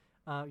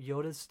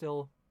Yoda's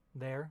still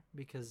there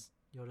because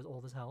Yoda's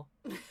old as hell.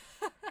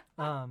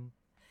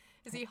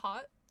 Is he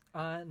hot?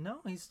 No,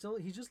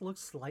 he just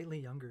looks slightly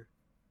younger.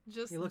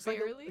 Just He looks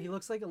barely? he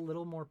looks like a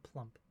little more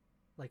plump,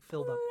 like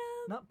filled up.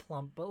 Not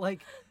plump, but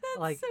like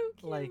so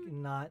cute.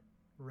 not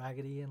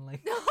raggedy and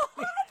like No,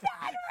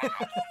 not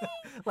raggedy.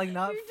 like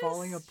not You're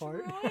falling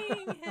apart.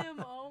 destroying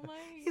him. Oh my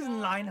He's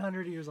god.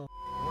 900 years old.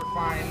 We're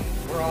fine.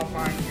 We're all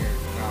fine here.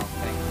 No,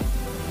 thank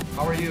you.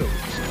 How are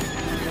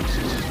you?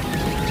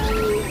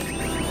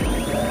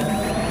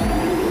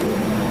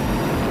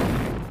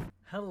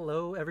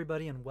 Hello,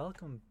 everybody, and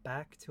welcome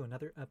back to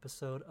another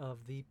episode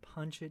of the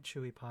Punch It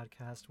Chewie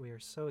podcast. We are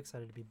so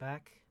excited to be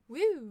back.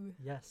 Woo.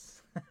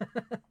 Yes.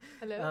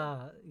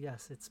 Hello.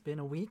 Yes, it's been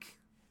a week,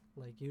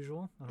 like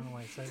usual. I don't know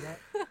why I said that.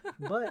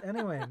 But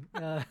anyway,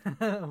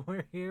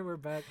 we're here. We're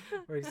back.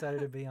 We're excited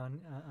to be on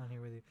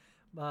here with you.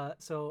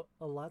 So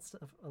a lot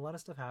of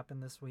stuff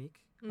happened this week.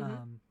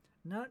 Mm-hmm.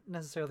 Not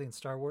necessarily in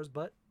Star Wars,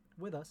 but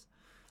with us.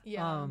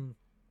 Yeah.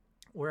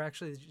 We're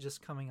actually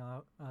just coming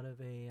out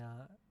of a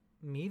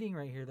meeting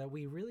right here that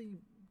we really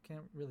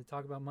can't really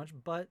talk about much,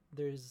 but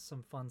there's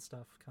some fun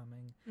stuff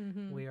coming.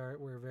 Mm-hmm.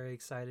 We're very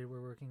excited.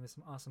 We're working with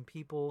some awesome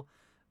people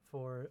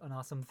for an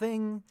awesome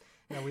thing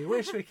that we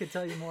wish we could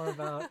tell you more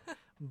about,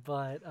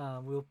 but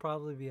we'll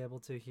probably be able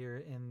to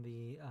hear in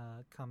the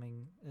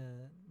coming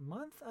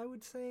month, I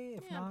would say.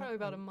 If not, probably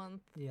about a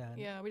month. Yeah.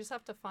 Yeah, we just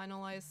have to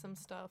finalize some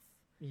stuff.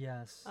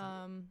 Yes.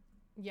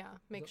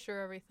 Make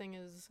sure everything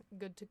is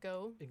good to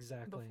go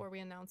Exactly. before we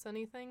announce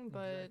anything,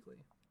 but Exactly.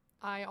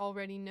 I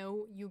already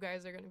know you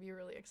guys are going to be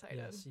really excited.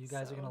 Yes, you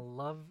guys are so- going to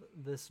love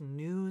this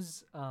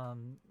news.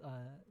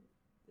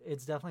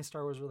 It's definitely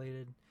Star Wars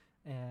related,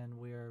 and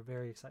we are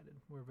very excited.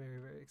 We're very,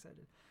 very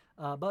excited.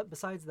 But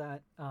besides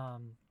that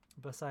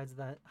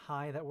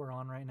high that we're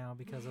on right now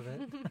because of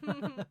it,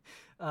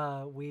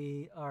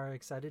 we are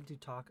excited to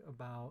talk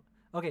about...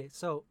 Okay,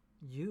 so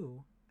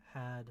you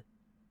had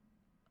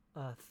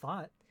a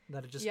thought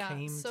that it just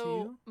came to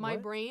you? My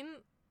What? brain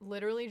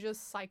literally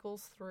just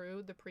cycles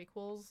through the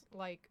prequels,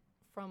 like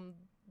from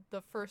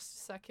the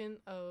first second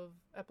of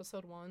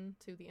episode 1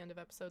 to the end of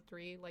episode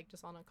 3, like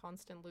just on a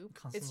constant loop.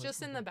 Constant It's loop,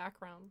 just in okay. the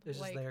background. It's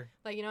like, just there.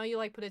 Like, you know, you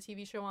like put a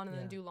TV show on and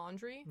Yeah. then do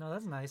laundry. No,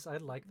 that's nice. I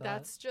like that.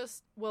 That's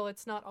just, well,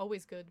 it's not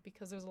always good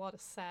because there's a lot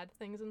of sad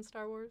things in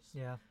Star Wars.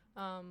 Yeah.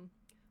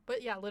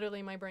 But yeah,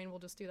 literally my brain will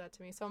just do that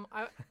to me. So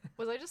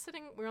was I just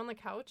sitting, we were on the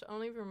couch? I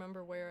don't even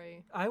remember where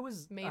I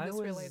was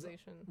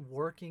realization.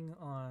 working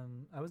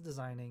on... I was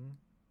designing...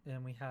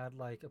 And we had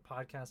like a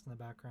podcast in the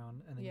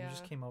background, and then you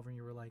just came over and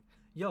you were like,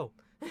 "Yo."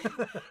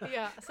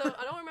 Yeah. So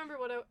I don't remember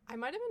what I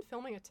might have been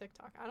filming a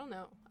TikTok. I don't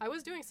know. I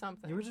was doing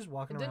something. You were just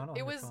walking around on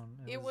your phone.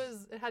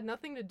 It had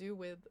nothing to do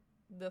with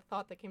the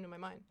thought that came to my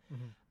mind.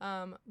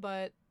 Mhm.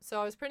 But so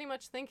I was pretty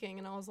much thinking,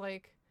 and I was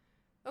like,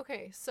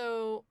 okay,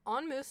 so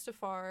on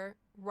Mustafar,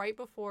 right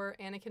before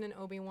Anakin and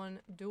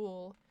Obi-Wan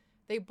duel,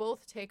 they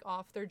both take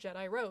off their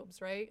Jedi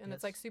robes, right? And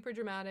it's like super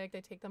dramatic.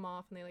 They take them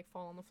off and they like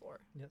fall on the floor.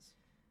 Yes.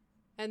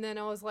 And then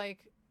I was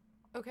like,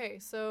 okay,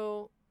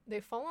 so they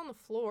fall on the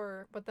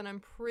floor, but then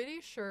I'm pretty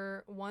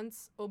sure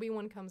once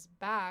Obi-Wan comes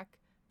back,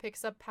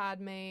 picks up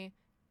Padme,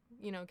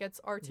 gets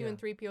R2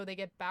 and 3PO, they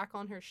get back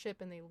on her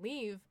ship and they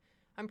leave,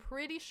 I'm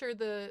pretty sure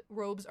the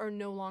robes are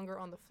no longer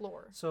on the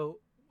floor. So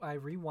I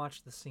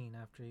rewatched the scene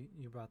after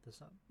you brought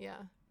this up.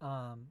 Yeah.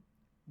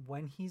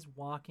 When he's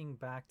walking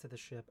back to the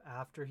ship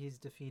after he's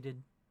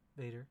defeated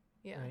Vader,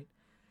 Yeah. right?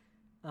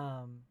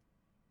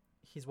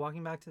 He's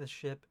walking back to the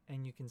ship,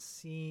 and you can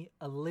see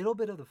a little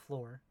bit of the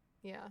floor.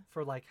 Yeah.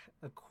 For like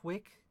a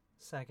quick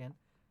second,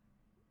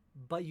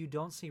 but you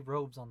don't see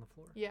robes on the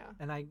floor. Yeah.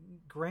 And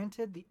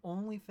granted, the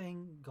only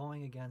thing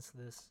going against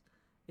this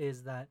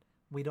is that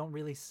we don't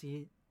really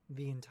see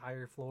the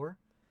entire floor,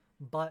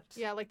 but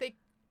Yeah, like they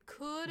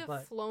could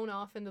have flown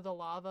off into the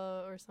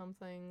lava or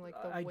something. Like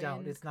the I wind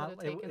doubt it's could not. have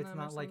taken It's them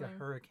not or like a something.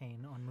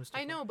 hurricane on Mustafar.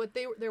 I know, but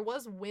there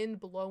was wind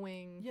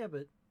blowing. Yeah,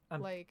 but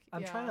I'm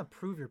yeah. trying to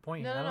prove your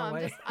point. No, I no, don't no.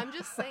 know why- I'm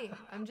just saying.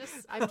 I'm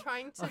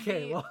trying to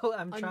Okay, be well,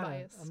 I'm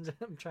unbiased.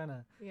 trying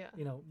to, Yeah.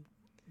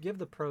 give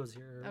the pros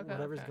here, or Okay,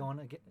 whatever's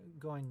okay.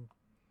 going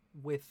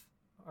with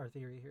our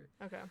theory here.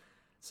 Okay.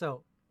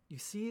 So you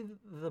see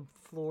the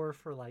floor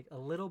for like a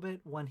little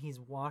bit when he's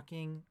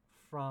walking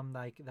from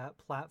like that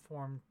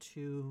platform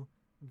to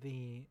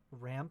the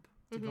ramp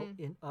to go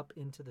up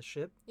into the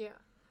ship. Yeah.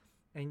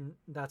 And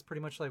that's pretty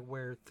much like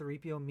where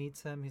 3PO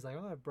meets him. He's like,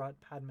 "Oh, I brought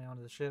Padme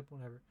onto the ship,"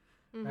 whatever.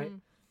 Right?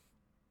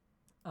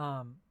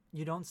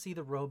 You don't see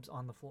the robes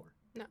on the floor.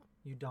 No.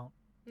 You don't.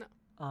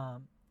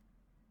 No.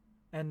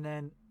 And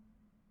then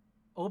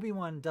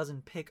Obi-Wan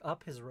doesn't pick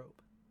up his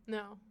robe.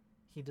 No.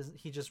 He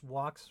just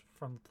walks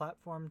from the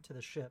platform to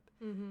the ship.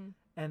 Mm-hmm.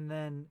 And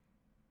then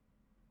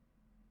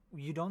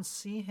you don't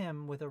see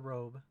him with a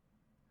robe.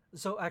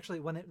 So actually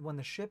when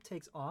the ship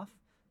takes off,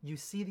 you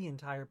see the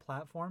entire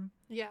platform,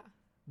 Yeah.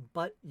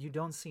 but you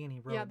don't see any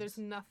robes. Yeah, there's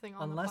nothing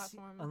on the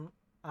platform.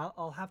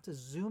 I'll have to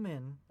zoom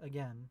in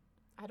again.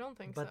 I don't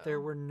think so. But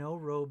there were no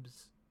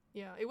robes.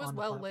 Yeah, it was on the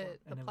well platform,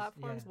 lit. The and it was-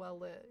 platform's yeah. well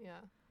lit, yeah.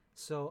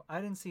 So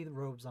I didn't see the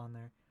robes on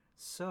there.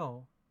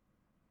 So,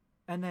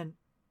 and then,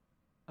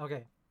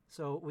 okay,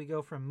 so we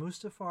go from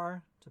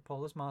Mustafar to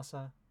Polis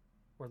Massa,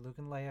 where Luke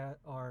and Leia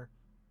are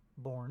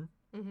born.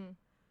 Mm-hmm.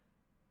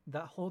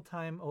 That whole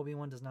time,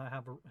 Obi-Wan does not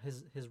have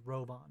his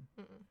robe on.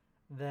 Mm-mm.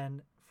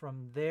 Then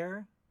from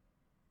there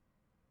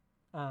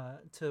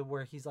to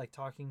where he's like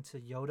talking to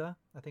Yoda,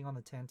 I think on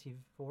the Tantive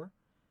 4.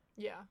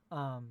 Yeah.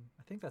 I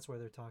think that's where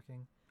they're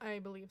talking. I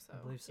believe so. I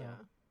believe so.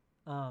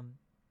 Yeah.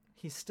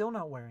 He's still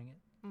not wearing it.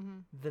 Mm-hmm.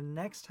 The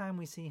next time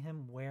we see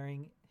him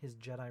wearing his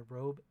Jedi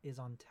robe is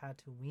on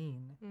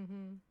Tatooine,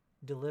 Mm-hmm.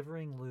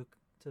 delivering Luke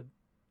to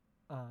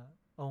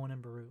Owen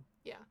and Beru.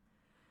 Yeah.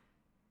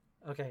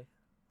 Okay,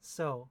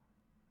 so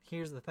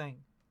here's the thing.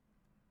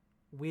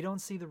 We don't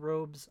see the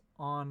robes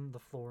on the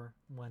floor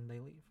when they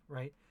leave,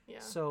 right? Yeah.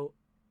 So,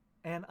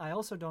 and I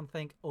also don't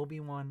think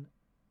Obi-Wan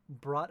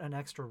brought an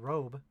extra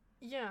robe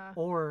Yeah.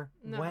 or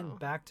No. went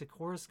back to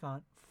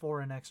Coruscant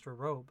for an extra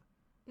robe.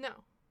 No.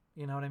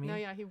 You know what I mean? No,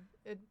 yeah, he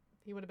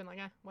would have been like,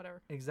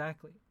 whatever.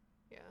 Exactly.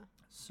 Yeah.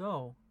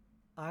 So,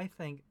 I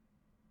think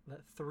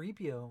that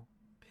 3PO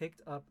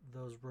picked up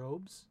those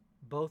robes,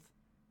 both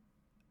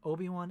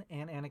Obi-Wan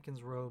and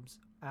Anakin's robes,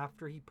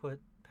 after he put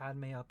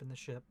Padme up in the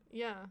ship.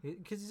 Yeah.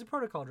 Because he's a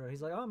protocol droid.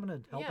 He's like, oh, I'm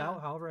going to help Yeah.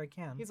 out however I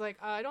can. He's like,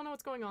 I don't know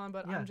what's going on,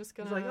 but Yeah. I'm just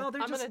He's gonna, like, oh,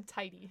 they're I'm just- gonna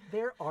tidy.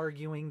 They're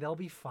arguing. They'll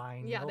be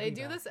fine. Yeah, They'll they be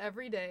do back. this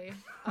every day.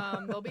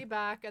 They'll be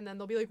back, and then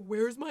they'll be like,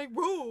 "Where's my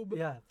robe?"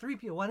 Yeah,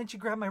 3PO, why didn't you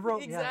grab my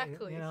robe?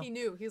 Exactly. Yeah, you know. He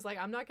knew. He's like,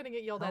 "I'm not gonna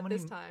get yelled How at many-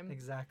 this time."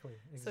 Exactly.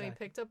 So he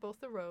picked up both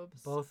the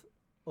robes. both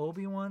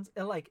Obi-Wan's.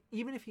 And like,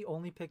 even if he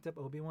only picked up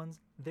Obi-Wan's,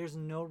 there's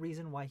no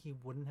reason why he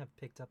wouldn't have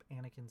picked up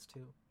Anakin's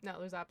too. No,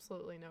 there's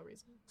absolutely no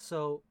reason.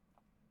 So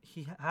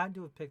he had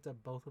to have picked up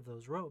both of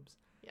those robes.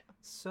 Yeah.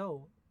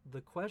 So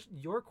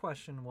your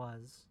question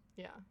was,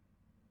 Yeah.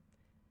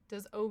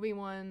 Does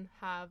Obi-Wan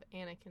have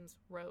Anakin's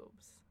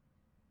robes?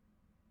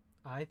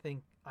 I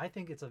think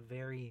it's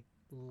very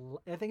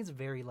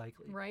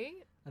likely. Right?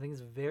 I think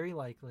it's very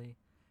likely.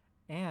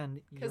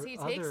 And Because he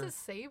takes his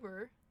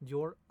saber.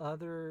 your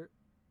other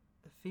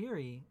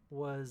theory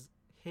was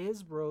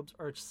his robes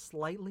are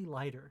slightly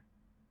lighter.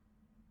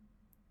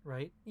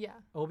 Right? Yeah.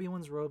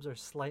 Obi-Wan's robes are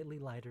slightly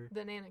lighter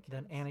Than Anakin.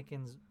 than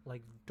Anakin's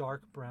like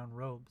dark brown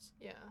robes.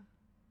 Yeah.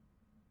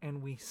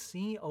 And we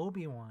see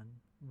Obi-Wan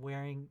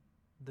wearing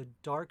the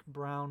dark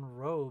brown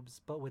robes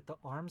but with the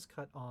arms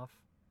cut off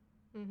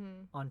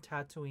Mm-hmm. on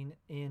Tatooine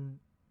in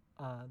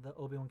the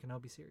Obi-Wan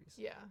Kenobi series.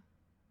 Yeah.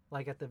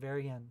 Like at the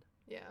very end.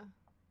 Yeah.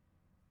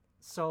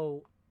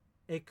 So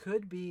it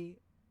could be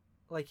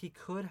like he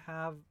could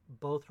have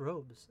both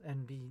robes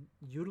and be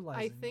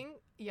utilizing.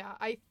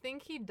 I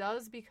think he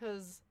does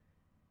because,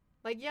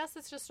 like, yes,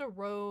 it's just a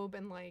robe,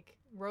 and like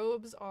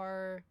robes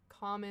are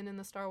common in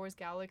the Star Wars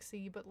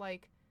galaxy, but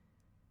like,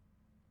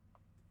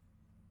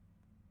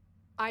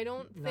 I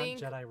don't not think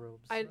Jedi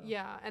robes.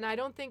 and I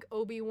don't think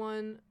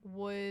Obi-Wan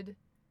would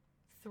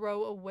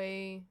throw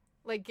away,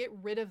 like, get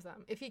rid of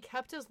them if he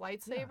kept his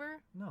lightsaber.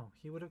 No,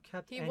 he would have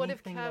kept He would have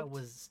anything that kept-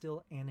 was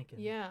still Anakin.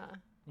 Yeah.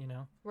 You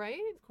know? Right.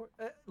 Of course,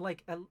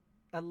 like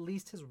at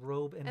least his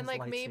robe and And his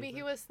like maybe lightsaber.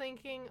 he was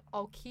thinking,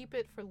 I'll keep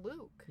it for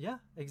Luke. Yeah,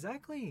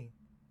 exactly.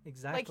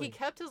 Exactly. Like, he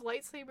kept his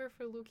lightsaber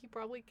for Luke. He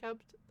probably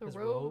kept the His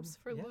robes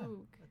robe? for Yeah.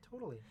 Luke.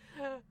 Totally.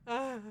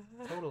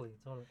 Totally.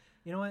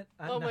 You know what?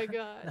 Oh my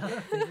god. now that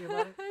I'm thinking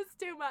about it, It's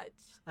too much.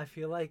 I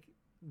feel like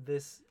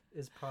this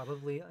is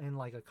probably in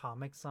like a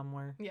comic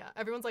somewhere. Yeah,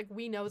 everyone's like,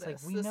 we know It's like,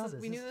 this. we know this.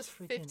 We knew This this is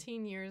freaking-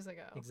 15 years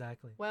ago.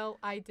 Exactly. Well,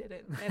 I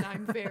didn't, and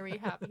I'm very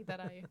happy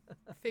that I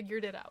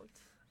figured it out.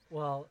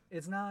 Well,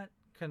 it's not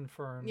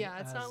confirmed. Yeah,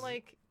 it's not as-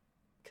 like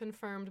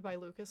confirmed by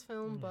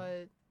Lucasfilm, Yeah.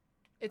 but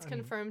it's I mean,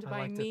 confirmed I by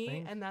like to me,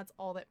 think- and that's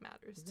all that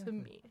matters to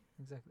Exactly. me.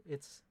 Exactly.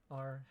 It's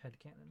our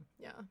headcanon.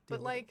 Yeah, Deal but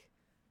with it. like,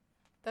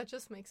 that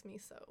just makes me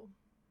so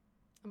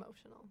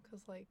emotional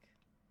because like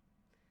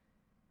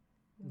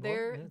Well,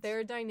 their it's-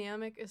 their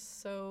dynamic is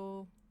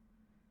so.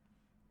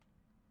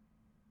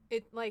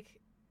 It like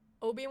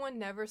Obi-Wan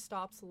never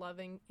stops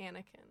loving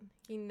Anakin.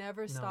 He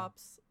never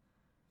stops.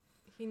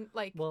 He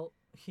like Well,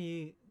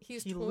 he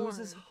he's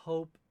loses torn.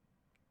 hope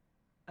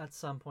at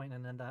some point,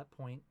 and at that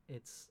point,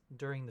 it's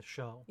during the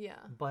show. yeah,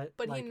 But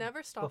but like, he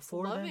never stops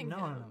before then, loving no,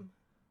 him. no, no.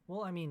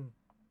 Well, I mean,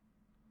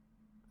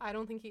 I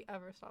don't think he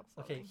ever stops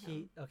loving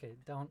him.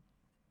 Don't.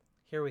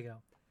 Here we go.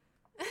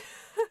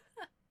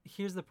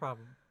 Here's the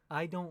problem.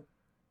 I don't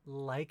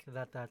like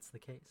that that's the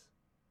case.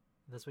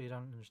 That's what you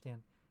don't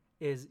understand.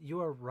 Is you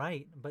are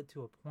right, but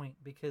to a point,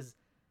 because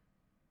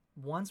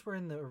once we're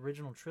in the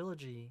original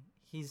trilogy,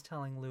 he's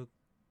telling Luke,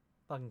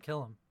 fucking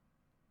kill him.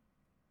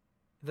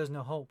 There's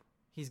no hope.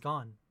 He's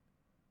gone.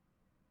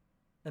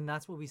 And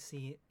that's what we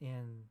see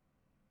in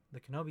the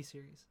Kenobi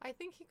series. I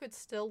think he could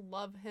still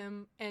love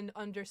him and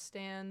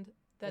understand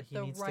that he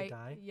the needs to right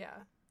die? yeah.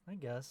 I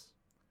guess.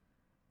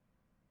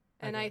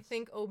 And I guess.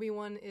 think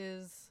Obi-Wan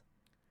is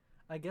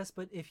I guess,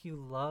 but if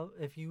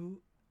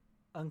you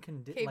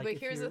unconditionally. okay. But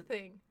here's the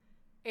thing: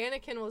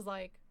 Anakin was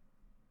like,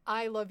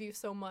 "I love you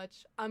so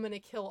much, I'm gonna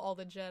kill all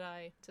the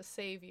Jedi to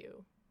save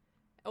you."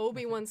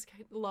 Obi-Wan's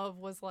love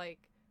was like,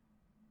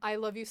 I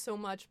love you so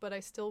much, but I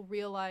still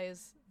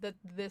realize that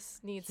this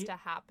needs to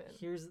happen.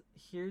 Here's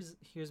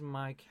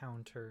my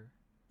counter,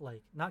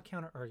 like, not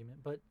counter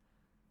argument, but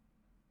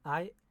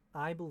I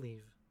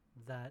believe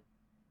that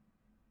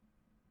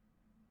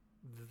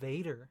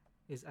Vader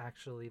is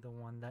actually the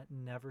one that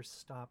never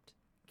stopped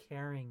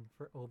caring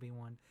for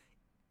Obi-Wan.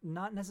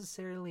 Not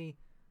necessarily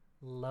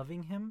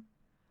loving him,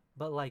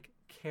 but like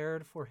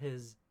cared for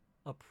his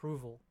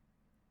approval.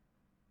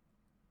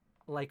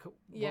 Like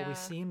what we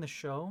see in the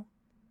show,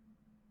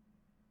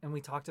 and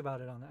we talked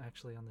about it on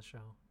the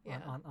show. Yeah.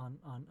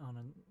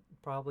 On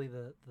probably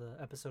the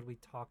episode we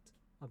talked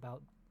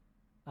about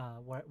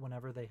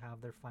whenever they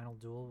have their final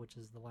duel, which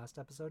is the last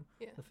episode,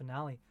 the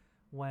finale,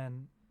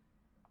 when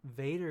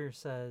Vader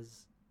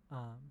says,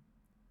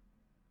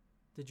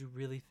 "Did you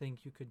really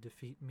think you could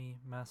defeat me,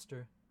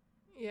 Master?"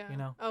 Yeah. You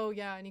know? Oh,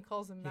 yeah, and he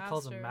calls him Master. He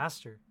calls him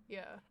Master.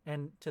 Yeah.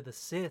 And to the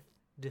Sith,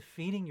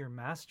 defeating your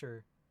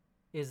Master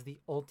is the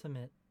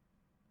ultimate,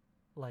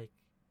 like,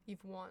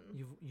 You've won.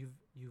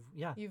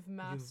 You've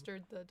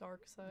mastered the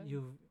dark side.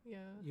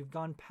 You've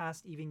gone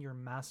past even your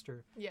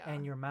Master. Yeah.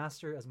 And your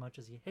Master, as much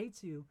as he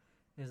hates you,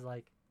 is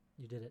like,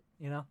 you did it,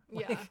 you know?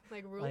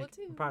 Like rule of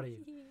two. I'm proud of you.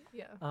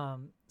 Yeah.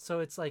 So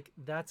it's like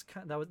that's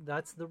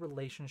the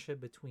relationship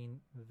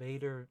between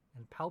Vader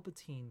and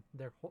Palpatine.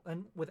 Their whole,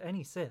 and with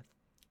any Sith,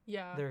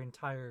 their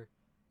entire,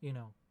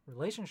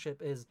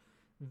 relationship is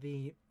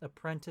the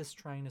apprentice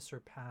trying to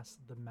surpass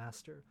the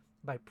master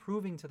by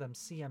proving to them,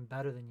 "See, I'm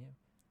better than you."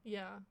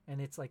 Yeah.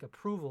 And it's like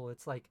approval.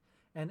 It's like,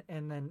 and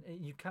then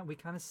we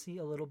kind of see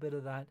a little bit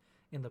of that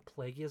in the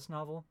Plagueis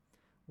novel,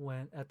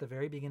 when at the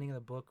very beginning of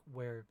the book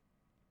where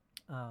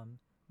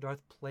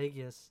Darth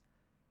Plagueis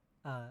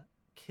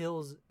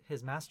kills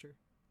his master,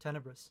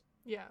 Tenebris.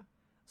 Yeah.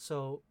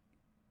 So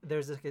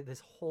there's this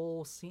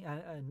whole scene.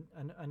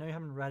 I know you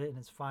haven't read it, and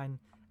it's fine.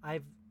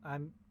 I've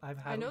had.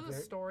 I know the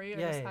story. I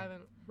just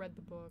haven't read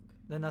the book.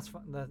 Then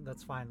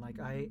that's fine. Like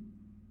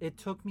it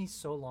took me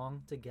so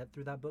long to get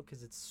through that book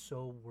because it's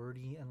so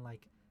wordy and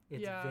like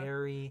it's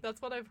very.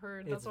 That's what I've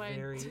heard. That's why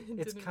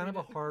it's kind of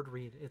a hard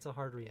read. It's a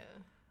hard read.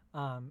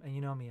 Yeah. And you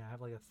know me, I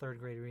have like a third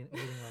grade reading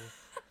level,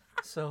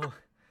 so.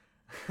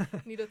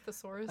 Need a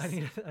thesaurus.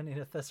 I need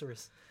a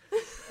thesaurus.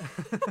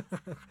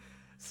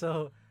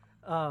 So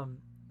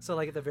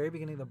like at the very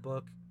beginning of the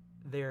book,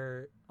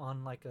 they're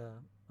on like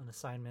an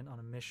assignment on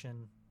a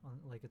mission,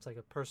 like it's like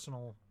a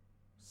personal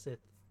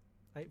Sith.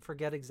 I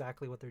forget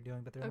exactly what they're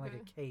doing, but they're in like a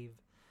cave,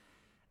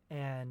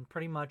 and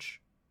pretty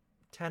much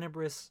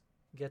Tenebris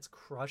gets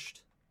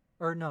crushed.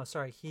 Or no,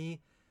 sorry,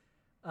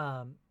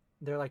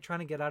 they're like trying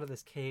to get out of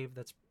this cave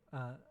that's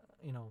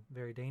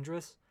very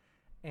dangerous,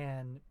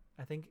 and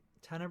I think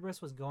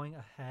Tenebris was going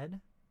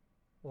ahead,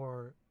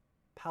 or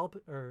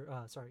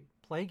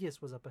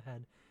Plagueis was up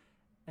ahead,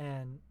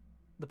 and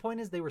the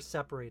point is they were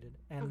separated,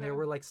 and there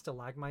were like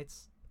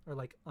stalagmites or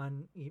like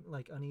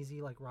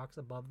uneasy like rocks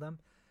above them,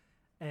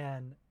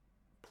 and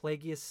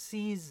Plagueis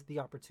sees the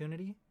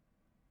opportunity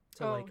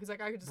to he's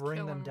like, I could just bring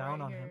kill them him down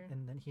right on here. him,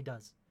 and then he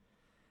does,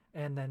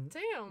 and then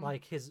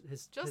like his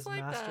just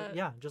like master,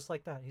 that. just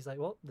like that. He's like,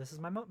 well, this is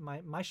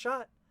my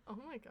shot. Oh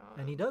my god.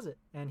 And he does it,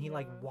 and he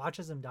like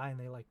watches him die, and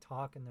they like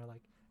talk, and they're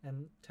like,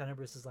 and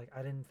Tenebris is like,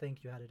 I didn't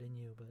think you had it in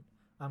you, but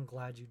I'm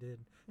glad you did.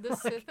 The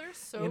Sith are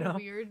so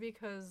weird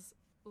because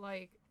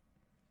like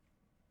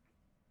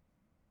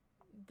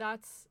the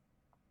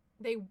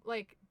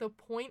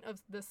point of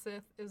the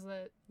Sith is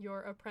that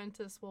your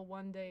apprentice will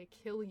one day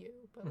kill you,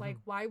 but like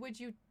why would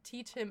you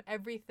teach him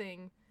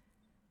everything?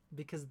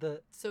 Because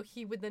so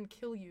he would then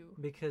kill you.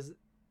 Because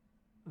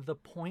the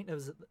point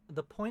of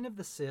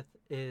the Sith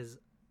is,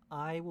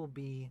 I will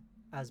be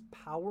as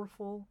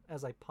powerful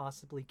as I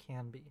possibly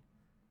can be,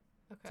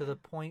 to the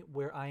point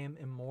where I am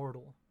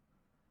immortal.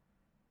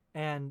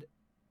 And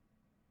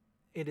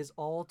it is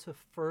all to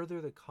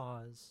further the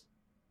cause.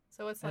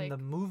 So it's and like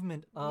the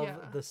movement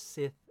of the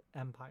Sith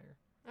Empire.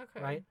 Okay.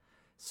 Right?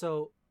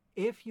 So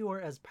if you are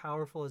as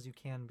powerful as you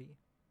can be,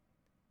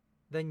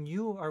 then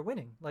you are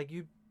winning. And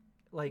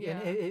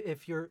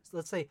if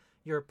let's say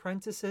your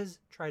apprentices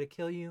try to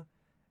kill you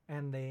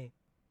and they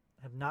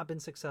have not been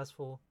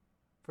successful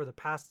for the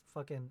past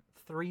fucking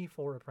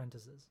 3-4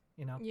 apprentices,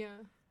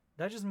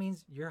 that just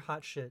means you're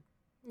hot shit.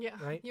 Yeah.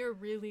 Right? You're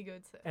really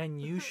good Sith.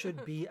 And you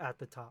should be at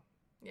the top.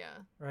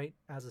 Yeah. Right?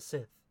 As a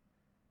Sith.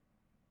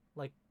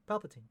 Like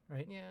Palpatine,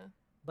 right? Yeah.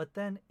 But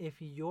then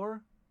if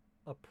your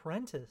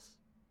apprentice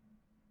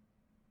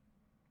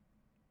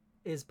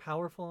is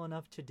powerful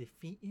enough to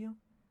defeat you,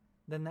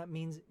 then that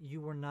means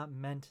you were not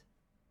meant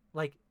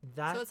like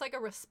that. So it's like a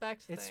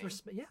respect thing. It's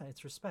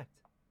respect.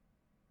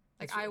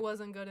 Like I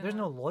wasn't good enough. There's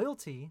no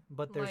loyalty,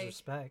 but there's like,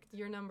 respect.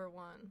 You're number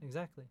one.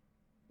 Exactly.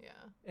 Yeah.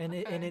 And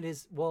it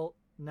is, well,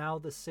 now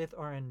the Sith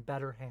are in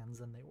better hands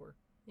than they were.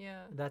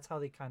 Yeah. That's how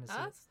they kind of see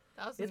it.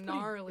 That's it's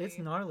gnarly. It's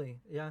gnarly.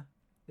 Yeah.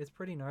 It's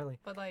pretty gnarly.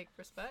 But like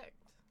respect.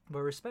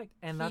 But respect.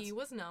 And he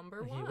was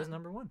number one. He was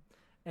number one.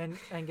 And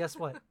guess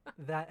what?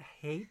 That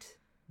hate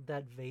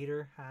that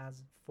Vader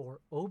has for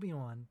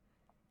Obi-Wan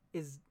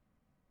is,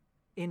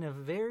 in a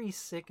very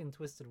sick and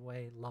twisted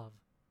way, love.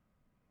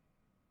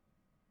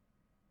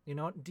 You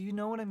know? Do you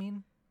know what I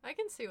mean? I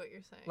can see what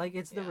you're saying. Like,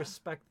 it's the Yeah.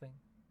 respect thing,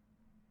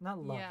 not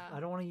love. Yeah.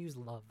 I don't want to use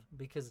love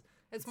because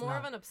It's it's more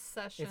of not. an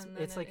obsession It's than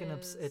it's like it an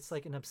is. it's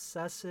like an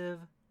obsessive,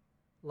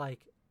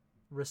 like,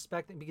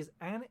 respect thing. Because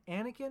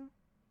Anakin,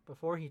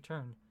 before he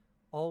turned,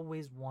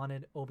 always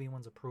wanted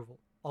Obi-Wan's approval.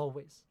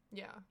 Always,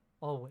 yeah,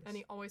 always. and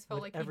he always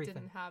felt With like everything. he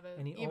didn't have it,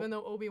 And he even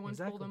though Obi-Wan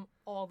told Exactly. him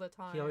all the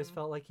time. He always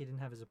felt like he didn't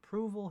have his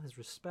approval, his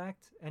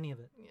respect, any of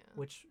it, Yeah,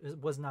 which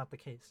was not the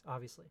case,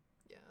 obviously.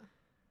 yeah.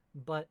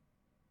 But,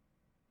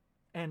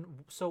 and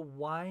so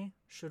why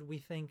should we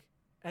think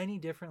any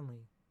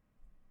differently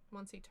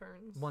Once he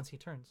turns. once he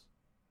turns?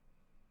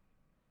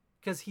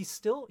 Because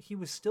he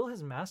was still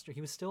his master.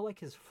 He was still like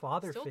his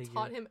father Still figure.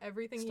 taught him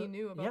everything he Still-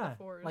 knew about yeah, the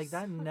Force. like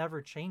that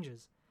never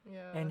changes.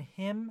 Yeah. And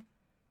him,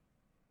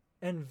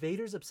 and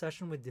Vader's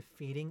obsession with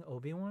defeating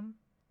Obi-Wan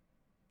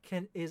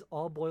is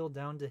all boiled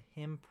down to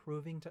him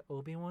proving to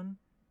Obi-Wan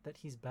that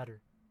he's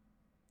better.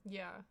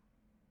 yeah.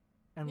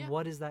 And Yeah.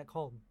 what is that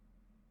called?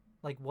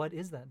 Like, what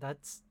is that?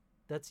 That's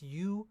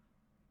you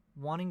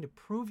wanting to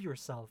prove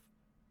yourself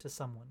to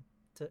someone,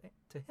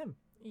 to him,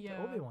 Yeah.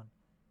 to Obi-Wan.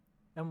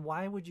 And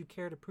why would you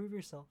care to prove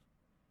yourself?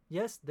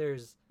 Yes,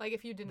 there's Like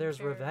if you didn't there's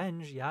care.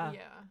 revenge, yeah,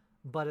 Yeah.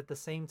 but at the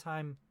same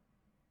time,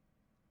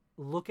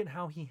 look at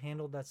how he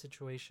handled that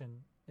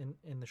situation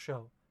in the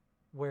show,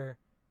 where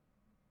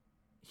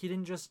he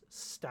didn't just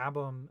stab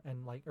him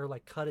and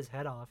like cut his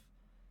head off.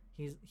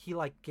 He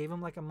like gave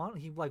him like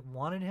he like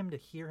wanted him to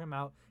hear him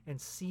out and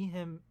see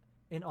him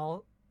in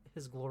all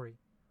his glory.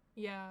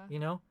 Yeah. You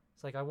know,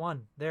 it's like, I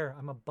won. There,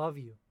 I'm above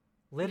you,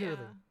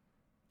 literally. Yeah.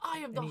 I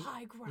have the And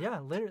high ground. Yeah,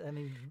 literally. And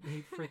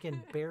he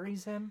freaking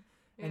buries him,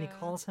 and he Yeah.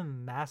 calls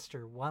him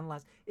master one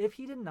last. If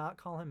he did not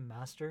call him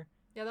master,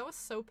 Yeah, that was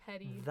so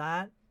petty.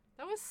 that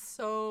That was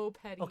so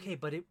petty. okay,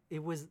 but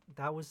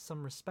that was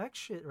some respect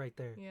shit right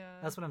there. Yeah.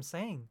 That's what I'm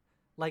saying.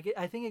 Like,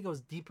 I think it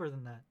goes deeper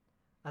than that.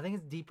 I think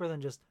it's deeper than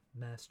just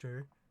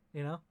master.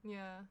 You know,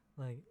 Yeah.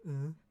 like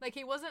Like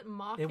he wasn't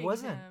mocking it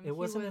wasn't. him. It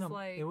wasn't. He was in a,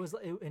 like, it was.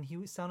 And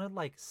he sounded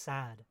like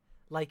sad.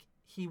 Like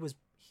he was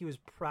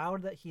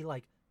proud that he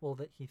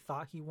that he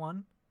thought he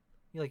won.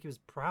 He was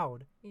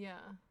proud,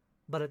 yeah.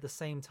 but at the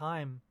same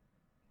time,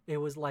 it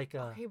was like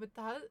a Okay, but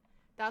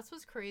that's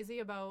what's crazy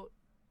about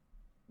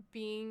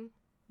being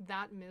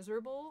that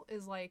miserable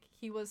is like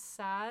he was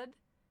sad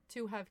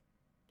to have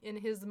in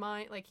his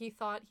mind, like he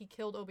thought he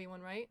killed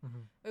Obi-Wan, right?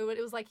 Mhm.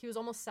 It was like he was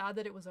almost sad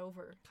that it was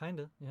over.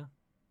 kinda, yeah.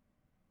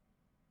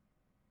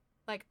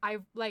 Like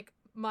I've like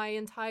my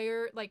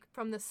entire like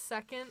from the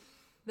second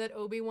that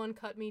Obi-Wan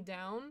cut me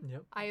down,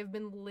 Yep. I have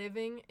been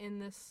living in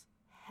this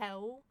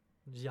hell,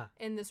 Yeah.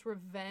 in this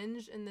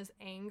revenge, in this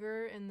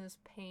anger, in this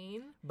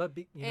pain. But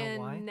you know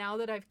why? Now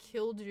that I've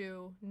killed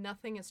you,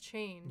 nothing has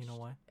changed. You know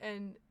why?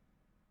 And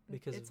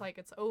Because it's like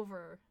it's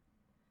over.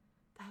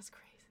 That's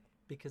crazy.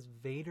 Because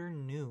Vader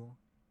knew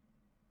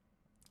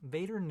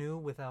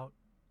without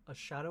a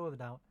shadow of a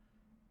doubt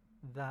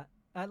that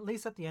at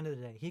least at the end of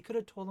the day, he could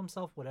have told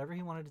himself whatever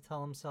he wanted to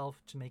tell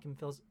himself to make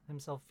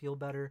himself feel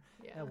better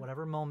Yeah. at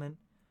whatever moment.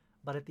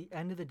 But at the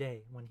end of the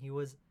day, when he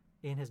was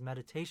in his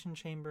meditation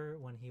chamber,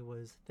 when he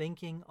was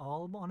thinking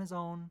all on his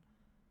own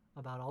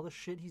about all the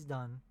shit he's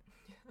done,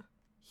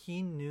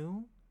 he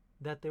knew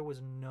that there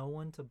was no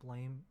one to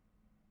blame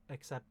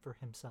except for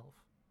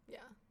himself. Yeah.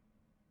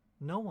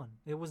 No one.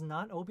 It was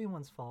not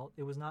Obi-Wan's fault.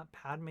 It was not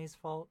Padme's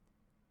fault.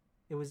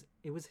 It was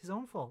his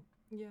own fault.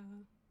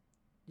 Yeah.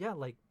 Yeah,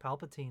 like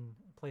Palpatine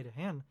played a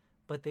hand,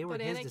 but they were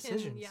But his Anakin,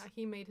 decisions. yeah,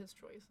 he made his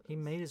choices. He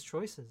made his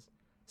choices.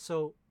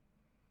 So,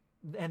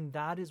 and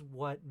that is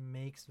what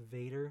makes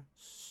Vader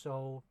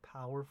so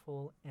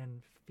powerful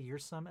and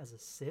fearsome as a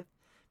Sith,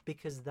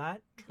 because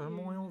that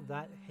turmoil,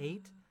 that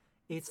hate,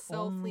 it's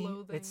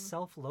Self-loathing.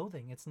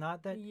 self-loathing. It's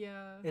not that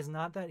Yeah. It's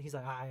not that he's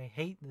like, I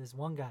hate this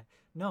one guy.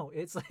 No,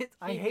 it's like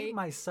I He hate hate-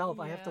 myself.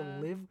 I have to yeah.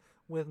 live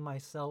with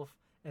myself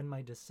and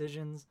my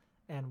decisions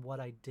and what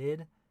I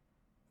did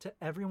to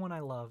everyone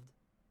I loved,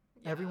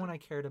 everyone I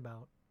cared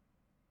about.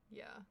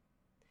 Yeah.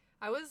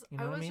 I was You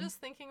know what I mean? just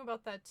thinking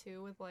about that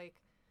too with like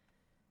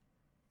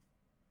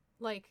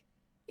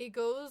it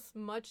goes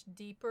much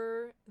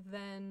deeper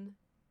than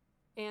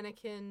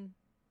Anakin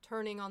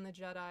turning on the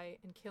Jedi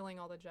and killing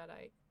all the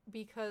Jedi,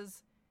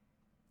 because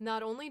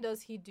not only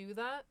does he do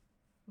that,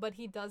 but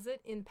he does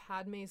it in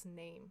Padme's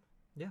name.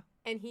 Yeah.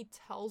 And he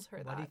tells her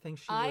Why that do you think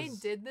she I was?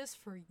 did this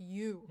for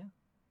you. Yeah.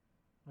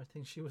 I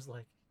think she was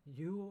like,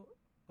 "You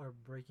are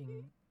breaking.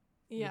 You're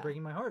Yeah.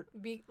 breaking my heart."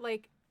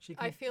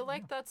 I feel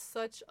like that's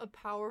such a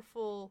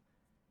powerful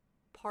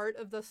part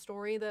of the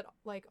story that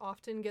like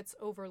often gets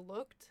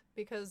overlooked,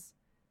 because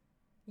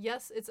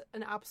yes, it's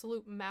an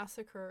absolute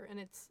massacre and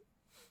it's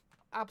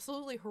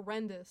absolutely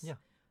horrendous. Yeah.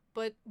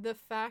 But the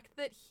fact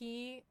that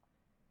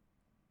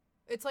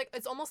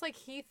it's almost like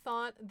he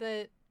thought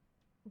that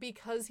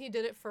because he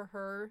did it for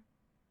her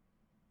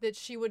that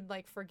she would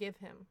like forgive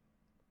him.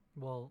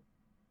 Well,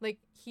 Like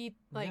he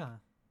like yeah.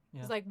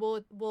 it's like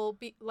we'll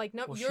be like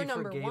no Well, you're she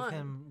number forgave one.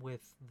 him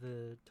with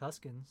the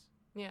Tuscans.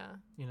 Yeah.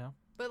 You know.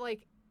 But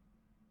like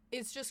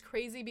it's just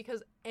crazy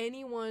because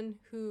anyone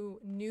who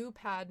knew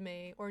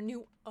Padme or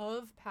knew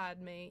of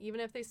Padme, even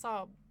if they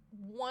saw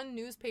one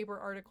newspaper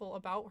article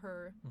about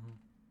her,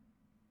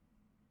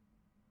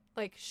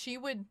 like she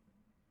would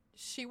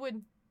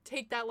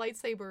take that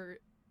lightsaber,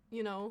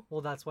 you know.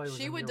 Well, that's why it was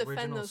she in would the defend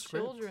original those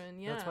script. children.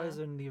 Yeah, That's why it's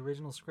in the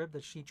original script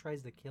that she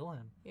tries to kill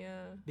him.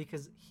 Yeah,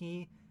 because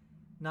he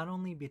not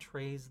only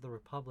betrays the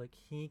Republic,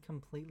 he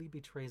completely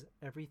betrays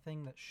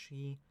everything that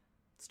she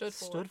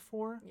stood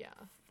for, yeah,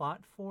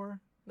 fought for,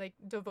 like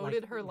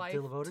devoted her life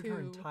devoted to. her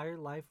entire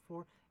life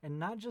for, and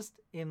not just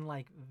in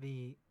like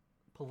the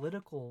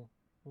political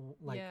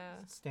like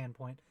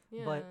standpoint,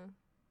 but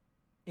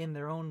in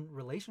their own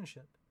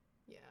relationship.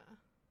 Yeah,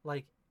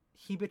 like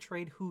he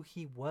betrayed who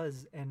he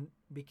was and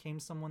became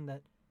someone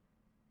that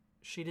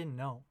she didn't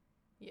know.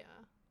 Yeah.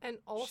 And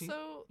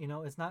also, she,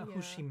 it's not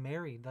who she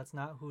married. That's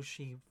not who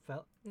she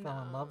fell in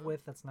love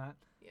with. That's not.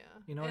 Yeah.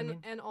 You know what I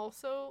mean? And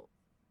also,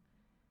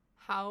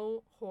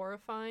 how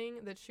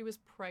horrifying that she was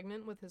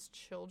pregnant with his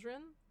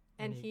children,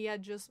 and he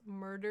had just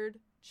murdered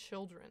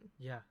children.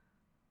 Yeah.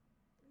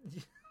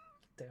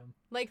 Damn.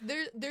 Like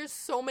there's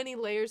so many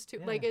layers to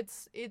like it.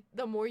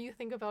 The more you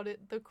think about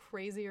it, the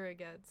crazier it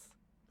gets.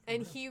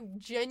 And he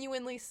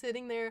genuinely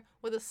sitting there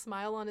with a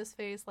smile on his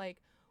face, like,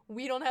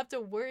 we don't have to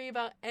worry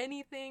about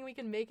anything. We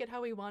can make it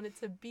how we want it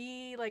to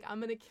be. Like, I'm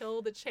going to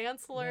kill the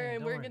chancellor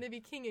and we're going to be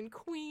king and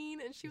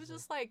queen. And she was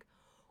just like,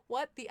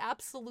 what? The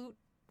absolute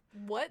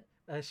what?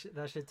 That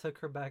shit took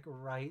her back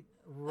right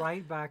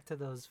back to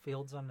those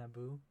fields on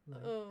Naboo.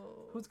 Like,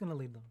 who's going to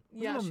lead them?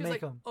 Who's going to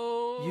make them?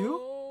 Oh. You?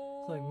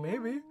 It's like,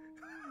 maybe.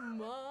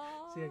 Mom.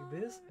 See, like,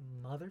 this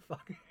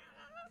motherfucker.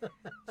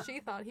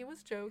 She thought he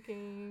was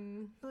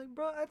joking. Like,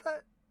 bro, I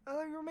thought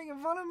you were making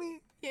fun of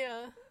me.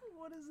 Yeah.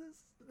 What is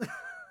this?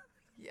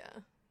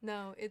 Yeah.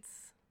 No,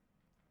 it's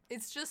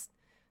just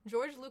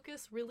George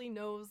Lucas really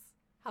knows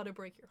how to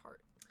break your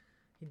heart.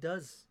 He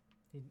does.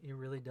 He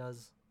really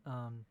does.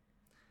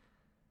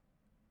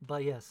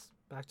 But yes,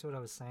 back to what I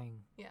was saying.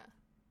 Yeah.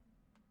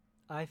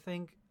 I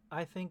think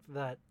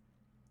that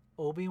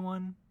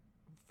Obi-Wan,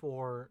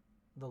 for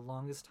the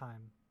longest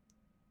time,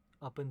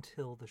 up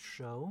until the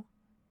show,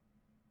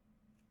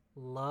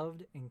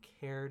 loved and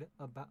cared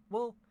about...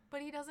 Well...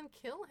 But he doesn't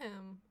kill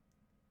him.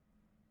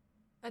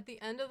 At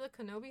the end of the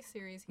Kenobi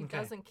series, he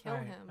doesn't kill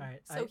him. All right.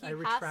 So he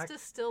has to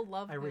still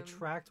love him. I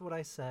retract what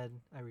I said.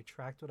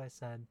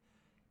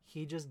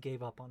 He just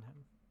gave up on him.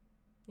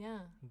 Yeah.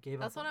 He gave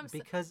that's up what on him.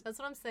 Because that's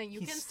what I'm saying.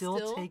 He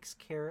still takes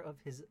care of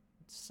his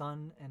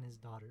son and his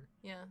daughter.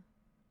 Yeah.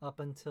 Up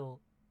until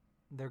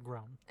they're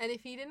grown. And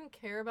if he didn't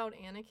care about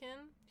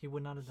Anakin... He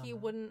would not have done that. He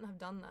wouldn't have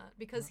done that.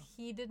 Because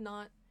he did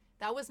not...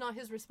 That was not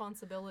his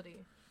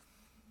responsibility.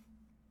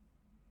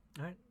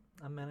 All right.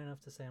 I'm man enough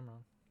to say I'm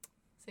wrong.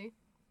 See?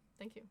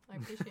 Thank you.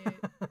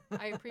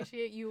 I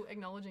appreciate you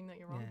acknowledging that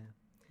you're wrong.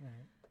 Yeah. All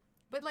right.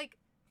 But like,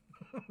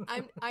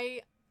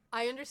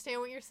 I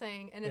understand what you're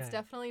saying, and it's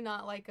definitely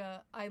not like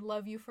a I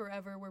love you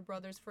forever, we're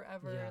brothers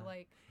forever. Yeah.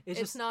 Like it's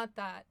just not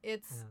that.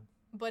 It's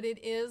but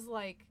it is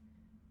like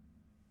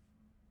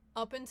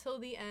up until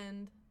the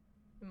end,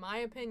 in my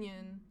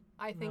opinion,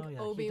 I think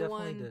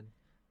Obi-Wan did.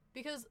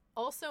 Because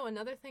also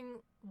another thing,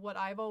 what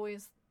I've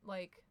always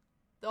like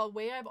the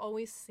way I've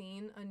always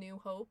seen A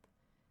New Hope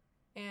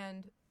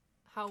and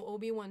how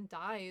Obi-Wan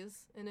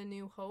dies in A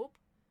New Hope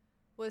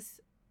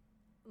was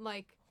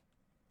like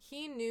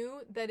he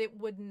knew that it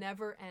would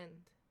never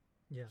end.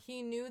 Yeah.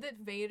 He knew that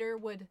Vader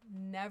would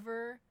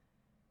never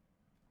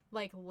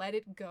like let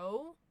it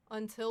go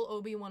until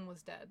Obi-Wan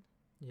was dead.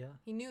 Yeah.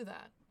 He knew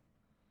that.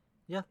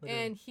 Yeah.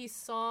 And he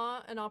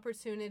saw an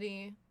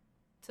opportunity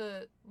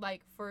to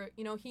like for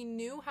he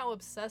knew how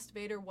obsessed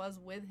Vader was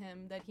with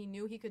him, that he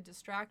knew he could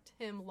distract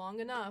him long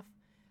enough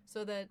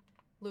so that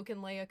Luke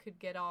and Leia could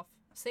get off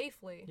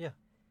safely. Yeah.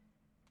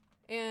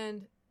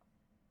 And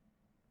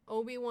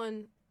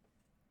Obi-Wan,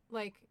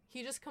 like,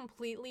 he just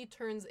completely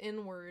turns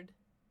inward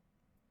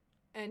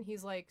and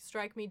he's like,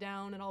 strike me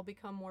down and I'll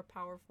become more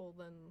powerful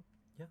than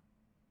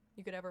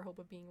you could ever hope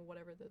of being,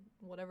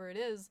 whatever it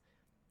is.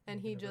 And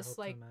he just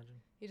like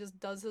he just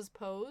does his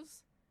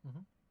pose. Mm-hmm.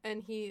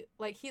 And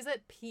he's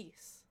at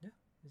peace. Yeah.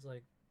 He's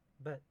like,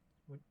 bet.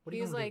 What are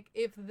you gonna do? Like,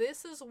 if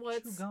this is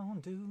what's what you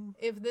gonna do?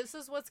 If this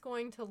is what's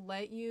going to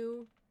let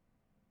you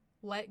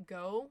let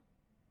go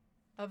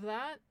of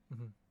that,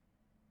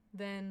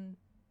 then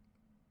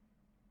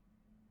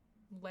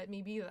let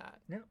me be that.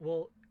 Yeah.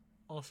 Well,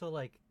 also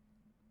like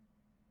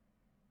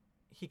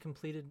he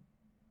completed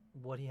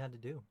what he had to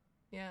do.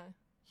 Yeah.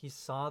 He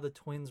saw the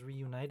twins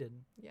reunited.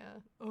 Yeah.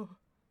 Oh.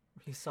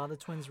 He saw the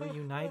twins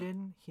reunited.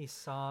 He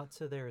saw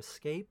to their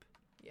escape.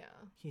 Yeah.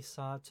 He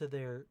saw to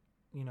their,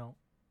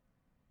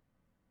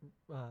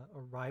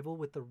 arrival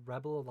with the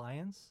Rebel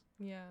Alliance.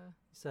 Yeah.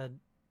 He said,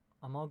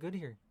 I'm all good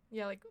here.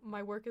 Yeah, like,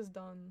 my work is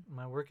done.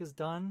 My work is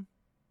done.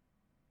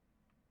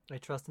 I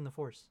trust in the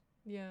Force.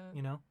 Yeah.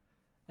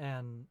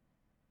 And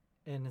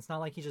it's not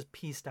like he just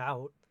pieced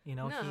out,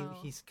 No.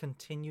 He's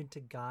continued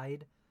to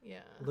guide Yeah.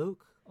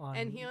 Luke on...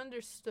 And he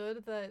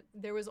understood that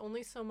there was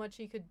only so much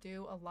he could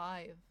do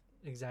alive.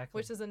 Exactly.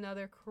 which is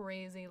another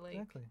crazy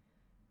exactly.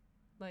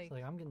 like It's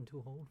like, I'm getting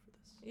too old for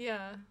this.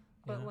 yeah,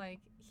 but know? like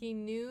he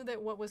knew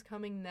that what was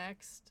coming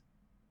next,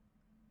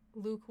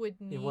 Luke would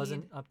need. It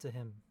wasn't up to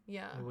him.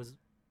 Yeah.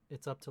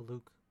 It's up to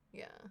Luke.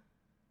 Yeah.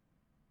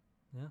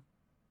 Yeah.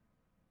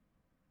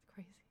 It's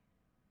crazy.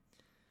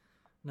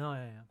 No,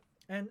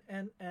 yeah.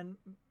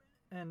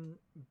 And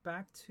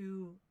back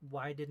to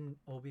why didn't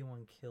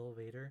Obi-Wan kill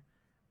Vader?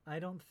 I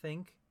don't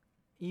think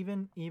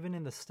even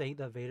in the state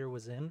that Vader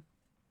was in,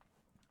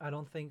 I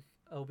don't think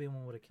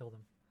Obi-Wan would have killed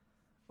him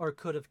or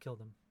could have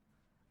killed him.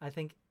 I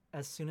think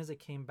as soon as it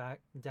came back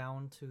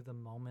down to the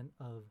moment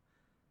of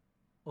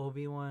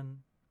Obi-Wan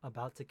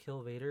about to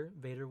kill Vader,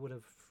 Vader would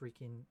have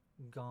freaking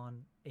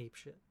gone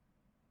apeshit.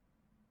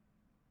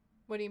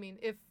 What do you mean?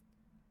 If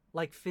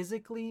Like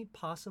physically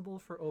possible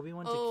for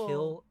Obi-Wan to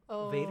kill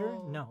Vader?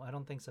 No, I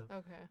don't think so.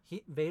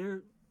 Okay.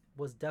 Vader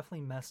was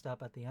definitely messed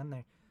up at the end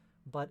there.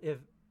 But if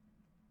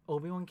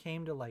Obi-Wan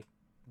came to like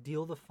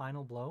deal the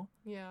final blow,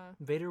 Yeah.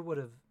 Vader would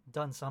have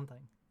done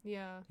something.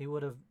 Yeah. He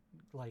would have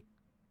like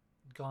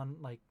gone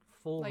like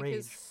full Like rage.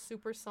 his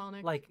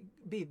supersonic Like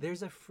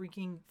there's a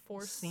freaking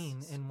force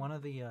scene in one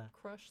of the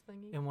crush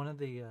thingy.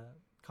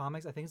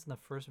 comics. I think it's in the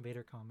first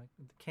Vader comic,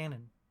 the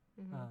canon,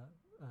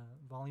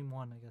 volume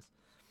 1, I guess,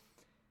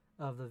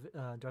 of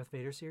the Darth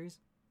Vader series.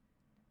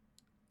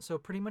 So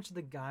pretty much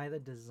the guy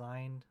that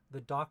designed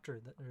the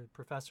doctor, or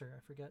professor, I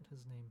forget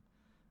his name,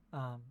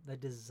 that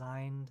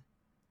designed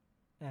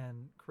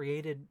and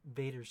created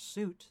Vader's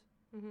suit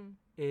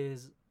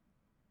is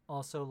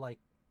also like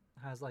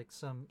has like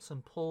some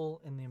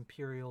pull in the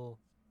Imperial,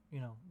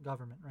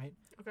 government, right?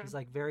 Okay. He's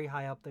like very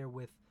high up there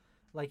with,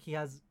 like he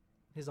has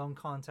his own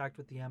contact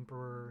with the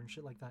Emperor and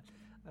shit like that.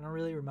 I don't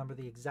really remember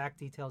the exact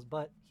details,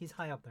 but he's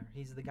high up there.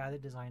 He's the guy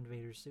that designed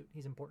Vader's suit.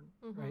 He's important,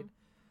 right?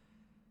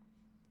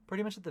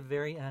 Pretty much at the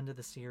very end of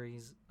the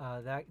series,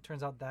 that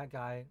turns out that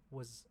guy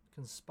was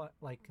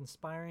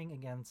conspiring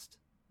against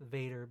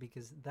Vader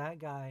because that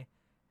guy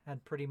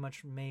had pretty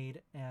much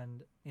made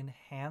and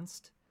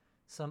enhanced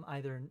some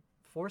either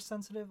force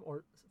sensitives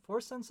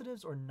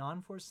or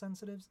non-force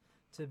sensitives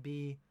to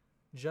be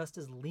just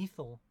as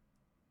lethal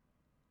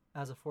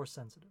as a force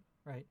sensitive,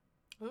 right?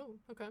 Oh,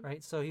 okay.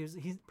 Right. So he's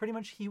pretty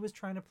much he was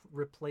trying to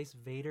replace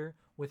Vader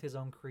with his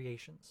own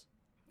creations.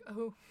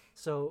 Oh.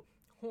 So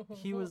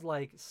he was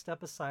like,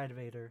 step aside,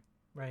 Vader,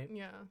 right?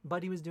 Yeah.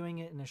 But he was doing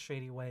it in a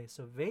shady way.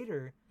 So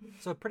Vader,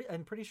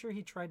 I'm pretty sure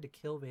he tried to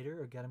kill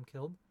Vader or get him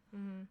killed.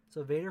 Mm-hmm.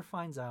 So Vader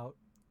finds out,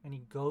 and he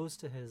goes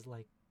to his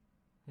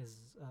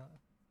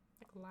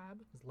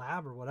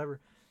lab or whatever.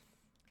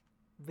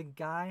 The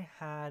guy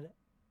had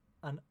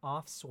an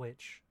off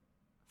switch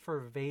for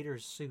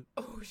Vader's suit.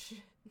 Oh shit.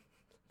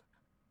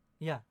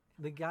 Yeah,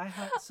 the guy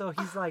had. So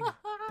he's like,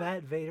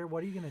 bet, Vader,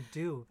 what are you gonna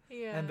do?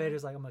 Yeah. And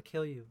Vader's like, I'm gonna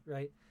kill you,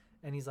 right?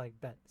 And he's like,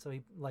 bet. So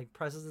he like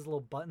presses this little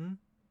button,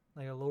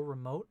 like a little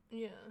remote.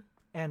 Yeah.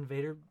 And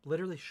Vader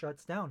literally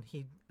shuts down.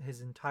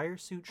 His entire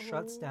suit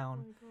shuts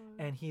down,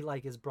 and he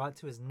like is brought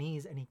to his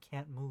knees, and he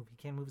can't move. He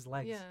can't move his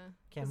legs. Yeah.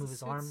 Can't move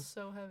his arms.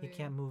 So heavy. He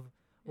can't move.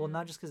 Well,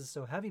 not just because it's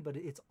so heavy, but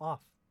it's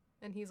off.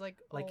 And he's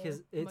like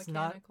it's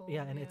mechanical, not.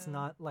 Yeah, and it's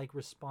not like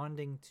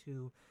responding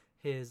to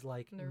his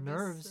like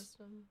nerves.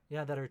 System.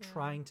 Yeah, that are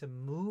trying to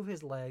move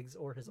his legs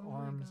or his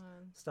arms,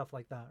 stuff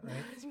like that. Right.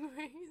 That's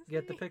crazy.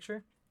 Get the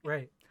picture?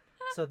 Right.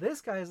 So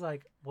this guy's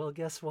like, well,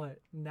 guess what?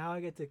 Now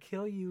I get to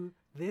kill you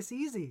this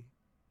easy,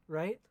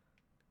 right?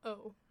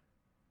 Oh.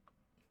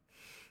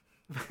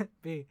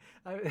 The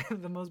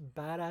most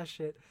badass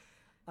shit.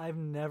 I've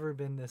never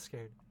been this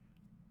scared.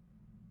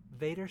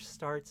 Vader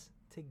starts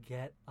to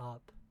get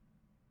up.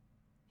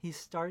 You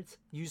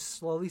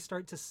slowly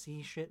start to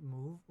see shit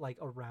move like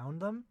around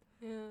them.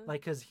 Yeah.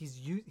 Like, cause he's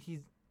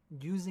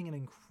using an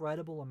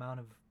incredible amount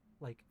of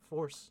like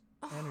force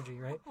energy,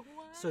 right? What?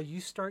 So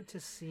you start to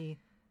see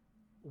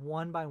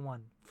one by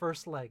one,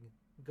 first leg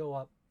go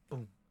up,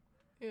 boom.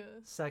 Yeah.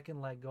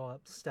 Second leg go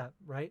up, step,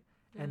 right?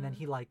 And then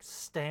he like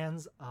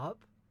stands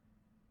up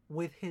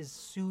with his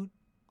suit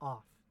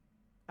off,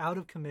 out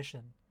of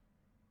commission,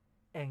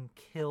 and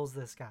kills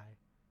this guy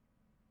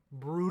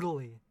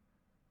brutally.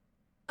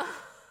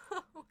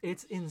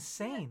 It's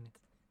insane.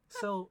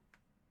 So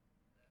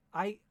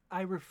I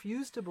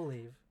refuse to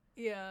believe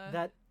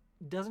that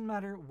doesn't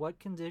matter what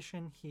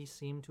condition he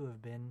seemed to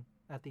have been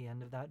at the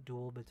end of that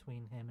duel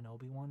between him and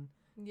Obi-Wan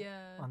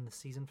on the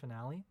season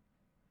finale.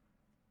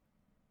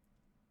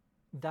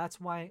 That's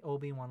why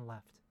Obi-Wan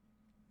left.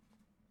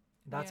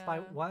 That's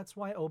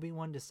why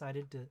Obi-Wan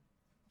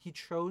he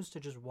chose to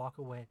just walk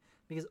away,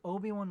 because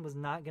Obi-Wan was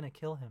not going to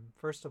kill him,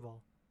 first of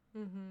all.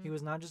 Mm-hmm. He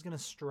was not just going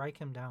to strike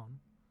him down.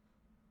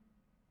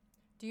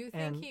 Do you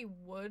think he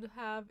would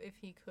have if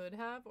he could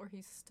have, or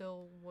he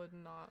still would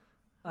not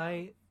have?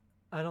 I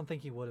don't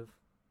think he would have.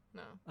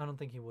 No. I don't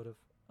think he would have.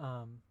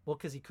 Well,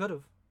 because he could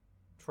have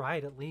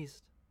tried at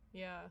least.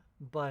 Yeah.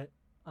 But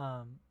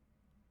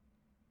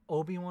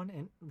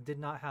Obi-Wan did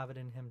not have it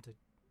in him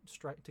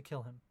to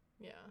kill him.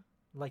 Yeah.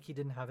 Like he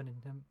didn't have it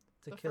in him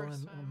to kill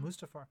him on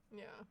Mustafar.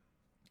 Yeah.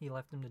 He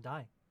left him to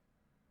die.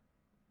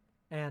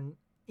 And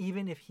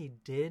even if he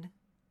did,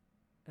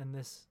 in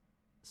this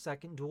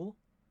second duel,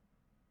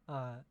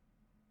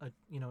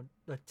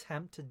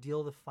 attempt to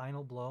deal the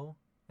final blow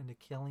into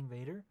killing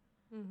Vader,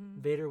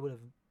 Vader would have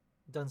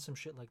done some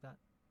shit like that,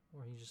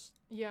 where he just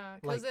Yeah,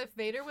 because like, if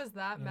Vader was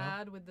that you know?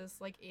 mad with this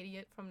like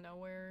idiot from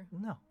nowhere,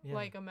 no, yeah,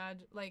 like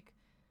imagine like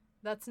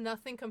that's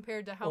nothing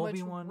compared to how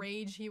Obi-Wan- much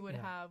rage he would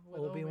yeah. have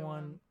with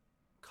Obi-Wan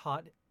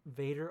caught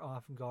Vader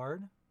off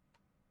guard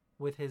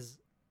with his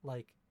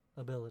like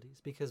abilities,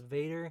 because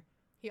Vader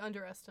He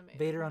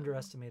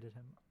underestimated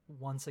him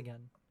once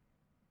again.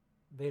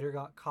 Vader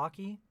got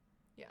cocky.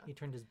 Yeah, He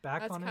turned his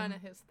back that's on him. kind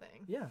of his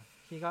thing. Yeah,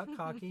 he got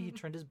cocky. He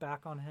turned his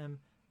back on him,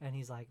 and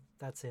he's like,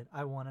 "That's it.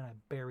 I won, and I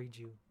buried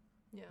you."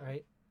 Yeah,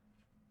 Right.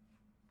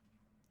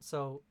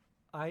 So,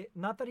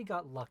 not that he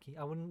got lucky.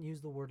 I wouldn't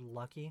use the word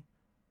lucky.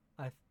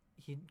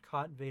 He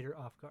caught Vader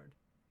off guard.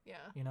 Yeah,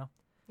 You know.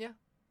 Yeah.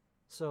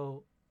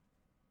 So,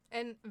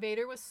 and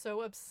Vader was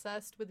so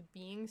obsessed with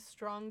being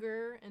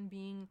stronger and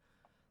being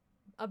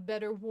a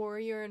better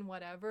warrior and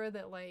whatever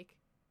that like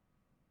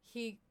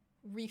he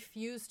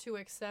refused to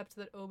accept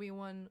that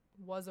Obi-Wan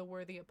was a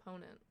worthy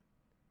opponent.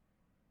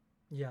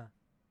 yeah,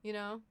 You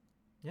know?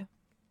 Yeah.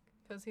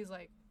 Because he's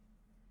like,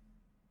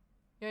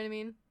 you know what I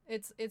mean?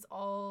 It's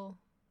all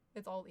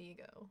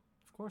ego.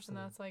 of course. And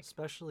it that's is. like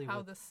especially how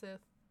with, the Sith.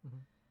 Mhm.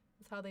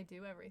 That's how they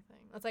do everything.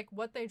 That's like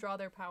what they draw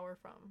their power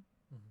from.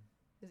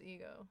 Mhm. Is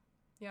ego.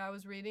 Yeah, I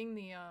was reading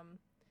I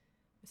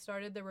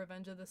started the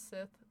Revenge of the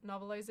Sith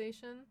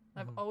novelization.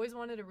 I've Mhm. always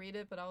wanted to read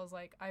it, but I was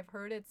like, I've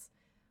heard it's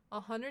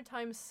 100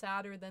 times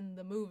sadder than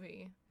the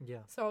movie.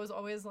 yeah, So I was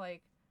always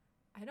like,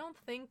 I don't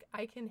think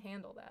I can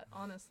handle that,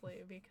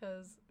 honestly,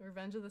 because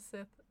Revenge of the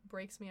Sith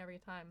breaks me every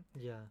time.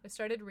 yeah, I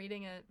started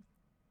reading it,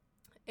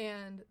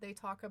 and they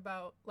talk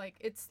about, like,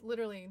 it's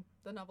literally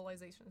the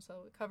novelization,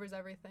 so it covers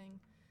everything.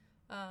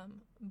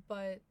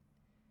 But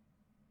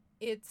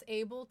it's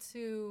able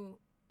to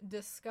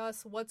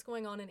discuss what's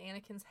going on in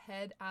Anakin's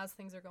head as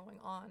things are going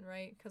on,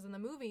 right? Because in the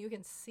movie, you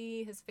can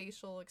see his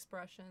facial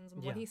expressions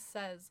and what Yeah. he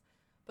says,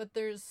 but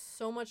there's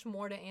so much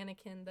more to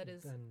Anakin that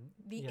is and,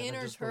 the yeah, than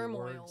inner just the turmoil,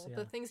 words, yeah.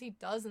 the things he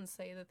doesn't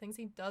say, the things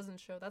he doesn't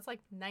show. That's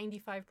like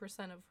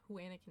 95% of who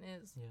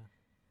Anakin is. Yeah.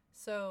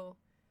 So,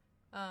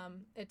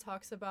 it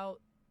talks about,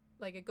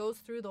 like, it goes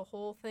through the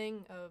whole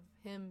thing of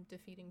him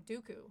defeating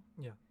Dooku.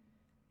 Yeah.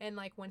 And,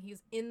 like, when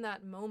he's in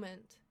that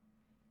moment,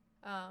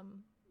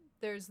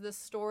 there's this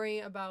story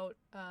about,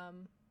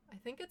 I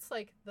think it's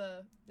like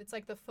the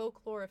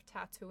folklore of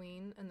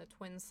Tatooine and the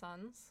twin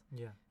suns.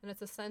 Yeah. And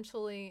it's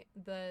essentially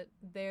that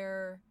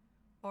they're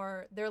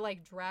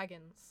like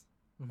dragons.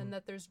 Mhm. And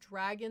that there's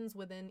dragons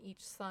within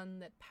each sun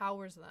that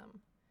powers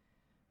them.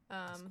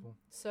 That's cool.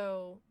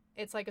 So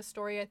it's like a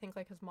story I think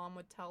like his mom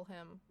would tell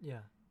him.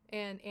 Yeah.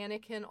 And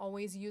Anakin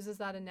always uses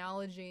that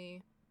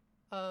analogy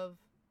of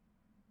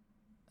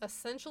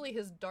essentially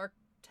his dark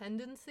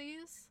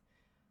tendencies.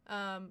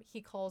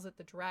 He calls it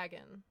the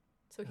dragon.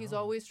 So he's Oh.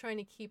 always trying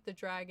to keep the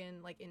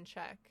dragon like in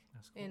check,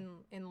 That's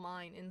cool. in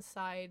line,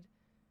 inside,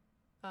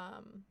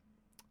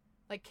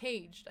 like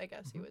caged, I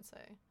guess you Mhm. would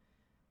say.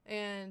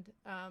 And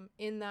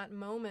in that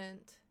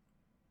moment,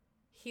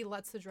 he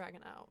lets the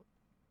dragon out.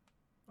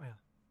 Oh, yeah.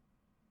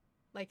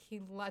 Like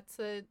he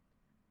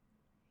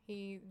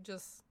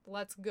just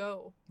lets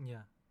go.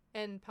 Yeah.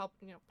 And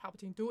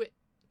Palpatine, do it.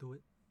 Do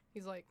it.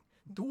 He's like,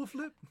 Do a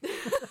flip.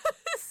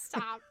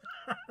 stop.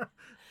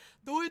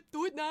 Do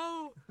it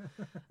now.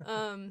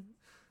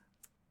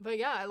 But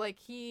yeah, like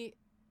he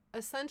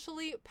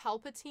essentially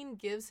Palpatine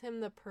gives him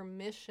the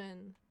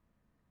permission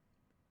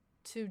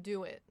to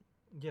do it.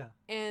 Yeah.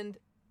 And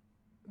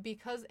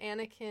because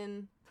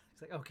Anakin,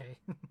 It's like, okay.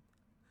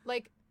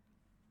 like,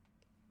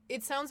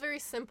 it sounds very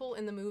simple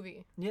in the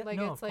movie. Yeah, like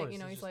no, it's of like, course.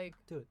 he's It's like,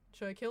 do it.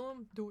 should I kill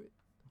him? Do it.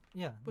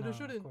 Yeah. But no, I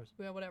shouldn't. Of course.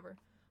 Yeah, whatever.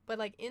 But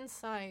like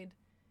inside,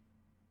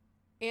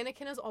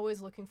 Anakin is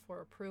always looking for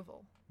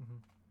approval Mhm.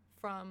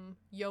 from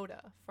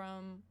Yoda,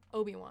 from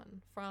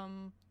Obi-Wan,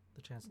 from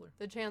The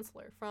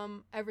Chancellor.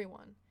 from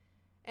everyone.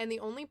 And the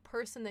only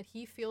person that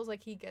he feels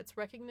like he gets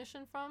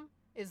recognition from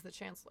is the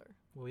Chancellor.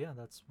 Well, yeah,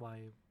 that's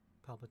why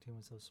Palpatine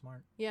was so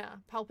smart. Yeah,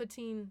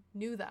 Palpatine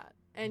knew that,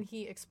 and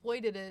he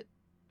exploited it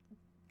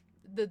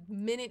the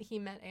minute he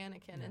met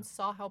Anakin Yeah. and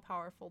saw how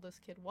powerful this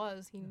kid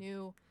was. He Yeah.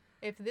 knew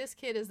if this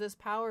kid is this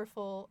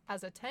powerful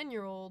as a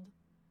 10-year-old,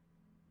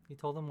 He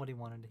told him what he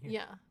wanted to hear.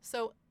 yeah.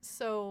 So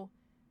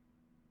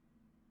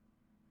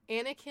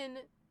Anakin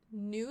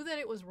knew that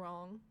it was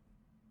wrong,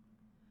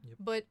 Yep.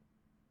 but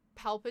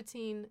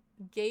Palpatine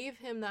gave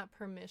him that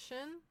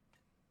permission,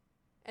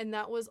 and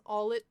that was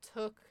all it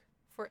took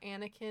for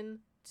Anakin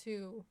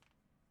to,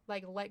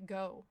 like, let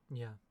go.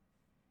 Yeah.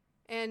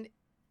 And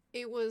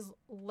it was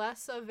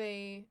less of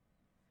a,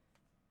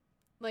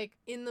 like,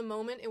 in the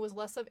moment, it was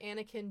less of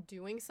Anakin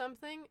doing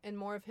something and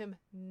more of him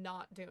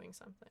not doing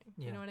something.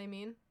 You Yeah. know what I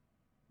mean?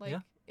 Like,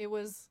 Yeah. it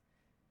was,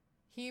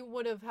 he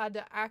would have had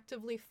to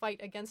actively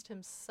fight against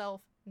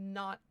himself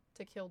not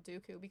to kill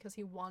Dooku because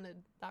he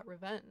wanted that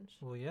revenge.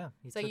 Well, yeah.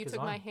 He So you his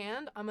took arm. my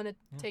hand, I'm going to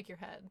Yeah. take your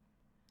head.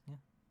 Yeah.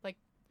 Like,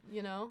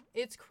 You know,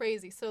 it's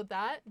crazy. So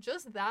that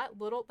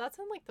little, that's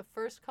in like the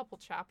first couple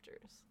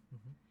chapters.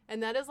 Mhm.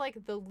 And that is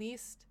like the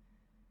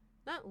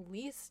not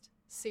least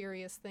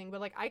serious thing,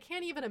 but like I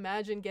can't even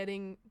imagine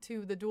getting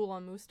to the duel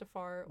on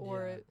Mustafar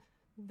or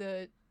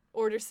the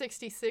Order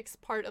 66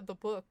 part of the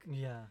book,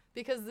 Yeah.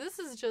 because this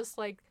is just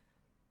like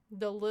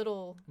the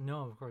little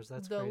No, of course,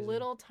 that's the crazy.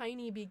 little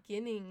tiny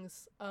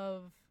beginnings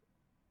of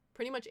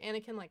pretty much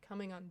Anakin like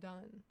coming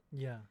undone.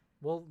 Yeah.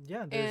 Well,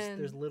 yeah,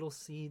 there's little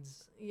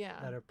seeds Yeah,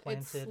 that are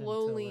planted it's until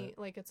slowly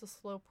like it's a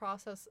slow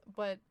process.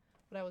 But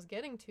what I was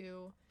getting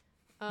to,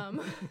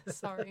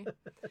 sorry,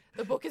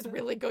 the book is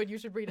really good. You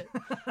should read it.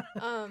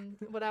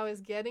 What I was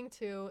getting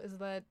to is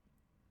that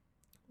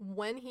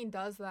when he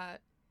does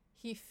that,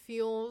 he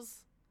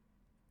feels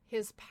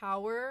his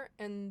power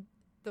and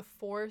the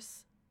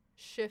Force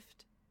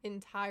shift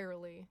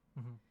entirely,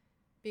 Mhm.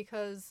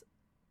 because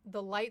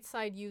the light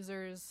side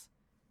users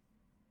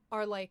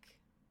are like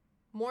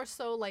more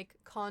so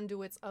like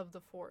conduits of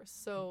the Force.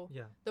 So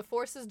Yeah. the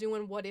Force is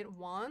doing what it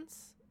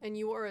wants, and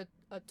you are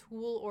a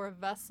tool or a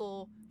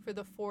vessel for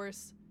the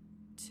Force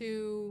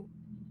to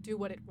do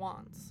what it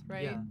wants,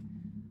 right? Yeah.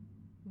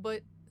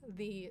 But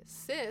the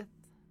Sith,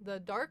 the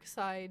dark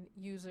side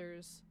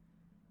users,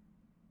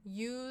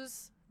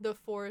 use the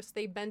Force,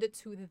 they bend it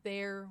to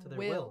their To their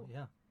will. will.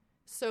 Yeah.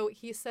 So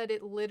he said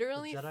it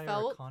literally The Jedi are a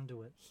felt,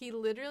 conduit. he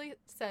literally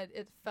said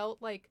it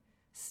felt like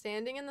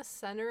standing in the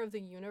center of the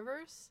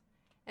universe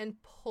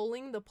and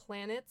pulling the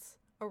planets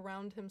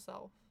around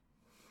himself.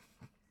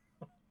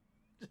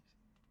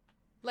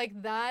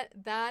 Like that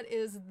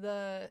is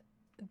the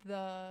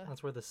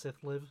That's where the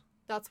Sith live.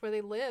 that's where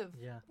they live.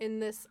 Yeah. In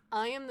this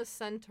I am the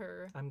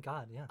center. I'm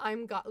God. Yeah.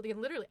 I'm God. Like,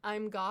 literally,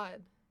 I'm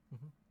God.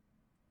 Mhm.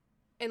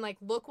 And like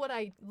look what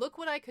I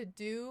could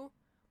do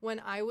when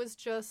I was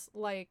just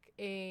like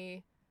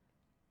a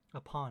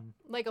pawn.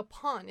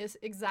 pawn, is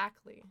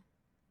exactly.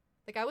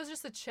 Like I was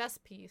just a chess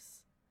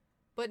piece,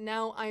 but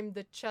now I'm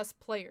the chess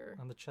player.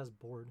 On the chess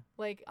board.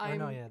 Like I I'm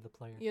know. Yeah, the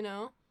player. you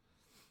know?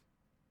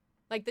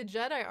 Like the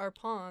Jedi are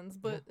pawns,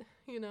 but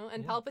you know,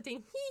 and Yeah.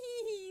 Palpatine,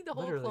 the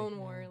whole Literally, Clone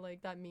War, yeah.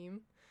 like that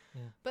meme.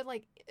 Yeah. But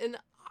like, and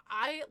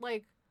I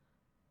like,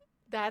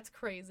 that's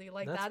crazy.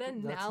 Like That's that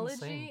insane.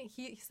 analogy.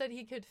 He said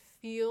he could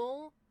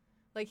feel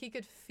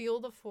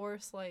the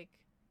Force like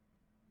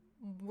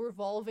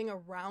revolving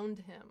around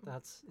him.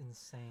 That's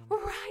insane.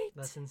 Right.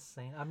 That's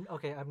insane.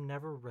 I've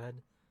never read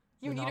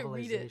the You need to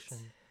read it. novelization.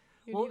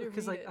 You Well, need to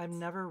because read like it. I've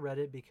never read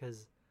it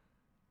because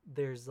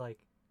there's like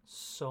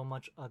so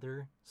much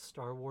other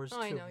Star Wars Oh,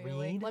 to I know. read. You're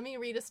like, let me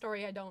read a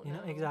story I don't You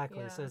know. know exactly.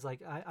 Yeah. So it's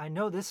like I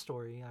know this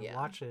story. I Yeah.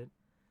 watch it.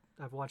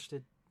 I've watched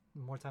it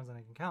more times than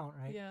I can count,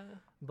 right? Yeah.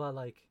 But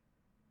like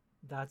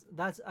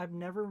that's I've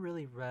never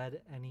really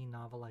read any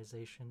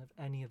novelization of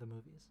any of the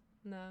movies.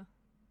 No.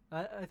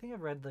 I think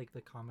I've read like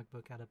the comic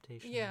book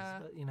adaptations. Yeah.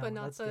 But, you know, But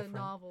not that's the different.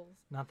 novels.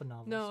 Not the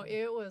novels. No,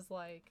 yeah. it was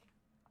like,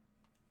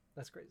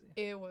 That's crazy.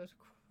 it was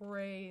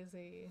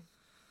crazy.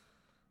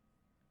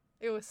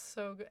 It was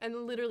so good.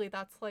 And literally,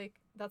 that's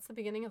the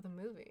beginning of the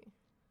movie.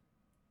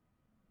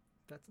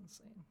 That's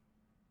insane.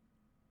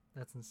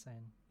 That's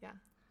insane. Yeah.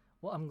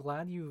 Well, I'm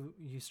glad you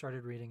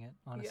started reading it,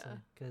 honestly, Yeah.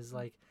 because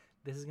like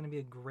this is gonna be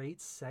a great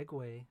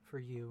segue for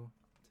you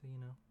to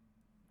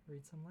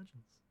read some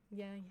legends.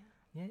 Yeah,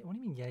 Yeah. What do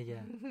you mean? Yeah.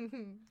 Yeah. yeah.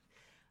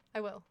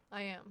 I will.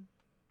 I am.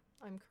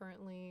 I'm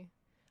currently.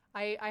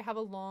 I have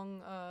a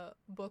long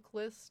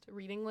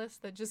reading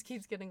list that just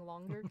keeps getting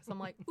longer because I'm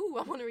like, ooh,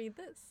 I want to read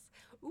this.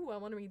 Ooh, I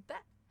want to read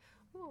that.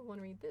 Ooh, I want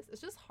to read this.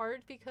 It's just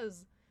hard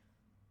because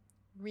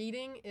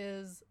reading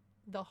is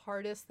the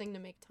hardest thing to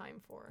make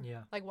time for.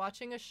 Yeah. Like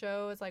watching a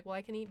show is like, well,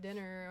 I can eat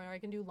dinner or I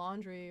can do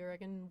laundry or I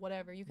can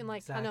whatever. You can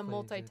like kind of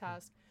Exactly, multitask.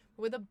 exactly.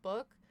 With a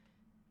book,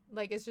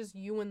 like it's just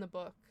you and the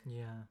book.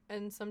 Yeah.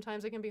 And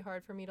sometimes it can be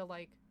hard for me to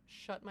like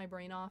shut my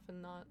brain off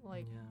and not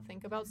like Yeah.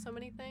 think about so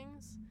many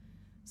things.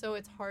 So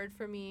it's hard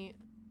for me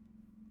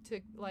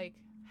to like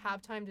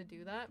have time to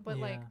do that. But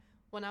like Yeah.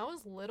 when I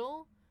was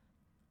little,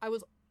 I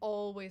was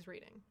always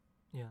reading.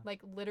 Yeah.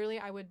 Like literally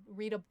I would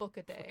read a book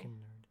a day.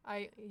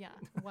 Fucking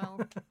nerd.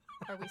 Well,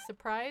 are we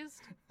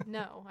surprised?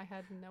 No, I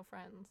had no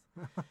friends.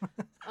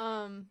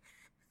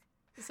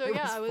 So it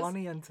yeah, was I was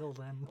funny until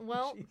then.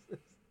 Well, Jesus.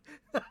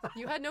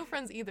 you had no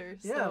friends either.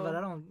 So. Yeah, but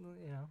I don't.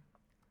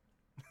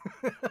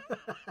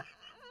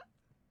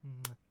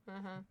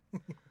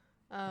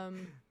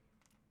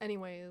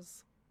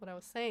 Anyways, what I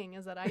was saying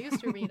is that I used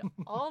to read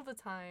all the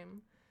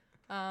time.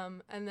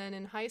 And then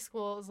in high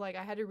school, it was like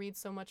I had to read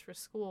so much for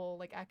school,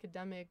 like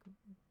academic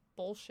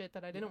bullshit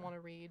that I didn't want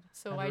to read.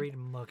 So I read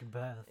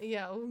Macbeth.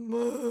 Yeah.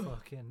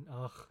 Fucking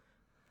ugh.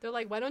 They're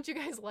like, why don't you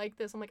guys like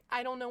this? I'm like,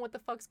 I don't know what the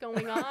fuck's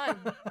going on.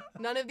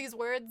 None of these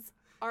words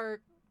are.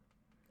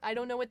 I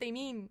don't know what they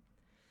mean.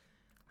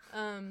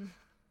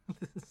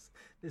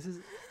 This is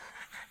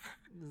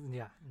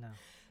yeah, no.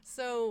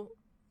 So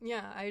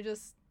yeah, I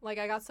just like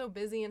I got so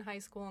busy in high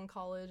school and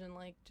college and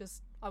like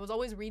just I was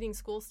always reading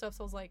school stuff.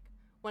 So I was like,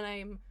 when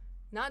I'm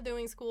not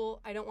doing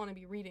school, I don't want to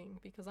be reading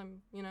because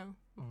I'm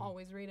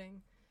always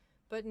reading.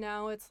 But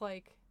now it's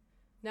like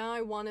now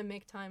I want to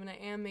make time, and I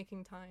am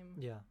making time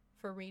Yeah.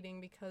 for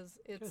reading because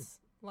it's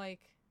like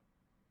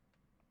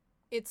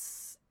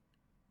it's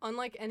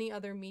unlike any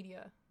other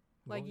media.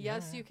 Like, Well,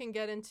 yes, yeah. you can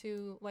get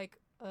into like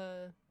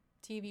a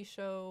TV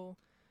show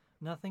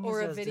Nothing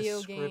or is a as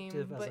video game,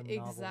 descriptive as but a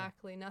novel.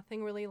 exactly,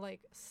 nothing really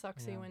like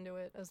sucks you Yeah. into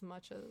it as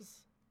much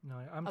as No,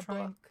 a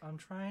book. I'm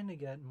trying to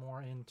get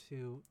more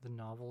into the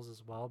novels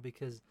as well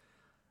because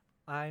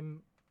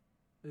I'm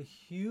a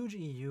huge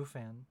EU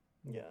fan.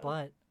 Yeah.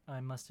 But I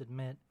must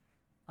admit,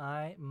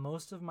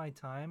 most of my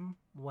time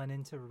went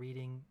into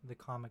reading the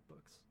comic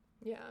books.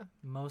 Yeah.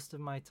 Most of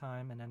my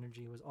time and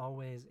energy was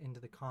always into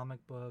the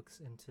comic books,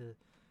 into,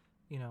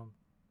 you know,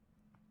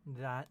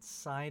 that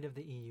side of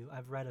the EU.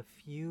 I've read a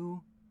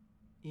few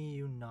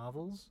EU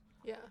novels,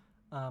 Yeah.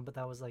 but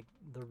that was like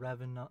the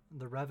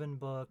Revan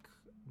book,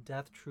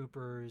 Death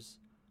Troopers,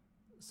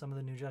 some of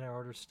the New Jedi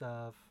Order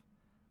stuff,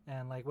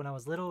 and like when I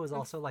was little, it was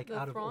also like the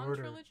out of Thrawn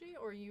order. trilogy,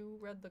 or you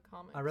read the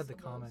comics? I read the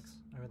of those? comics.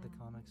 I read the Mm.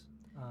 comics.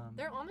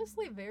 They're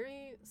honestly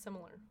very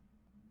similar.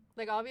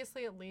 Like,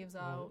 obviously it leaves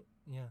out,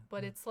 yeah,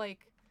 but yeah. it's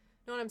like,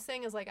 no, what I'm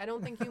saying is, like, I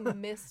don't think you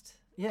missed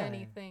Yeah.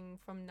 anything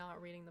from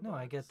not reading the No,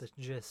 books. I get the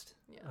gist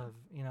Yeah. of,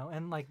 you know,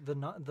 and like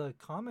the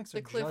comics The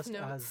are cliff just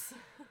notes. as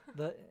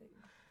the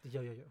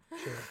yo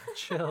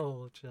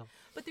chill.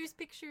 But there's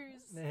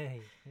pictures.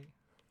 Hey.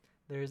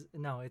 There's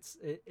no,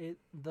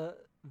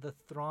 the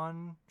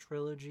Thrawn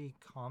trilogy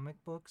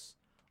comic books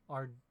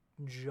are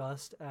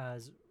just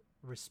as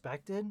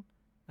respected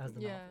as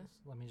the Yeah. novels.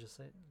 Let me just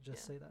say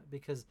Yeah. that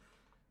because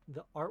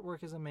the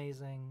artwork is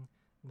amazing.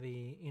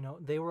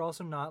 They were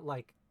also not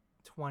like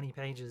 20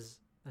 pages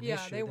an Yeah,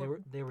 issue.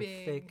 They were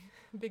big, thick.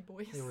 big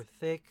boys. They were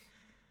thick.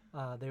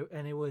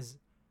 And it was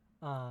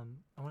I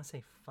want to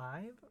say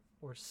 5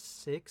 or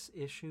 6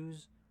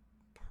 issues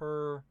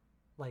per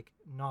like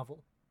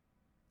novel.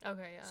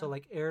 Okay, yeah. So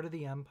like Heir to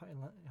the Empire,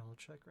 I'll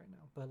check right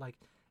now. But like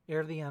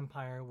Heir to the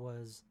Empire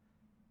was,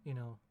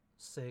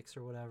 6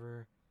 or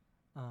whatever.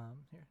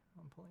 Here,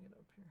 I'm pulling it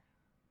up here.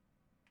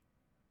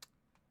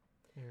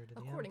 Heir to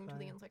the According to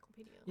Empire. the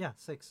encyclopedia. Yeah,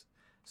 6.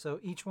 So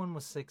each one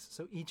was 6.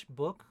 So each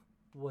book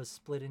was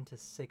split into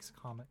 6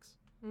 comics,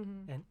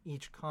 Mm-hmm. and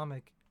each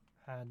comic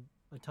had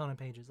a ton of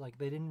pages. Like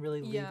they didn't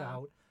really leave Yeah.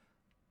 out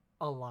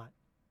a lot,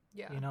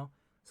 Yeah.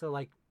 So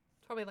like,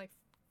 It's probably like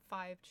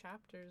 5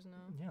 chapters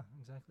now. yeah,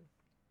 exactly.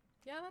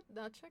 Yeah,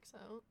 that checks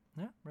out.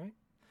 Yeah, right.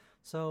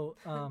 So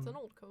It's an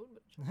old code,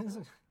 but it checks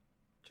out.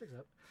 checks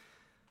out.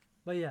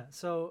 But yeah,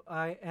 so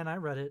I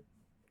read it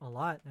a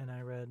lot, and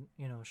I read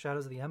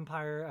Shadows of the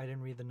Empire. I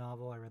didn't read the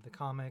novel. I read the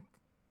comic,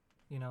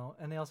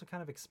 and they also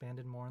kind of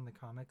expanded more in the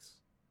comics,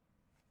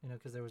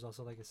 because there was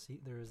also like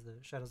there was the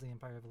Shadows of the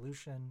Empire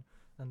Evolution,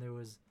 then there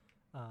was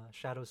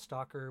Shadow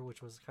Stalker,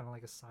 which was kind of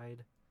like a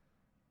side,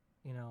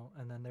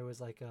 and then there was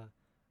like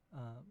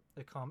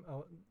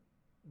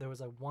there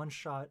was a one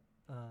shot,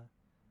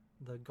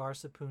 the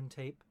Garsapoon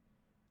tape,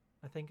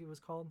 I think it was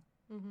called.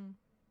 Mm-hmm.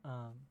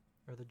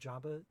 Or the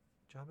Jabba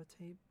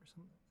tape or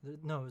something.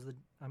 No, it was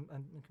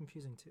I'm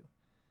confusing two.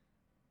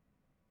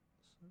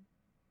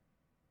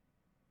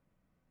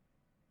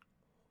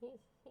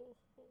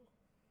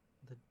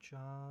 The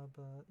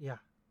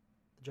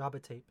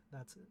Jabba tape.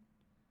 That's it.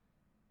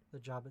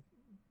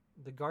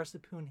 The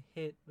Garsapoon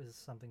hit was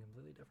something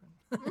completely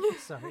different.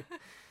 Sorry.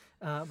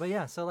 But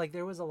yeah, so like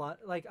there was a lot.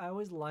 Like I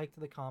always liked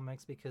the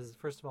comics because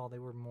first of all they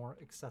were more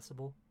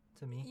accessible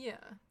to me. Yeah.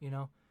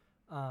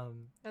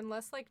 And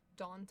less like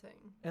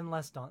daunting. And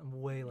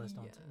way less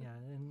daunting. Yeah.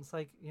 And it's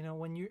like,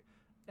 when you're,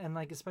 and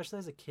like, especially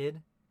as a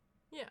kid,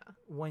 Yeah.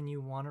 when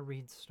you want to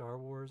read Star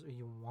Wars or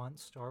you want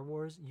Star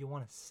Wars, you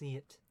want to see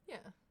it. Yeah.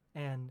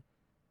 And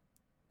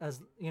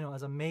as,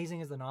 as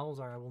amazing as the novels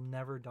are, I will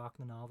never dock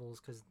the novels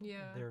because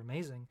they're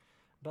amazing.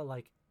 But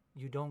like,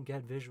 you don't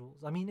get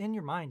visuals. I mean, in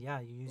your mind, yeah,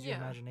 you use your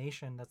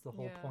imagination. That's the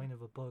whole point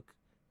of a book.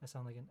 I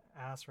sound like an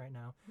ass right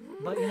now,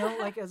 but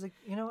like as a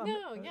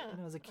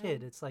as a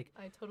kid, it's like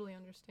I totally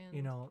understand.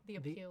 The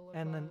appeal of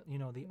and that then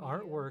the media.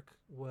 artwork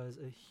was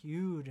a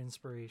huge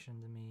inspiration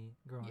to me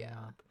growing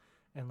up,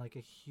 and like a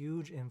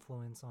huge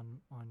influence on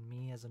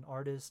me as an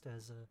artist,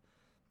 as a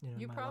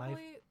you my probably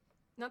life.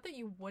 Not that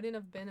you wouldn't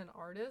have been an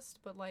artist,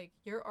 but like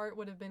your art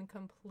would have been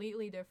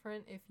completely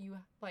different if you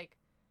like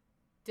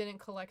didn't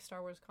collect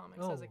Star Wars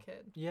comics as a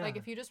kid. Yeah. Like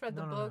if you just read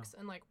the No. books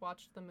and like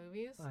watched the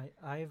movies.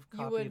 I've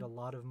copied a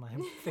lot of my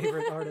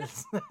favorite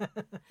artists.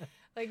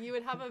 Like you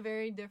would have a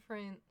very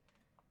different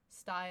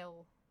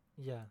style.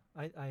 Yeah,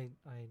 I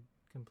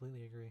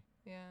completely agree.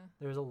 Yeah.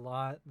 There's a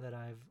lot that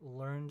I've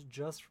learned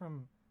just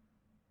from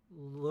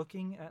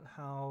looking at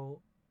how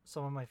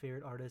some of my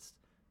favorite artists,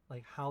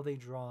 like how they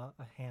draw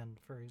a hand,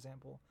 for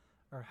example,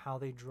 or how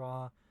they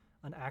draw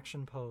an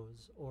action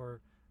pose,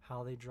 or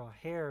how they draw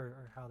hair,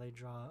 or how they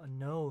draw a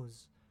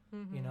nose,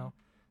 Mm-hmm.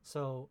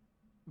 So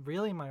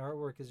really my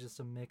artwork is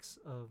just a mix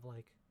of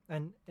like,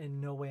 and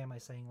in no way am I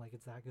saying like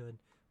it's that good,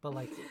 but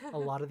like a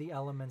lot of the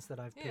elements that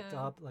I've picked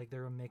up, like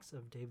they're a mix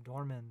of Dave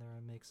Dorman, they're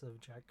a mix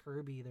of Jack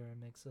Kirby, they're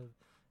a mix of,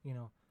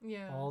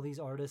 all these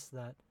artists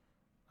that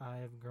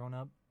I've grown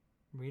up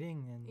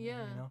reading and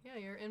Yeah. you know. Yeah.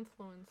 Your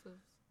influences.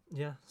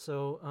 Yeah.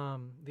 So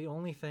the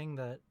only thing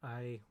that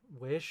I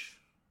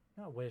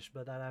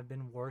but that I've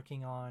been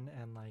working on,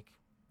 and like,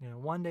 you know,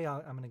 one day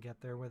I'm gonna get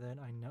there with it.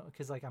 I know,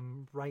 because like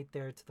I'm right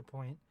there to the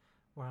point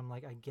where I'm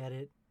like, I get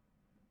it.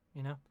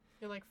 You know,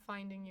 You're like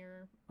finding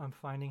your. I'm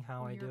finding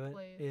how I Your do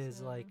place, it is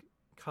yeah. like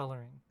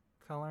coloring.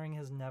 Coloring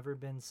has never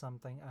been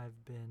something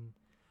I've been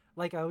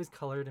like. I always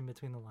colored in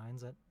between the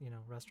lines at, you know,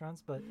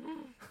 restaurants, but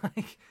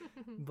like,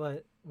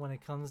 but when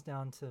it comes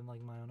down to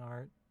like my own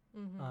art,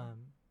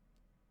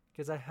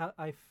 because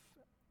I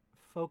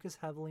focus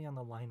heavily on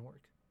the line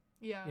work.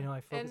 Yeah. You know, I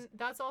focus And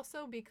that's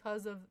also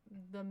because of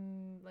the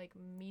like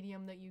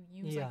medium that you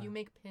use. Yeah. Like you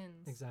make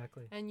pins.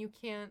 exactly. And you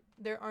can't.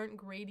 There aren't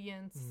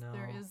gradients. No.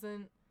 There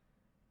isn't.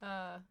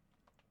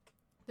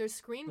 There's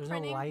screen There's no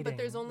printing, lighting, but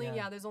there's only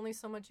yeah. there's only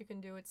so much you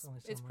can do. It's Only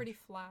so pretty much.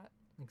 flat.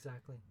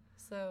 Exactly.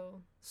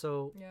 So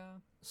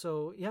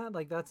So yeah.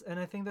 like that's, and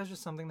I think that's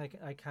just something that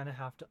I kind of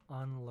have to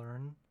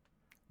unlearn,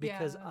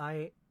 because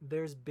Yeah.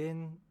 there's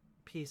been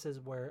pieces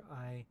where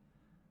I,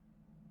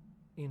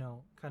 you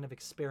know, kind of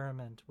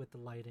experiment with the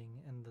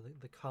lighting and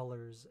the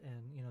colors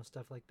and, you know,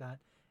 stuff like that,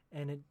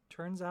 and it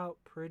turns out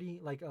pretty,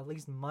 like, at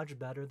least much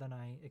better than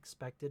I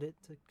expected it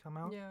to come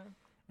out. Yeah.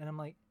 And I'm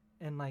like,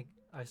 and like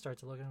I start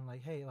to look at it, I'm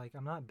like, hey, like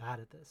I'm not bad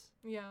at this.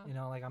 Yeah. You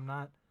know, like I'm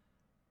not.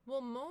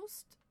 Well,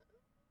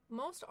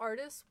 most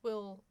artists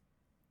will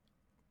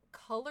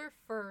color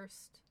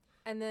first,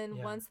 and then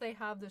Yeah. once they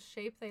have the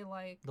shape they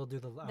like, They'll do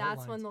the that's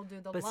outlines. when they'll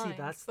do the But see, lines.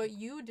 that's- But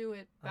you do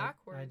it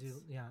backwards. I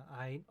do, yeah.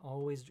 I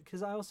always,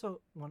 because I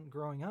also, when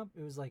growing up,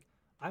 it was like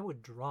I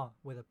would draw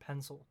with a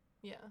pencil.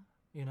 Yeah.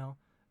 You know,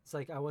 it's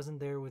like I wasn't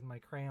there with my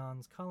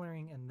crayons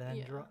coloring and then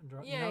Yeah. draw.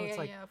 Yeah, You know, yeah, it's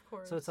like, yeah, of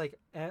course. so it's like,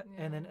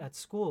 and then Yeah. at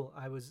school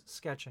I was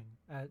sketching.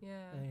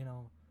 Yeah. You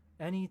know,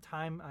 any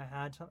time I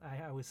had,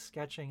 I was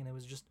sketching, and it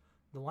was just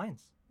the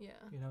lines. Yeah.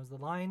 You know, it was the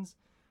lines.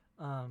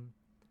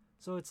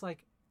 So it's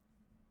like,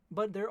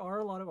 but there are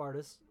a lot of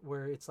artists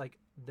where it's like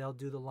they'll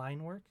do the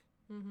line work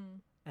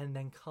and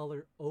then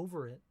color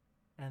over it,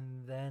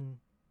 and then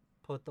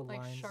put the Like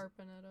lines.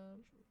 sharpen it up.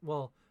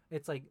 Well,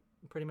 it's like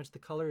pretty much the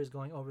color is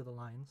going over the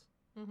lines,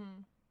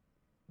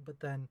 but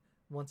then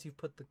once you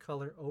put the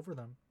color over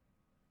them,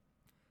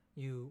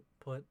 you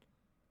put,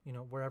 you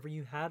know, wherever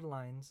you had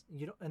lines,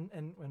 you don't,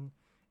 and when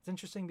it's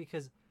interesting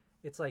because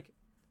it's like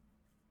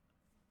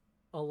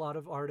a lot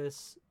of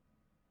artists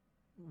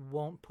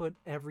won't put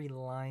every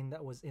line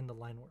that was in the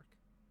line work.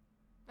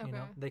 Okay. You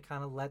know, they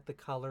kind of let the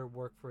color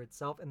work for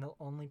itself, and they'll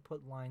only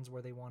put lines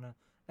where they want to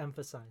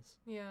emphasize,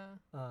 Yeah.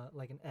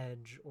 like an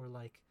edge or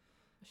like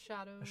A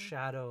shadow. a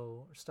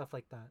shadow or stuff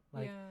like that.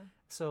 Like, yeah.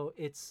 so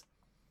it's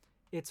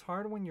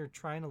hard when you're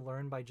trying to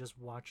learn by just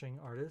watching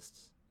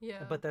artists.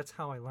 Yeah. But that's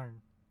how I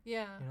learn.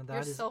 yeah. you know, You're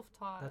that is-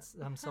 self-taught.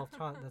 I'm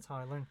self-taught. That's how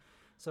I learn.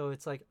 So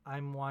it's like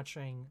I'm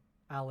watching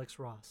Alex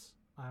Ross.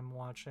 I'm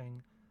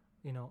watching,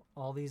 you know,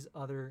 all these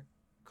other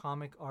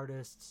comic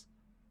artists,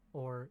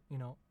 or, you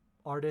know,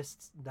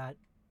 artists that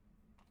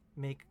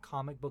make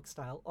comic book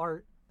style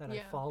art that I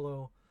Yeah.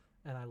 follow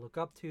and I look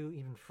up to,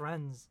 even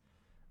friends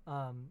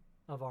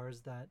of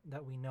ours that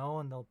we know,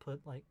 and they'll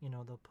put, like, you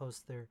know, they'll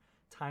post their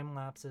time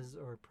lapses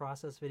or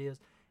process videos.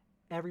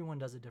 Everyone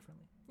does it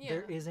differently.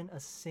 There Yeah. isn't a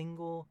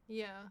single,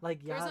 Yeah.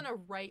 like, There yeah, isn't a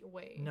right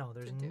way. no,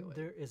 there's to do it.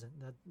 there isn't.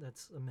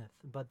 That's a myth.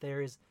 But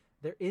there is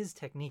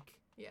technique.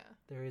 Yeah.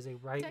 There is a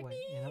right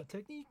way, you know,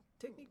 technique.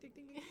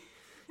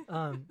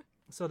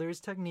 So there is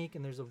technique,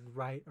 and there's a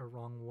right or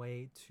wrong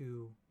way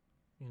to,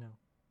 you know,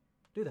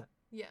 do that.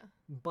 Yeah.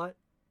 But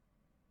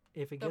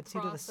if it The gets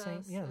you to the same,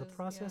 process the is-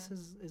 process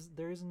yeah. is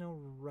there is no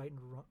right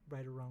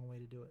or wrong way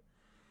to do it.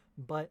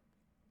 But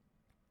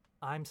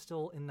I'm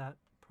still in that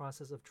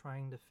process of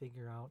trying to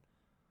figure out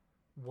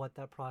what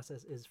that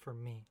process is for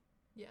me.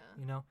 Yeah.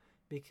 You know,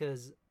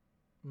 because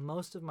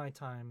most of my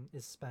time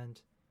is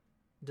spent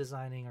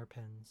designing our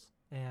pins,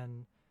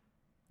 and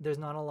there's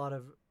not a lot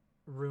of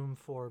room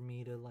for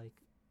me to, like,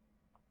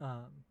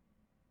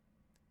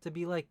 to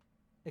be, like,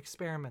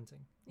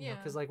 experimenting. You know, Yeah.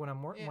 because, like, when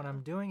when Yeah.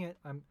 I'm doing it,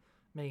 I'm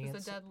making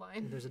There's it a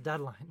deadline. there's a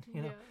deadline.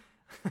 You know,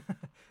 Yeah.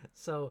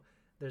 so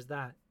there's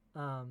that.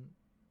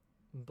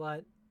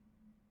 But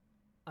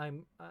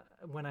I'm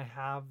when I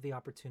have the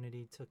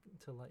opportunity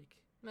to like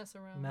Mess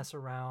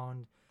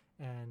around.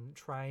 and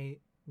try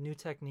new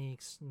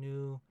techniques,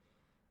 new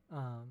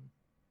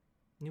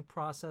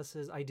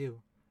processes, I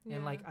do.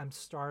 And, like, I'm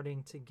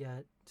starting to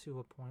get to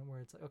a point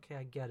where it's like, okay,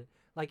 I get it.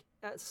 Like,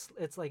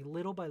 it's like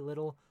little by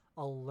little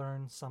I'll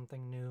learn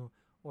something new,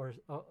 or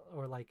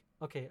like,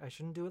 okay, I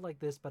shouldn't do it like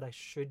this, but I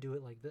should do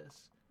it like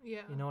this.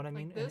 Yeah. You know what I Like,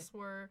 mean? And this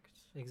worked.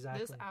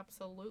 Exactly. This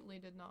absolutely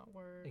did not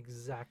work.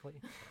 Exactly.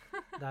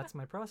 That's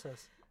my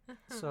process.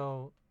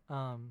 So,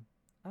 I'm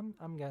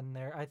getting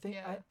there. I think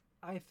Yeah.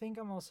 I think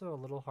I'm also a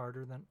little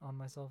harder on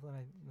myself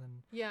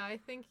than Yeah, I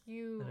think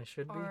you Than I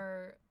should be.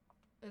 are.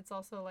 It's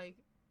also like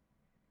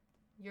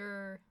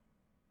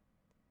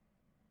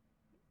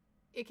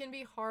it can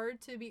be hard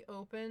to be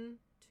open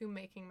to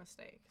making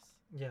mistakes.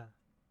 yeah.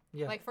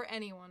 Like, for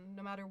anyone,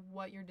 no matter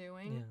what you're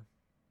doing, Yeah.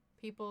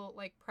 people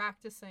like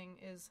practicing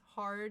is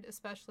hard,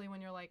 especially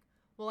when you're like,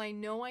 well, I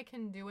know I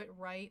can do it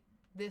right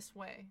this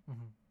way.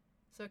 Mm-hmm.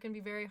 So it can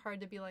be very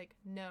hard to be like,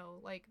 no,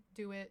 like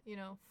do it,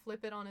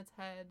 flip it on its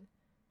head.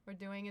 We're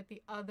doing it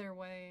the other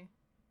way.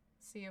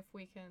 See if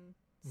we can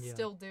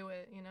still do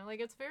it, Like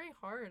it's very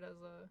hard as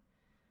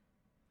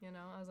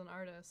as an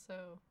artist.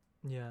 So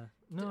yeah.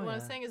 No, what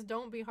I'm saying is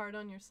don't be hard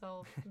on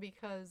yourself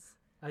because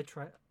I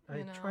try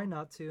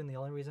not to, and the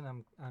only reason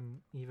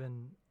I'm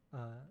even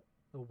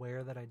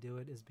aware that I do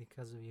it is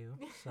because of you.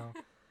 So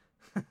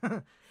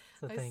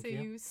so I thank see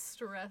you. you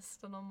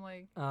stressed and I'm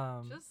like,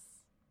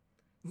 just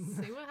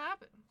see what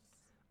happens.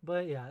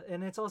 But yeah,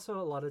 and it's also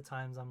a lot of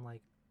times I'm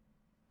like,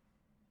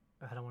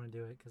 I don't want to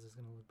do it because it's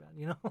going to look bad,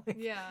 like,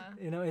 yeah.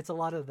 It's a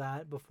lot of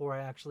that before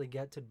I actually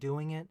get to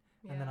doing it.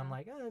 And then I'm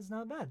like, it's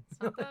not bad. It's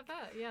not that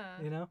bad, yeah.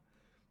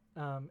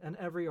 And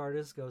every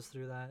artist goes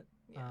through that.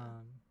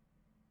 Yeah.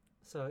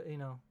 So,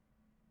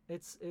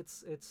 it's,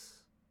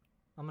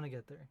 I'm going to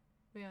get there.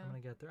 Yeah. I'm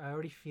going to get there. I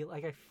already feel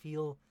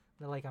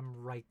that like I'm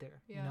right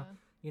there, yeah.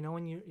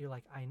 When you're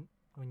like,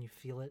 when you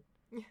feel it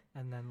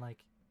and then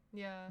like,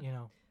 yeah.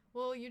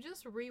 Well, you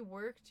just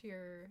reworked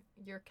your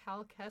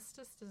Cal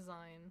Kestis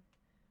design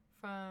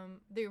from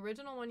the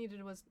original one you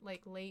did was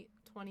like late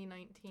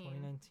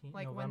 2019,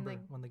 like November,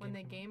 when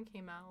the game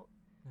came out.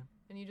 Yeah.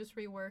 And you just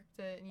reworked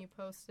it and you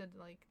posted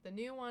like the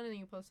new one and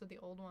you posted the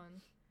old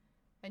one,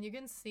 and you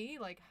can see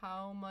like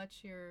how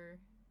much your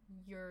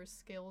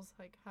skills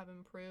like have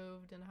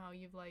improved and how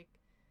you've like,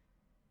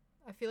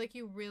 I feel like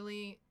you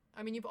really,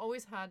 I mean, you've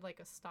always had like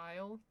a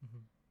style,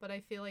 but I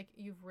feel like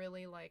you've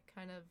really like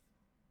kind of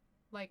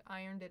like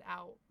ironed it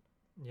out.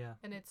 Yeah.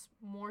 And it's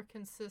more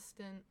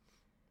consistent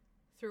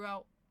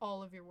throughout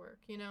all of your work,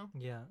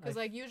 Yeah. Because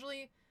like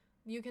usually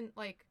you can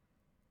like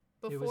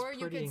before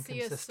you could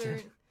see a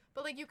certain,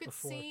 but like you could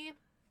see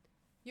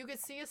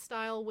a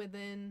style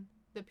within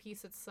the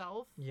piece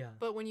itself. Yeah.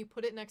 But when you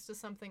put it next to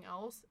something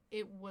else,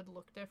 it would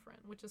look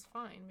different, which is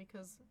fine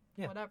because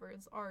whatever,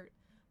 it's art.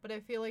 But I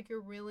feel like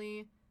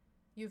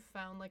you've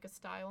found like a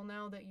style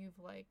now that you've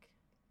like,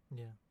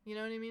 you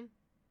know what I mean?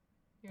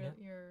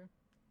 You're.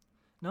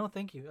 No,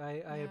 thank you.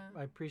 I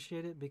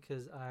appreciate it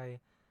because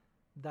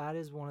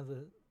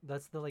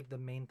that's the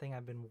main thing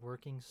I've been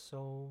working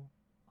so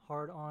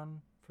hard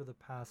on for the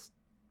past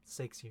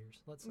 6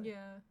 years, let's say.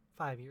 Yeah.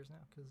 5 years now,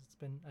 because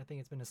I think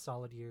it's been a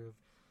solid year of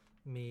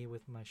me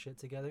with my shit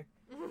together.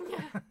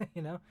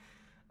 Yeah.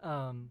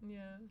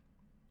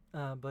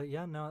 But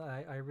yeah, no,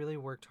 I really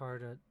worked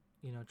hard at,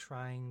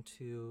 trying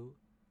to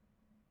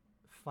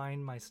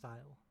find my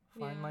style.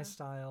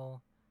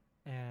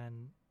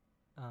 And,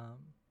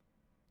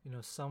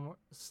 somewhere,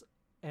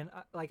 and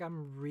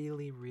I'm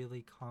really,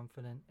 really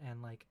confident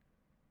and like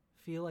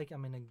feel like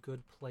I'm in a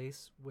good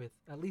place with,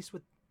 at least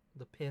with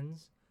the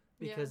pins,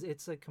 because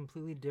it's a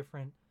completely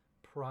different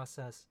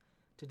process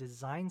to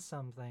design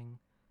something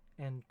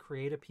and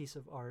create a piece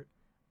of art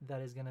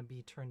that is going to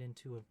be turned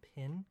into a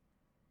pin,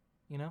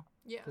 Yeah.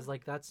 Because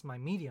like that's my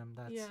medium.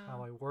 That's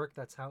how I work.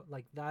 That's how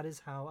that is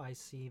how I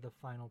see the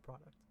final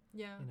product.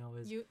 Yeah.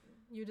 Is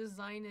you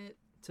design it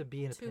to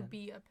be a pin.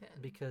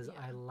 Because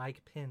I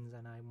like pins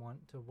and I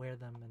want to wear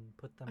them and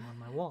put them on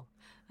my wall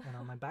and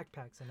on my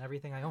backpacks and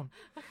everything I own.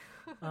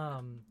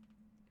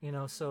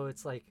 So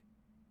it's like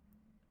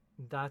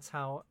that's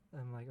how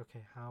I'm like,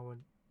 okay, how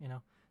would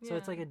So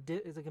it's like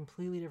it's a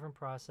completely different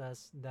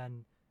process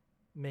than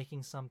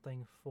making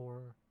something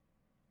for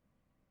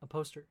a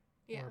poster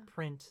or a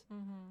print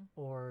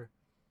or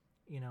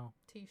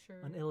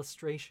T-shirt, an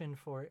illustration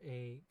for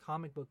a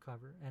comic book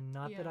cover. And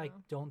not that I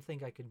don't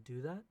think I could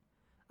do that.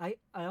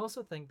 I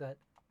also think that,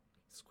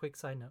 quick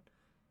side note,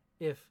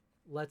 if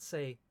let's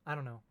say, I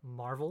don't know,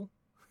 Marvel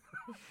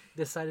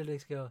decided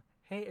to go,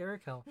 hey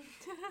Erikel,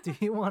 do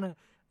you want to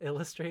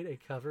illustrate a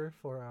cover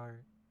for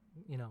our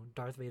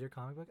Darth Vader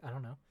comic book? I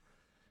don't know.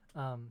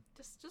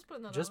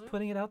 Just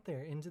putting it out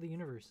there into the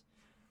universe.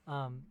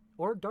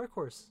 Or Dark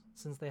Horse,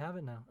 since they have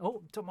it now.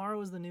 Oh, tomorrow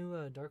is the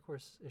new Dark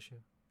Horse issue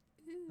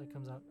that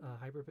comes out.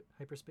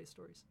 Hyperspace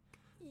Stories.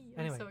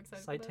 Anyway, so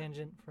excited side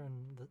tangent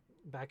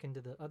back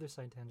into the other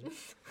side tangent.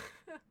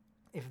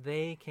 If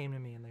they came to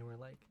me and they were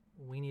like,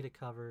 we need a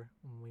cover,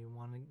 and we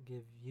want to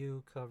give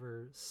you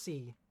cover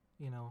C,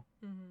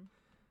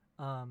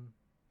 can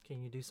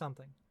you do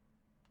something?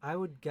 I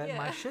would get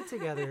my shit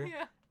together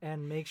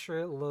and make sure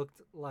it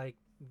looked like,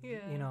 Yeah,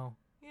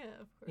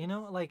 of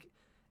course. Like,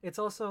 it's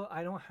also,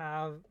 I don't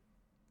have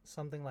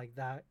something like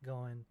that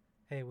going,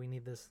 hey, we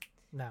need this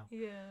now.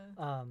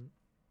 Yeah.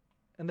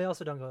 And they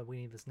also don't go, we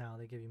need this now.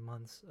 They give you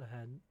months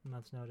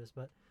notice.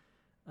 But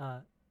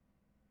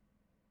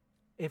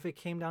if it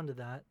came down to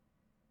that,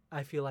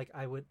 I feel like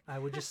I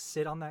would just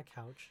sit on that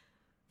couch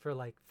for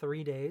like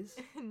 3 days.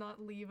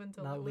 Not leave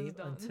until not it leave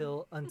was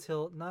done.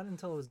 until not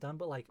until it was done,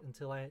 but like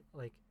until I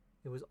like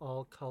it was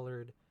all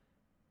colored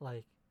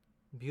like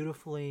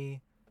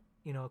beautifully,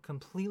 a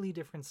completely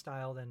different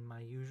style than my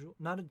usual,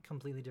 not a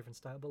completely different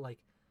style, but like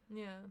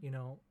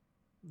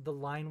the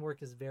line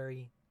work is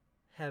very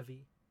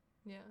heavy.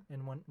 Yeah.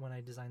 And when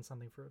I design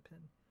something for a pin.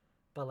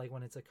 But like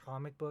when it's a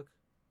comic book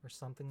or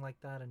something like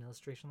that, an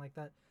illustration like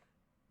that,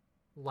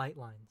 light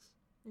lines.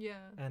 Yeah.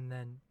 And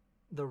then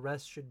the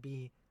rest of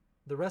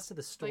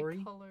the story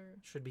Like color.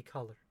 should be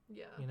color.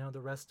 Yeah. You know,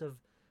 the rest of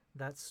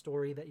that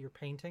story that you're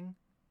painting,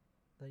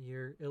 that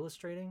you're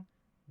illustrating,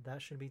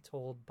 that should be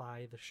told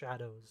by the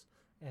shadows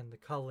and the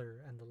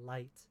color and the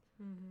light.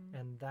 Mm-hmm.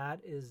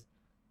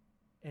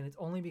 And it's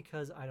only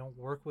because I don't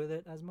work with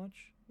it as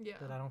much Yeah.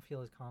 that I don't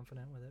feel as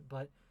confident with it.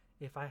 But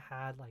if I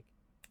had like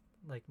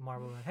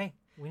Marvel, hey,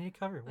 we need a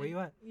cover. Where you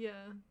at? Yeah.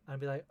 I'd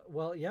be like,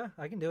 well, yeah,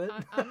 I can do it.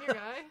 I'm your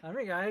guy. I'm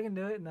your guy. I can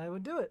do it, and I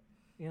would do it.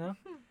 You know.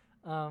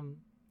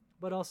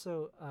 But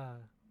also,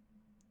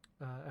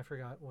 I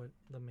forgot what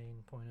the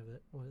main point of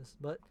it was.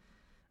 But,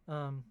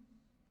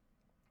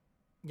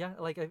 yeah,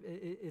 like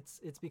it's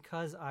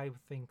because I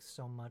think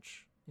so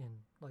much in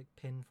like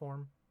pin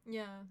form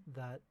Yeah.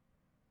 that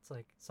it's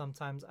like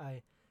sometimes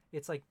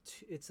it's like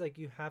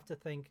you have to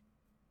think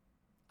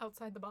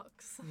Outside the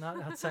box.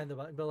 not outside the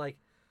box, but like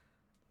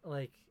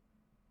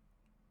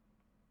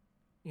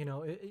you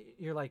know,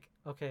 you're like,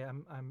 okay,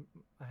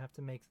 I have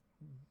to make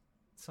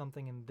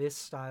something in this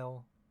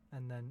style,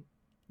 and then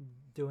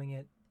doing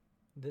it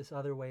this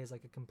other way is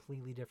like a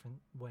completely different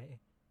way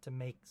to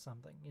make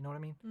something. You know what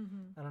I mean?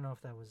 Mm-hmm. I don't know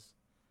if that was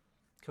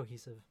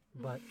cohesive,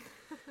 but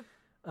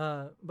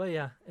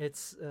yeah,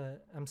 it's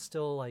I'm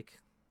still like,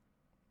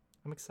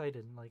 I'm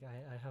excited. Like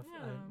I have,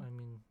 Yeah. I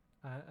mean,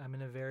 I'm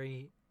in a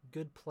very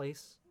good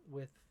place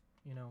with,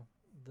 you know,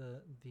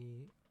 the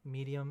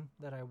medium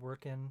that I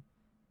work in,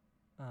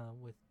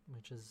 with,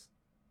 which is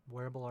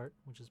wearable art,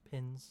 which is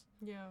pins.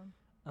 Yeah.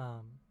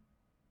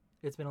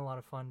 It's been a lot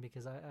of fun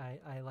because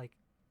I like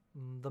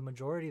the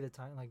majority of the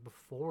time, like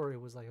before, it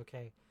was like,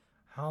 okay,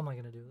 how am I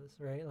gonna do this,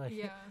 right? Like,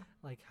 Yeah.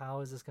 like how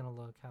is this gonna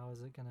look? How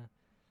is it gonna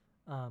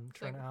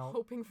turn Like out?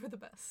 hoping for the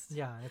best.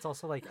 Yeah, it's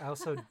also like I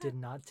also did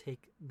not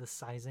take the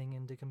sizing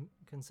into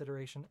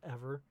consideration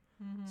ever.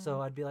 Mm-hmm.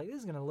 So I'd be like, this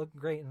is gonna look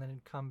great, and then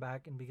it'd come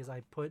back, and because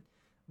I put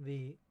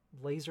the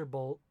laser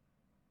bolt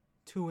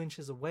 2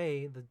 inches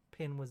away, the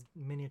pin was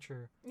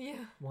miniature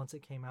Yeah. once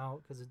it came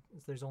out because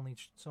there's only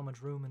so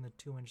much room in the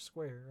 2-inch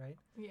square, right?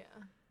 Yeah.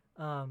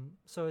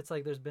 So it's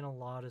like there's been a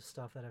lot of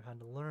stuff that I've had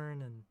to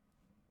learn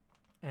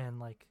and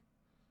like,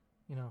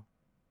 you know,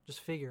 just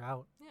figure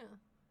out. Yeah.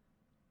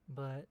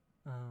 But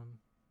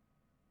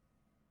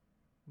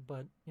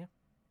yeah,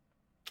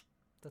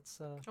 that's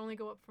Can only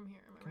go up from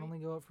here. Am I can right? only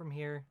go up from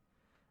here.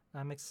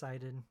 I'm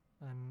excited.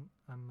 I'm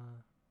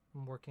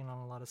working on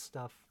a lot of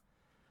stuff.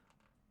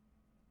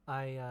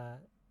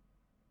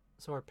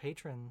 So our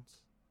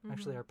patrons,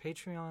 actually Mhm. our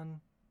Patreon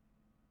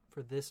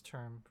for this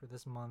term, for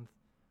this month,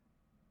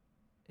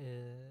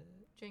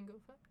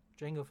 Django Fett.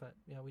 Django Fett.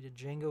 Yeah, we did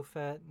Django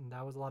Fett, and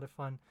that was a lot of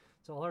fun.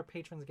 So all our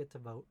patrons get to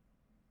vote.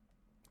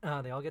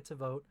 They all get to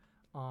vote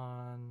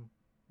on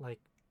like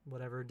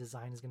whatever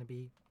design is going to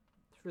be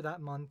for that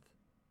month,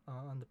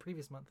 on the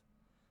previous month.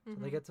 So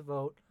they Mhm. get to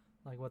vote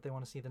like what they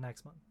want to see the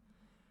next month.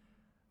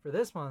 For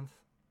this month,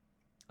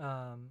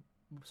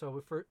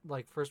 so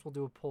first we'll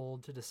do a poll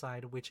to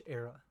decide which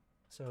era.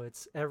 So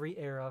it's every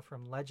era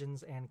from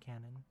Legends and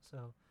canon.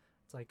 So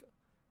it's like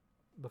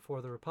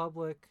before the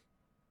Republic,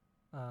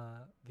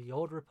 the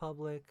Old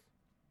Republic,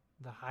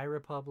 the High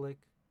Republic,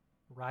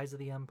 Rise of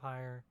the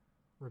Empire,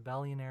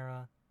 Rebellion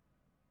era,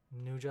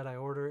 New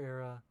Jedi Order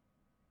era,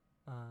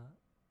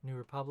 New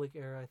Republic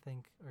era, I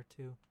think, or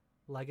two,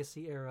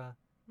 Legacy era,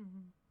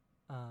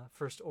 Mhm.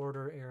 First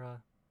Order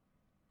era,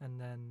 and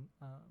then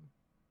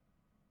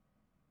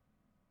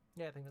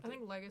yeah, I think that's I it.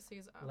 think Legacy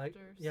is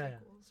after Yeah,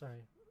 sequels.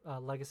 sorry.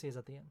 Legacy is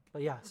at the end.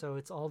 But yeah, so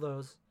it's all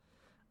those.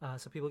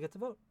 So people get to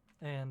vote.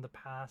 And the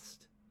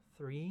past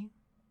 3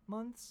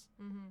 months,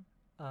 Mhm.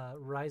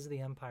 Rise of the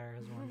Empire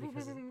has won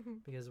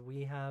because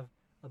we have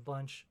a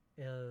bunch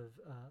of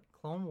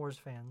Clone Wars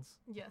fans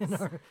Yes.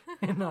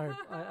 in our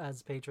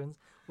as patrons,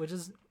 which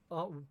is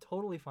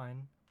totally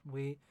fine.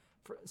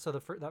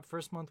 That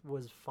first month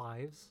was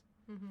 5s,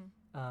 Mhm.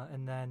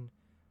 and then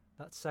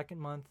that second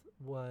month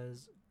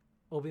was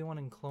Obi-Wan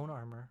in clone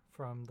armor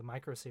from the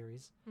micro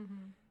series.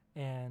 Mhm.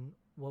 And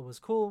what was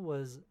cool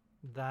was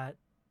that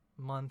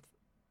month,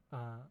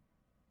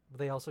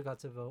 they also got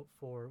to vote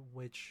for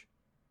which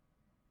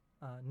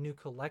new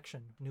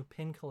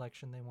pin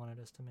collection they wanted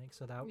us to make.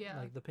 So that Yeah.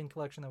 like the pin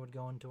collection that would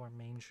go into our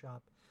main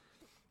shop.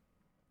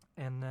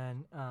 And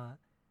then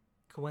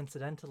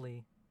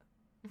coincidentally,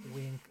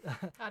 we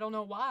I don't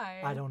know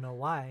why. I don't know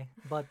why,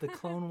 but the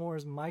Clone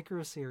Wars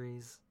micro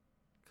series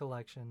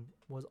collection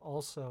was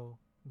also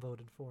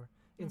voted for.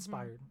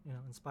 Inspired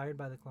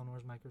by the Clone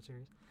Wars micro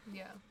series.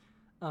 Yeah.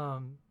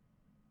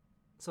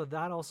 So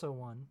that also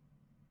won.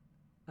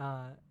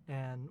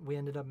 And we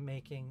ended up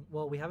making,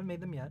 well, we haven't made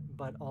them yet,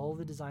 but all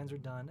the designs are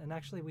done. And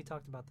actually, we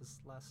talked about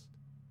this last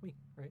week,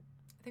 right?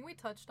 I think we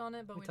touched on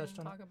it, but We we touched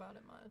didn't on it. talk about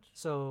it much.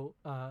 So,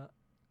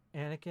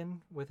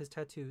 Anakin with his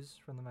tattoos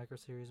from the micro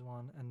series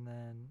one, and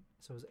then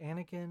so it was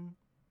Anakin,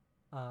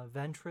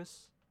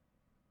 Ventress,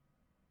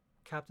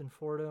 Captain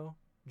Fordo,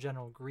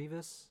 General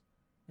Grievous,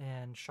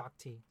 and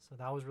Shakti. So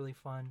that was really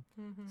fun.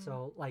 Mhm.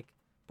 So like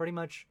pretty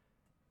much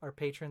our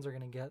patrons are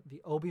gonna get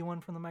the Obi-Wan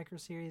from the micro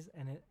series,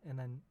 and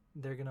then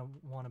they're gonna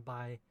want to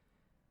buy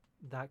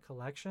that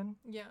collection,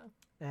 Yeah.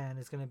 and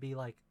it's gonna be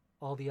like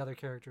all the other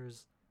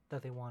characters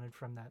that they wanted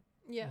from that,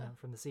 Yeah.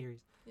 from the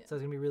series. Yeah. So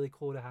it's gonna be really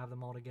cool to have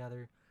them all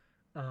together.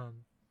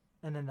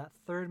 And then that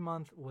third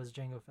month was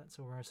Jango Fett,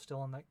 so we're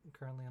still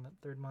currently on that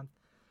third month.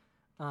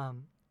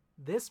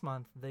 This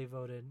month they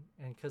voted,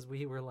 and because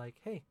we were like,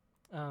 hey,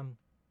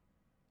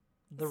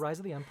 the Rise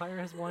of the Empire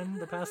has won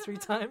the past 3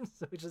 times,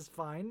 which is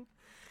fine.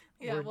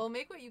 Yeah, well,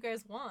 make what you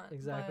guys want.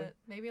 Exactly. But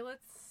maybe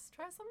let's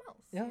try something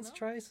else. Yeah, let's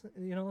try.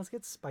 Let's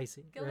get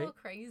spicy. Get a little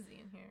crazy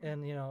in here.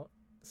 And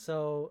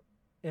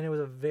and it was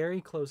a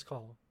very close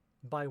call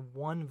by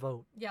 1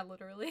 vote. Yeah,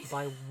 literally.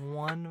 By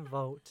 1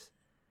 vote,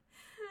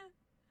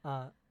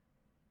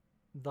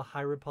 the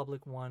High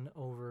Republic won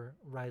over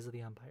Rise of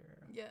the Empire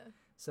era. Yeah.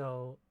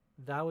 So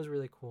that was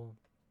really cool.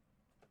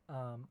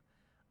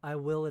 I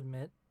will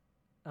admit,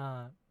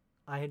 I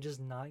had just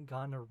not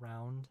gotten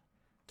around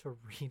to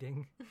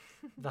reading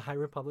the High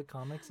Republic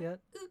comics yet.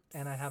 Oops.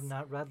 And I have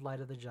not read Light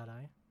of the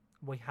Jedi.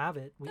 We have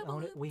it. We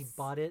own it. We Oops.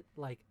 bought it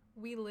like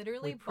We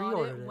literally we bought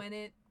pre-ordered it it.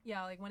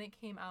 when it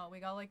came out. We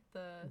got like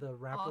the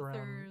wraparound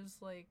author's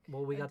like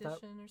we got that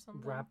edition or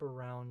something.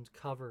 wraparound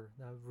cover,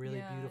 that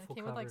really beautiful it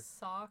came cover. with like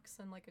socks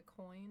and like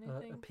a coin,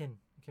 I think. A pin.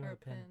 It came Or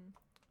with a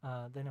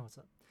pin. They know what's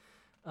up.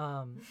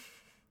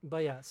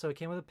 But yeah, so it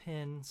came with a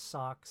pin,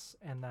 socks,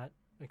 and that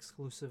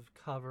exclusive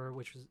cover,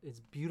 which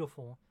is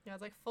beautiful. Yeah,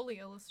 it's like fully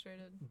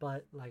illustrated.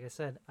 But like I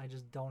said, I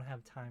just don't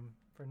have time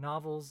for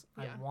novels.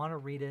 Yeah. I want to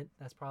read it.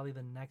 That's probably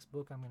the next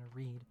book I'm going to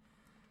read.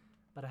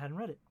 But I hadn't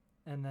read it.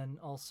 And then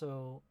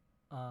also,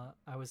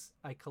 I was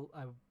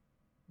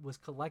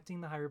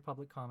collecting the High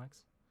Republic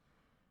comics,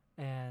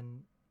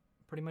 and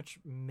pretty much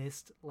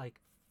missed like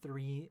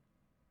 3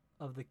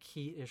 of the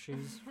key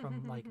issues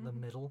from like the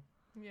middle,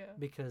 Yeah.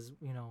 because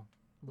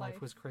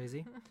life was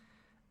crazy.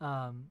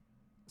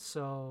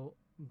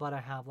 But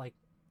I have like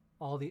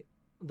all the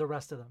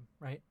rest of them,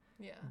 right?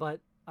 Yeah.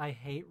 But I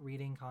hate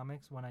reading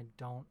comics when I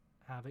don't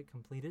have it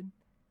completed.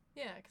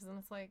 Yeah, because then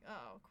it's like,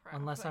 oh crap.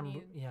 Unless I I'm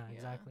need-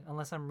 exactly.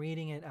 Unless I'm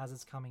reading it as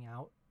it's coming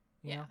out.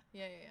 You know?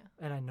 Yeah.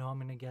 And I know I'm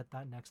gonna get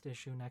that next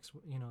issue next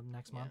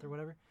month Yeah. or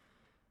whatever.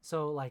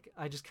 So like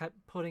I just kept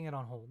putting it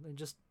on hold and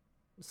just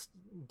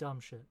dumb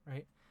shit,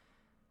 right?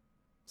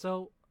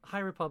 So High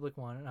Republic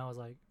won, and I was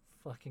like,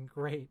 fucking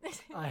great.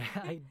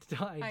 I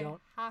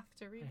don't have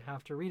to read it. I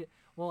have to read it.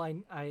 Well,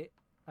 I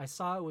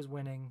saw it was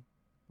winning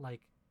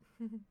like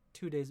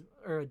 2 days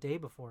or a day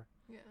before.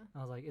 Yeah. I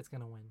was like, it's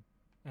gonna win,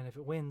 and if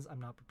it wins, I'm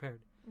not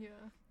prepared. Yeah.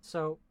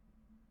 So,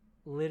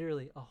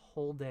 literally a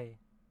whole day,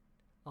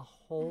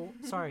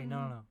 sorry,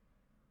 no.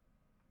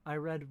 I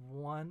read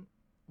one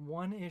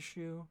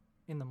issue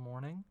in the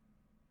morning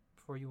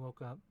before you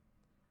woke up,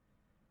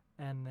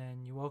 and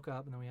then you woke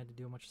up, and then we had to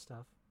do a bunch of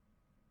stuff,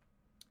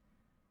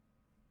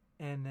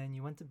 and then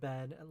you went to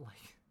bed at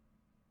like,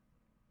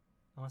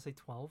 I want to say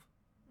 12.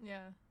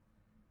 Yeah.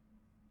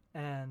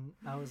 And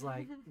I was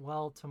like,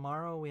 well,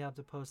 tomorrow we have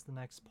to post the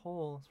next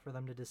poll for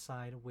them to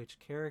decide which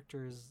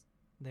characters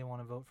they want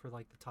to vote for,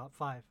 like the top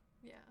 5.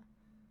 Yeah.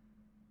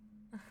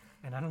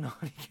 And I don't know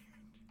any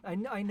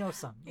characters. I know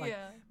some. Like,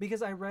 yeah.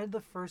 Because I read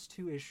the first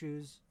 2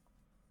 issues,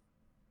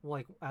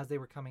 like, as they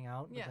were coming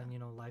out. But Yeah.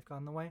 then, life got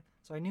in the way.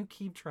 So I knew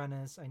Keeb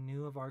Trennis. I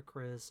knew Avar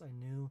Chris. I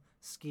knew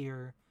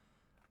Skier.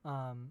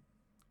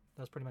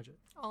 That's pretty much it.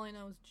 All I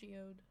know is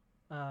Geode.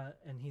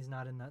 And he's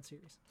not in that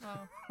series.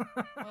 Oh.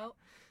 Well.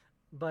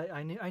 But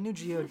I knew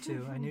Geode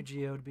too. I knew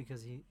Geode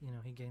because he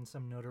gained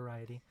some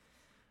notoriety.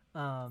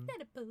 Not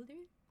a boulder.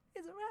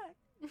 Is it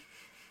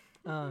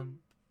right?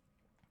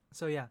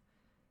 So yeah,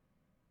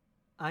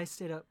 I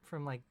stayed up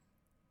from like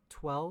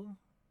 12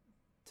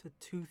 to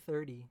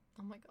 2:30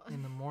 Oh my god.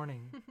 in the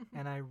morning,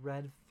 and I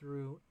read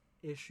through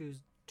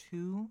issues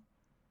 2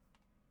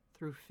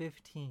 through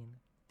 15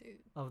 Dude.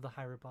 of the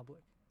High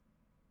Republic.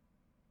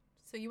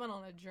 So you went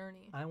on a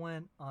journey. I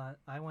went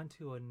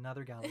to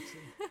another galaxy.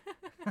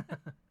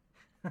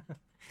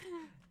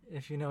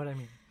 If you know what I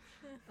mean.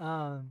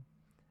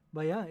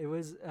 But yeah, it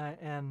was,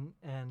 and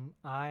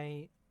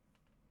I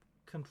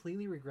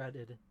completely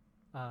regretted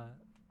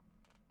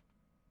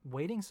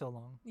waiting so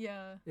long.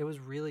 Yeah. It was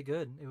really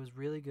good.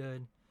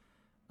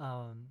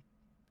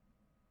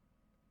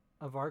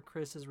 Avar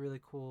Chris is really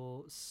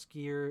cool.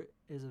 Skier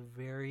is a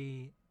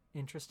very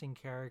interesting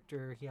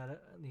character.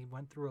 He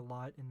went through a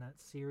lot in that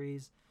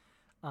series.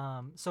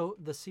 So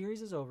the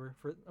series is over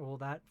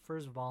that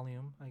first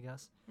volume, I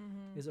guess,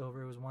 is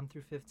over. It was 1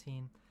 through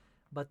 15,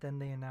 but then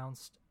they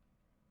announced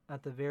on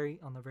the very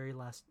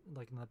last,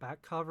 like in the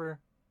back cover,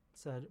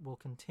 said we'll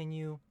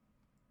continue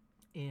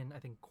in, I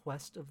think,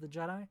 Quest of the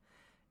Jedi,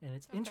 and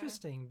it's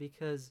interesting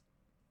because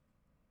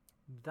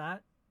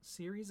that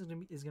series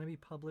is gonna be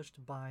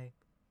published by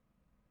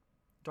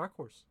Dark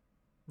Horse,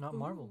 not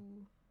Marvel.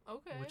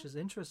 Okay. Which is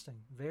interesting,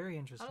 very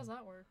interesting. How does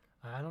that work?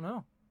 I don't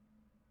know,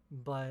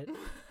 but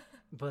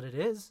but it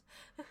is,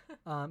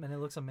 and it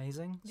looks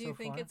amazing. Do you so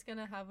think far. it's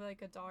gonna have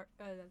like a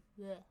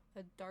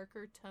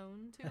darker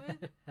tone to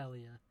it? Hell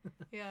yeah.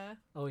 Yeah.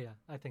 Oh yeah,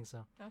 I think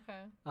so.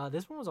 Okay.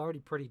 This one was already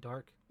pretty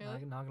dark.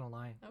 Really? Not gonna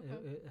lie, Okay.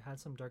 it had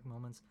some dark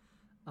moments,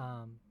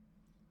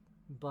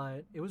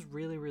 but it was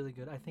really really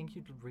good. I think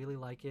you'd really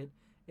like it.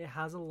 It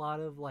has a lot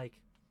of like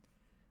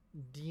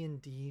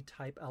D&D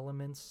type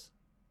elements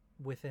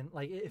within.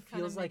 Like it Kinda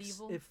feels like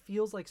medieval? it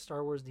feels like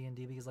Star Wars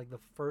D&D because like the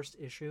first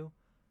issue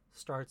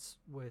starts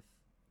with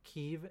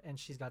Keeve and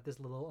she's got this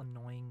little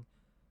annoying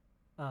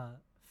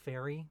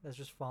fairy that's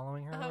just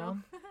following her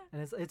around,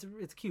 and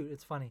it's cute.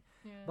 It's funny.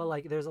 Yeah. But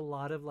like there's a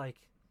lot of like,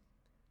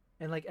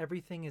 and like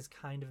everything is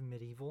kind of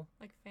medieval.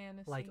 like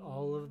fantasy. Like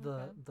all of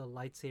Okay. the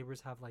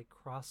lightsabers have like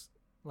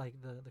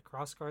the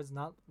cross guards,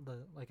 not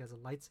the like as a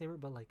lightsaber,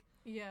 but like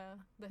Yeah.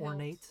 The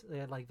ornate. hilt. They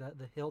had like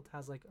the hilt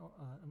has like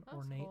an That's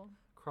ornate cool.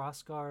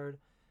 cross guard.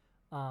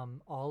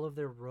 All of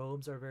their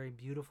robes are very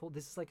beautiful.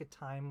 This is like a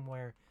time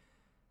where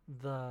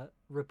the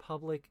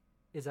Republic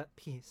is at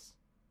peace.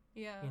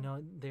 Yeah. You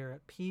know, they're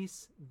at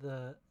peace.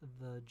 The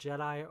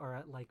Jedi are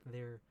at like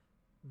their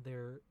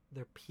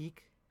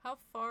peak. How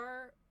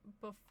far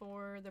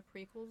before the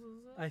prequels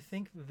is it? I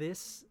think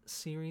this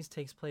series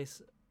takes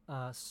place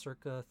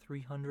circa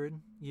 300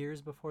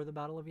 years before the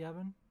Battle of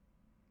Yavin.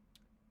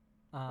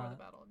 Before the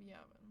Battle of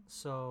Yavin.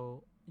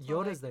 So So,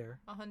 Yoda's like, there.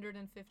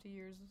 150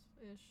 years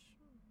ish.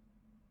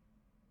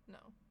 No.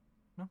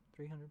 No,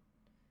 300.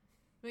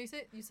 No,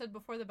 you said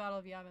before the Battle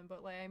of Yavin,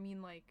 but like I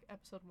mean like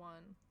episode 1.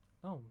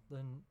 Oh,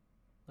 then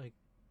like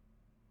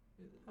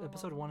How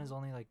episode long 1 was is it?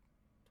 only like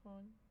 20.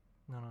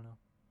 no.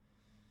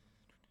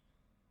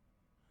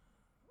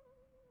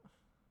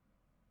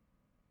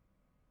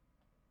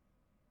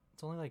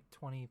 It's only like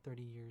 20,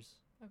 30 years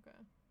Okay.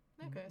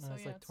 Mm, Okay, no, so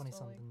it's yeah, like it's 20 still,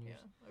 something like, years.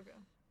 Yeah.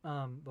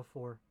 Okay.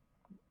 before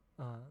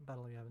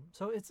Battle of Yavin.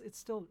 So it's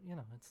still, you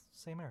know, it's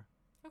same era.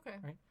 Okay.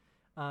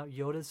 Right.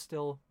 Yoda's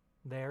still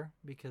there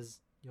because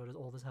Yoda's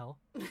old as hell.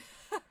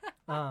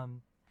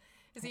 Um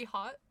Is he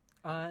hot?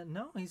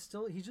 no,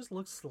 he just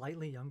looks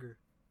slightly younger.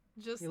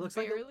 Just He looks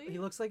barely. he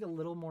looks like a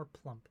little more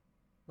plump.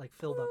 Like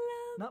filled up.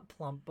 Plump. Not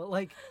plump, but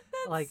like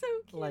That's like so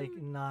cute. like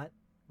not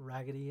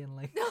raggedy and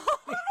like No,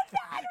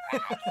 not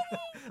raggedy.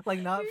 like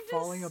not You're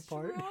falling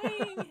apart.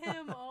 destroying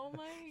him. Oh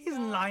my He's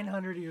god.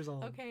 900 years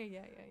old. Okay,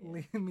 yeah.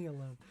 Leave me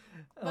alone.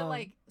 But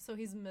like, so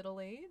he's middle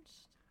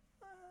aged.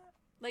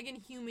 Like in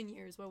human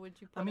years, what would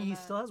you put? I mean, him he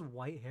at? still has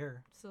white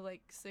hair. So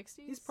like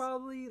 60s. He's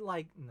probably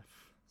like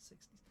 60s.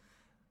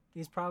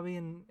 He's probably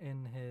in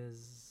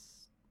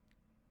his.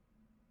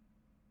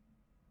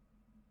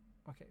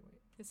 Okay,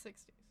 wait. his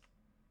 60s.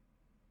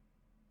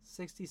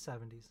 60s,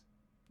 70s.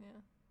 Yeah.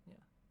 Yeah.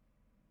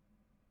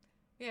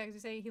 Yeah, because you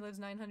say he lives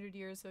 900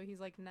 years, so he's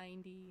like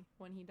 90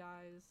 when he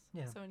dies.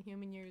 Yeah. So in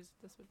human years,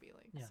 this would be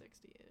like Yeah.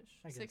 60-ish,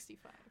 I guess.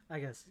 65. I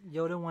guess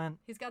Yoda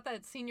He's got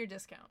that senior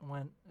discount.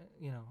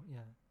 you know, yeah.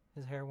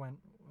 His hair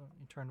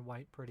he turned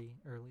white pretty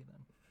early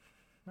then.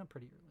 Not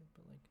pretty early,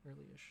 but like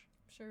early-ish.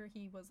 I'm sure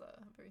he was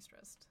very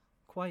stressed.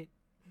 Quite.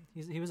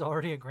 He was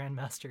already a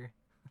grandmaster.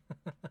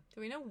 Do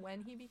we know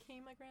when he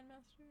became a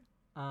grandmaster?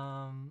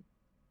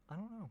 I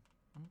don't know.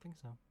 I don't think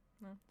so.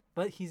 No.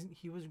 But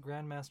he was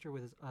grandmaster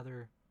with his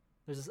other.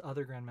 There's this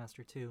other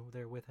grandmaster too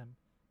there with him.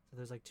 So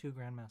there's like two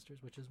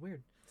grandmasters, which is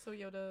weird. So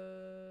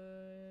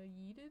Yoda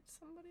yeeted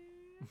somebody?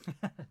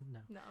 No.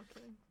 No, I'm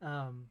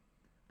kidding.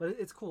 But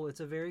it's cool. It's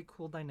a very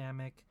cool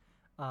dynamic.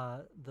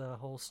 The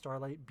whole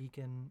Starlight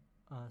Beacon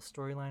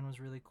storyline was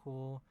really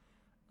cool.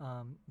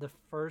 The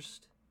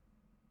first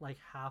like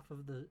half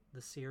of the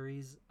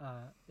series,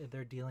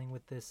 they're dealing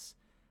with this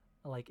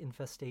like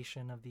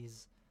infestation of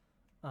these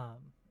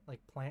like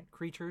plant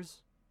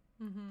creatures,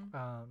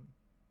 Mm-hmm.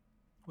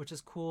 which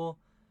is cool.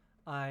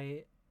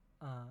 I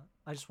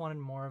just wanted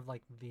more of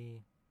like the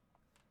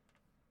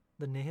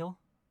nihil,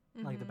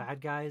 like the Mm-hmm.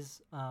 bad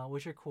guys,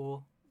 which are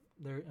cool.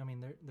 They're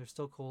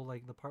still cool.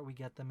 Like the part we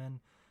get them in.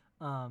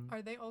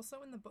 Are they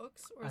also in the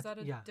books, or is that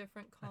a yeah.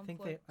 different I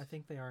conflict?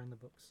 think they are in the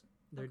books.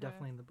 They're Okay.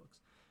 definitely in the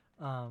books.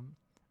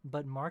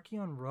 But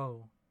Marchion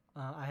Ro,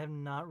 I have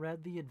not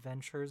read the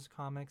Adventures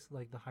comics,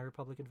 like the High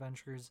Republic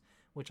Adventures,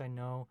 which I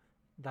know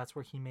that's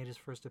where he made his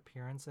first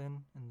appearance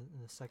in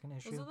the second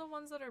issue. Those are the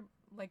ones that are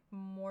like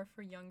more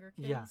for younger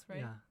kids, yeah,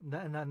 right? yeah.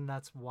 And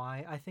that's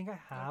why I think I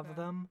have Okay.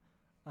 them.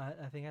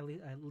 I think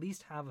I at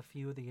least have a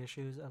few of the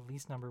issues, at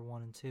least number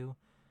 1 and 2,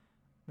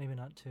 maybe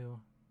not 2,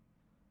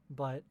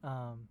 but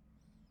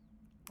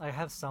I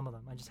have some of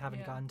them. I just haven't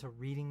Yeah. gotten to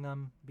reading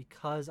them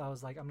because I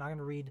was like, I'm not going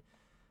to read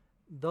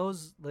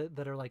those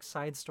that are like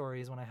side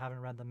stories when I haven't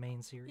read the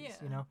main series, Yeah.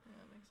 you know? Yeah,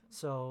 that makes sense.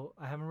 So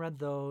I haven't read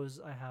those.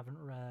 I haven't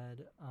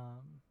read,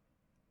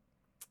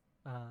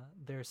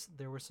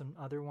 there were some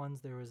other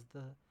ones. There was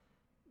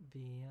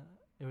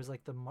it was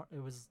like it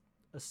was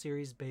a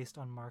series based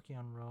on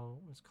Marchion Ro.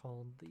 It was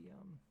called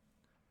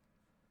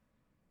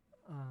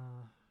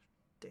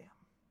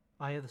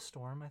Eye of the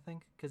Storm, I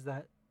think, because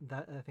that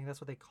I think that's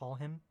what they call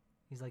him.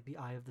 He's like the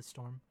Eye of the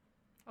Storm,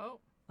 Oh,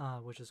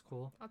 which is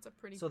cool. that's a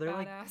pretty So they're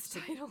like badass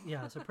title.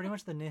 yeah, so pretty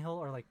much the Nihil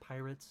are like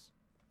pirates,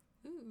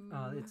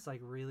 Ooh. It's like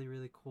really,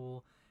 really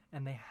cool.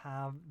 And they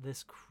have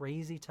this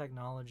crazy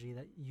technology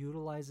that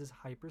utilizes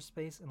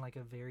hyperspace in like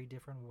a very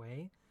different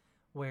way,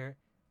 where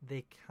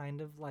they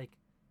kind of like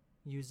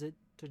use it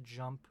to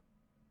jump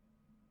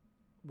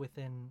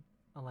within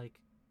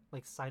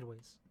like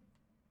sideways.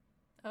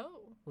 Oh.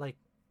 Like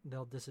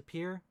they'll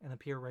disappear and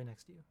appear right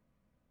next to you.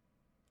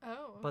 Oh.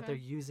 Okay. But they're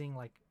using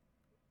like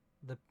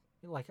the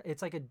like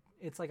it's like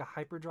a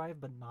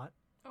hyperdrive, but not.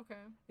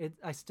 Okay.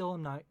 I still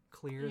am not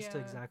clear as to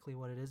Yeah. exactly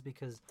what it is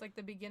because It's like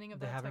the beginning of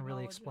they that haven't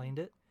really technology. explained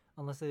it,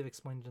 unless they've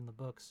explained it in the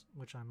books,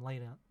 which I'm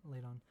late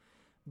on.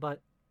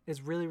 But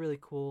it's really, really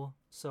cool.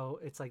 So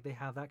it's like they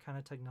have that kind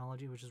of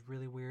technology, which is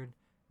really weird,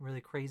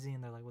 really crazy,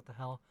 and they're like, what the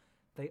hell?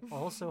 They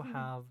also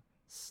have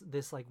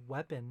this like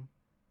weapon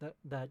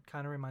that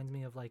kind of reminds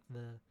me of like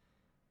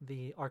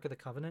the Ark of the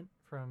Covenant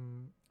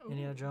from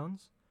Indiana Ooh.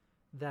 Jones.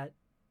 That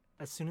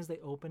as soon as they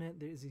open it,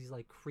 there's these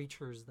like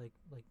creatures, like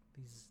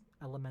these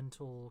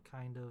elemental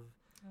kind of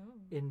Oh.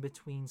 in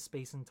between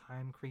space and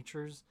time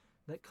creatures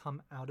that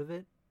come out of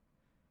it,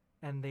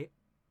 and they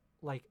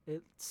like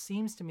it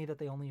seems to me that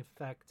they only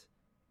affect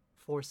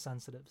force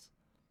sensitives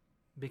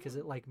because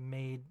it like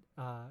made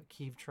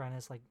Keeve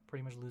Trennis like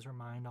pretty much lose her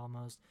mind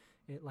almost.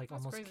 It like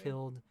That's almost crazy.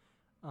 killed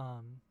oh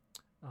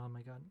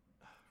my god,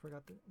 I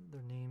forgot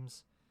their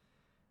names.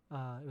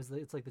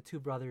 It's like the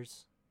two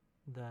brothers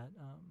that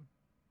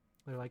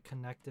they're like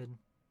connected.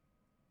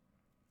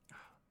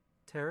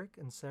 Tarek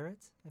and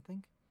Sarit, I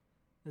think,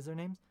 is their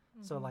names.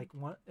 So Mhm. like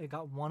it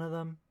got one of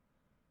them,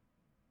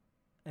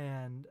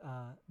 and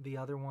the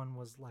other one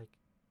was like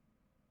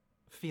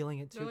feeling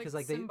it too They're, like, because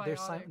like they're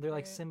symbiotic, they're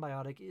like right?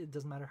 symbiotic. It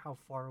doesn't matter how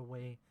far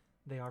away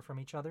they are from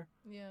each other.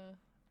 Yeah.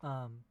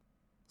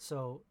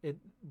 So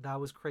that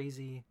was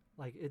crazy.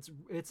 Like it's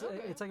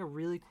Okay. like a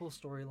really cool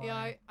storyline.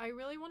 Yeah, I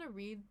really want to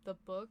read the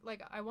book.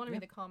 Like, I want to Yeah.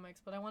 read the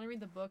comics, but I want to read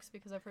the books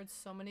because I've heard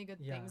so many good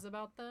Yeah. things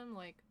about them.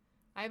 Like,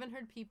 I haven't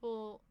heard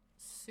people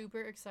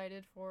super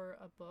excited for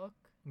a book,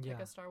 Yeah.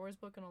 like a Star Wars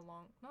book, not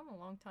in a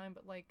long time,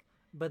 but like,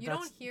 But you that's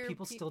don't hear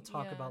people still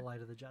talk yeah. about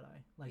Light of the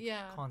Jedi like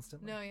Yeah.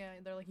 constantly. No, yeah,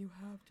 they're like, you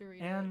have to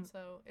read And- it.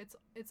 So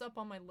it's up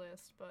on my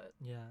list, but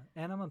Yeah,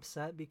 and I'm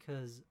upset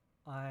because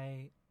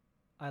I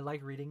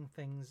like reading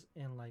things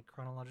in like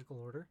chronological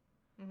order,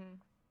 mm-hmm.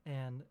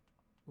 and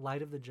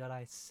Light of the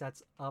Jedi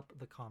sets up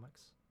the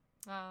comics.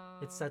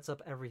 It sets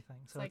up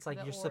everything, so like it's like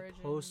the you're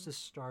supposed to origin.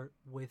 start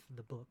with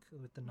the book,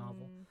 with the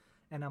novel, Mm,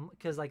 and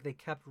because like they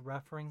kept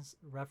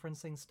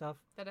referencing stuff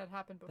that had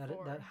happened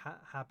before. that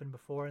happened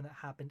before and that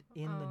happened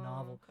in the Oh,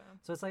 novel. Okay.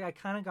 So it's like I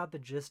kind of got the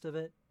gist of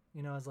it,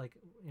 as like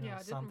Yeah, it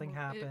didn't something ru-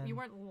 happened. you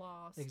weren't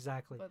lost.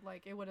 Exactly. But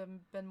like it would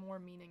have been more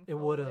meaningful. It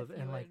would have, if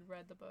you and, had like-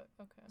 read the book.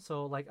 Okay.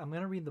 So like I'm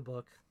gonna read the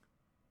book,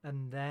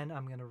 and then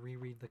I'm gonna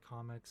reread the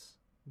comics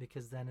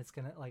because then it's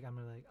gonna like I'm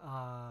gonna be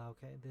like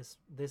okay, this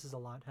is a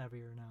lot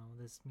heavier now.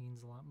 This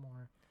means a lot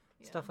more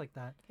Yeah. stuff like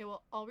that. Okay,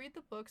 well, I'll read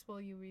the books while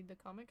you read the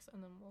comics,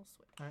 and then we'll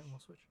switch. All right, we'll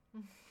switch.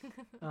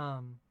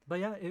 But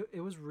yeah,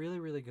 it was really,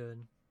 really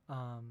good.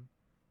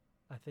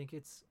 I think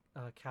it's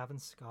Cavan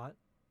Scott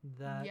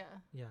that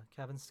yeah.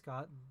 Cavan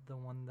Scott, the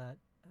one that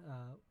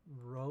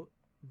wrote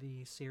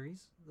the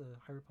series, the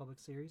High Republic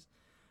series,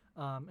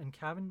 and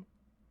Cavan,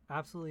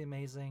 absolutely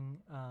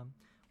amazing.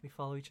 We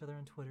follow each other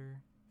on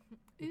Twitter.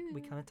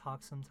 We kind of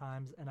talk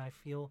sometimes, and I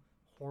feel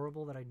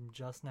horrible that I'm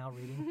just now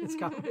reading his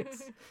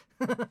comics.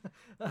 Late to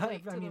I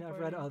the mean, I've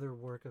read party. other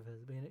work of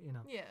his, but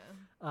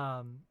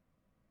Yeah.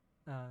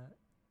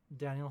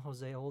 Daniel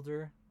Jose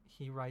Older,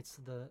 he writes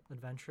the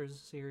Adventures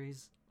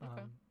series.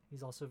 Okay.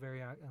 He's also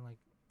very and like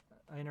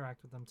I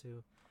interact with them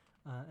too,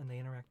 and they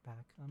interact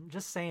back. I'm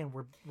just saying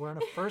we're on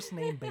a first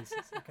name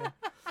basis, okay?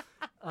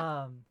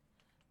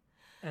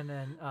 And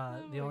then Oh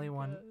the only my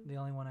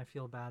one God. I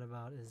feel bad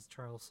about is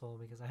Charles Soule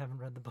because I haven't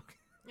read the book.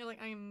 You're like,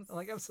 I'm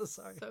so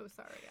sorry. So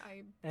sorry.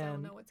 I And-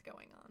 don't know what's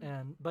going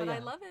on. But yeah, I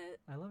love it.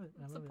 I love it.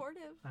 I love it.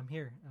 Supportive. I'm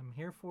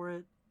here for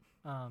it.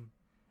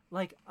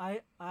 Like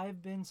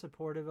I've been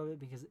supportive of it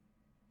because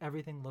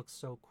everything looks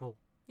so cool.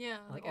 Yeah,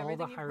 like, like all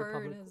the everything you've High heard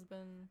Republic- has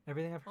been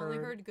Everything I've only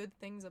heard, heard good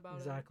things about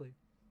exactly.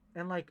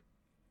 And like,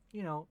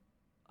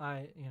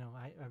 I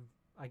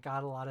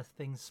got a lot of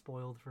things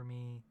spoiled for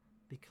me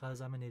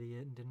because I'm an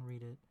idiot and didn't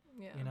read it.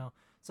 it. Yeah.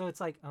 So it's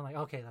like I'm like,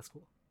 okay, that's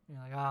cool. You're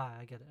like,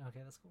 I get it. Okay,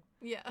 that's cool.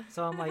 Yeah.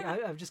 So I'm like,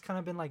 I've just kind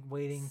of been like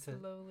waiting to,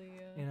 slowly.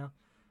 Yeah.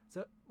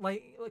 So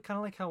like kind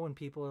of like how when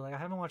people are like, I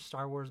haven't watched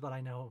Star Wars, but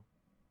I know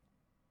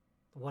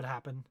what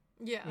happened.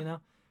 Yeah.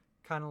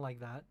 Kind of like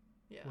that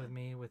Yeah. with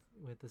me with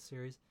the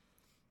series.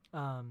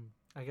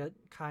 I got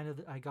kind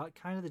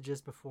of the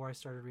gist before I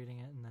started reading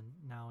it, and then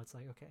now it's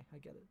like, okay, I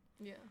get it.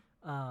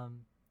 Yeah.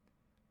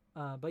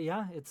 But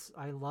yeah,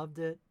 I loved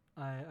it.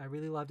 I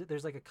really loved it.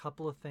 There's like a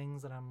couple of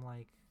things that I'm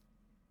like,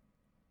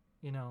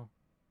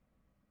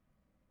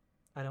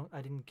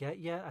 I didn't get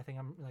yet. I think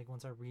I'm like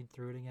once I read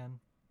through it again,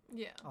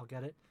 Yeah. I'll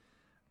get it.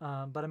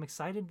 But I'm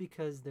excited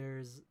because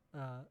there's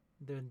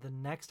the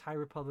next High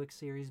Republic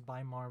series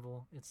by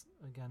Marvel. It's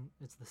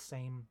the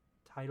same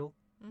title,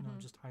 Mm-hmm.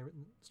 just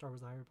Star Wars: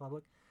 The High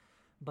Republic,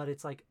 but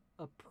it's like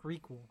a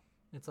prequel.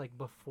 It's like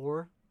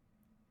before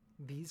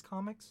these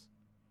comics.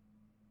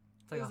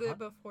 It's like Is it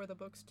before the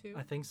books too?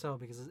 I think so,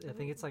 because I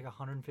think it's like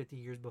 150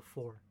 years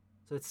before.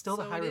 So it's still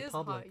the High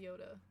Republic.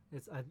 It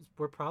is Hot Yoda.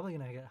 We're probably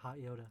gonna get Hot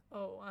Yoda.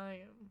 Oh,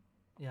 I am.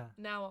 Yeah.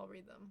 Now I'll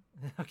read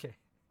them. Okay.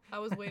 I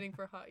was waiting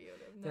for Hot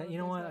Yoda. Yeah, you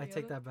know what? I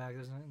take Yoda. that back.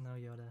 There's no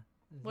Yoda.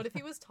 What if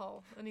he was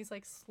tall and he's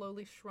like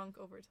slowly shrunk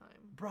over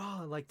time?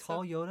 Bro, like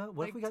tall Yoda?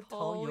 What if we got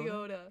tall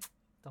Yoda?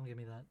 Don't give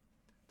me that.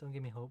 Don't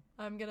give me hope.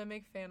 I'm gonna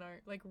make fan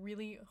art, like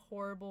really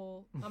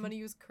horrible. I'm gonna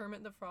use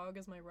Kermit the Frog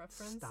as my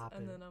reference,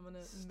 then I'm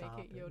gonna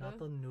make it Yoda. Not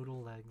the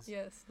noodle legs.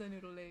 Yes, the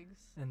noodle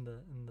legs. And the.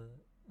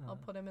 I'll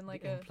put him in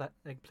like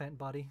eggplant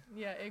body.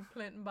 Yeah,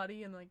 eggplant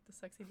body and like the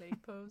sexy leg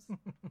pose.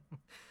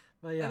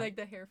 But yeah, and like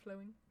the hair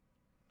flowing.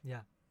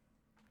 Yeah.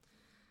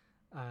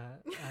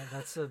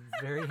 That's a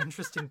very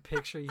interesting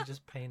picture you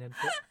just painted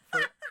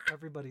for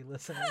everybody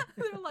listening.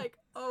 They're like,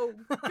 oh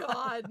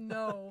God,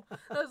 no.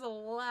 That's the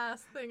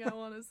last thing I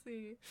want to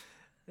see.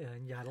 Yeah,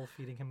 and Yaddle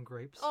feeding him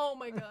grapes. Oh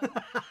my God.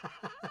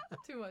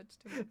 Too much.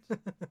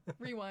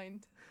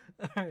 Rewind.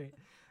 All right.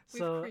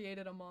 We've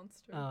created a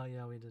monster. Oh,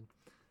 yeah, we did.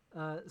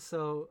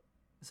 So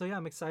yeah,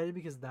 I'm excited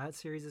because that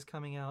series is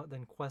coming out.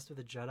 Then Quest of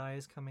the Jedi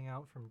is coming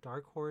out from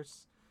Dark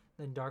Horse.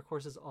 Then Dark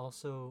Horse is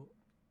also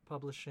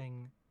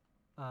publishing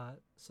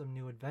some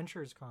new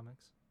Adventures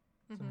comics,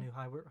 some new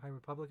High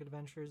Republic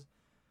adventures.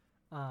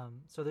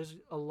 So there's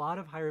a lot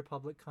of High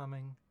Republic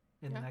coming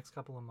in the next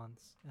couple of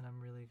months, and I'm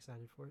really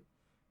excited for it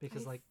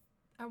because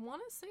I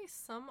want to say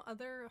some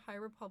other High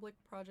Republic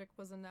project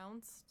was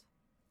announced,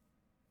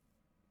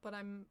 but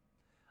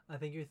I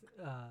think you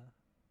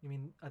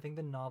mean I think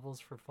the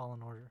novels for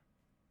Fallen Order.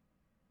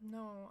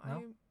 No?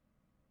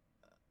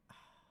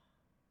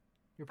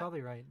 You're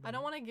probably right. I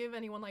don't want to give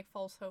anyone like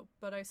false hope,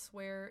 but I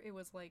swear it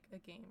was like a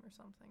game or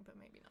something, but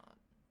maybe not.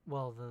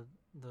 Well,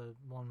 the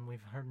one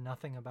we've heard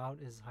nothing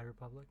about is High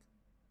Republic.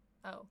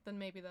 Oh, then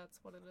maybe that's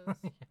what it is.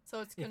 Yeah.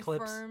 So it's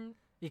confirmed.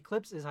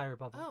 Eclipse is High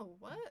Republic. Oh,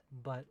 what?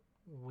 But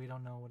we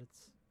don't know what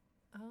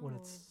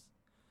it's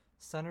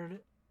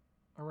centered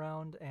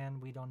around,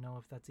 and we don't know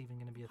if that's even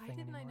going to be a thing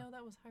anymore. Why didn't I know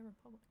that was High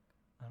Republic?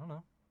 I don't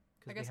know.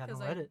 I guess because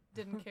I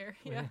didn't care.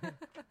 Yeah.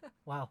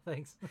 Wow,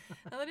 thanks.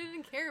 Not that I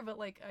didn't care, but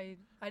like I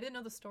didn't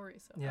know the story,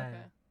 so yeah, okay.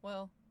 Yeah.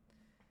 Well,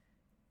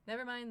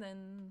 never mind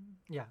then.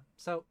 Yeah.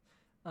 So,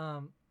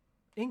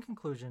 in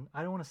conclusion,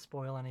 I don't want to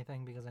spoil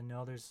anything because I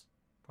know there's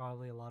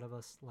probably a lot of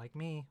us like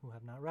me who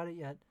have not read it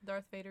yet.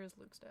 Darth Vader is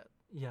Luke's dad.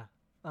 Yeah.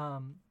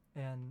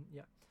 And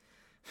yeah.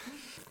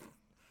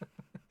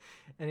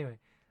 Anyway,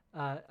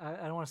 I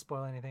don't want to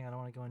spoil anything. I don't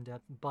want to go in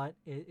depth, but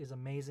it is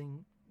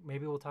amazing.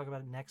 Maybe we'll talk about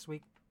it next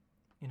week.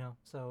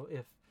 So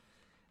if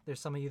there's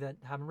some of you that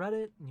haven't read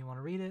it and you want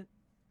to read it,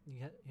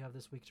 you have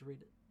this week to read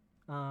it.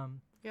 You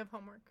have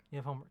homework.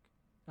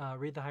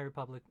 Read the High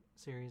Republic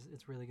series.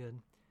 It's really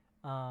good.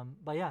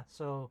 But yeah,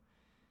 so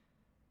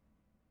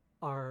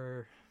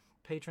our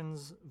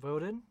patrons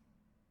voted.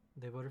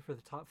 They voted for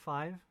the top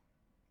 5.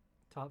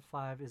 Top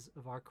 5 is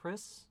Avar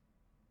Kriss,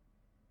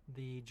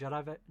 the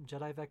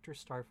Jedi Vector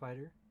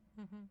Starfighter,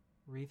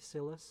 Reef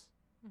Silas,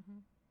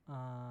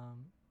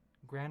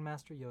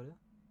 Grandmaster Yoda,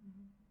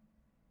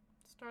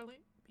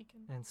 Starlight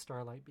Beacon. And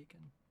Starlight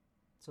Beacon.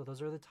 So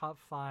those are the top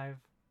 5.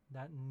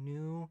 That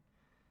new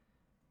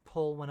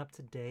poll went up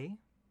today,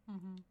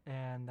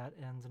 and that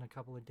ends in a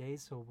couple of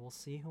days. So we'll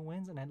see who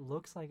wins, and it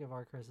looks like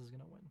Avar Kriss is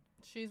going to win.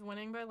 She's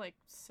winning by like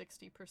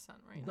 60%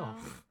 right now.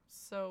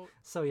 So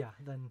yeah,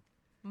 then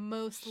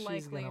most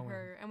likely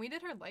her. And we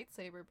did her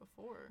lightsaber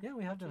before. Yeah,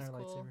 we have done her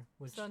lightsaber,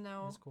 which so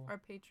now is cool. Our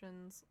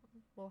patrons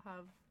will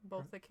have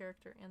both the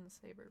character and the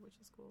saber, which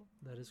is cool.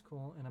 That is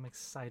cool, and I'm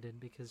excited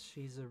because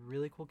she's a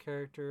really cool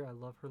character. I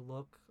love her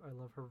look. I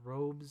love her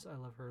robes. I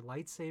love her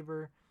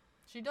lightsaber.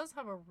 She does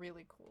have a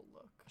really cool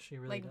look. She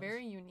really does.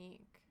 Very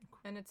unique.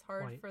 And it's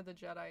hard for the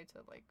Jedi to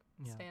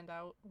stand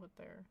out with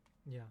their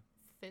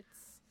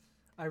fits.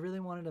 I really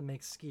wanted to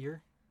make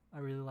Skier. I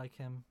really like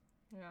him.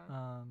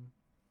 Yeah.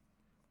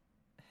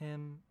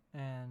 Him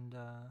and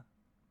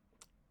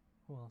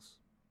who else?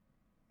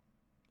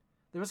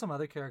 There were some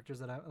other characters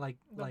that I like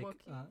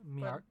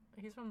Miar.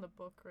 He's from the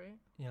book, right?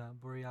 Yeah,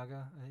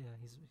 Buryaga. Yeah,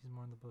 he's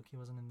more in the book. He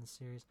wasn't in the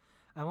series.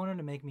 I wanted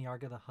to make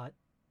Miarga the Hutt.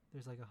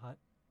 There's like a Hutt.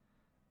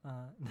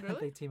 Really?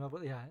 They team up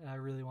with. Yeah, I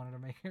really wanted to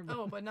make her.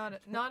 Oh, but not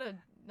a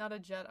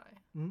Jedi.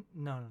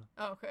 No.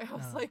 Oh, okay. I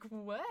was like,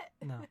 what?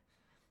 No.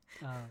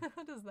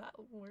 How does that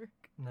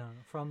work? No,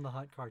 from the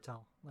Hutt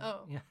cartel.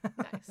 Yeah.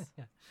 Nice.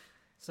 Yeah.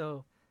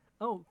 So,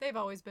 they've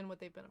always been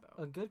what they've been about.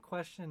 A good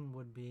question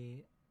would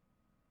be,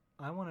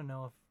 I want to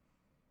know if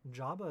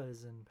Jabba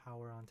is in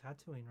power on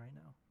Tatooine right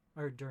now,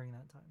 or during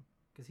that time,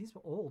 because he's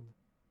old.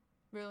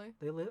 Really?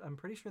 I'm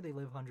pretty sure they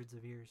live hundreds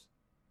of years.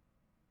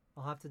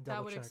 I'll have to double check.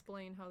 That would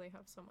explain how they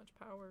have so much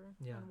power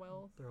and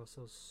wealth. They're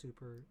also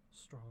super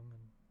strong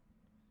and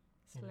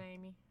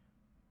slimy,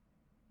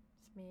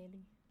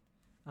 smelly.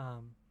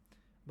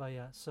 But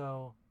yeah,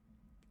 so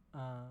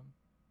that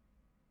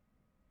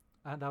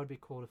would be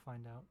cool to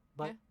find out.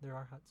 But there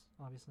are Hutts,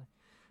 obviously.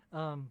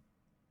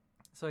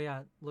 So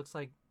yeah, looks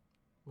like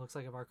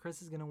Avar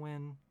Kriss is gonna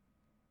win.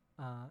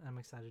 I'm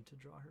excited to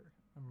draw her.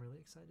 I'm really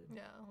excited.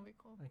 Yeah, that'll be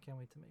cool. I can't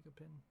wait to make a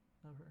pin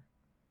of her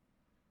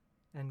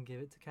and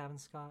give it to Kevin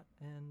Scott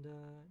and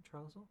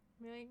Charles Soule.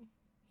 Be like,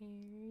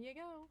 here you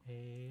go.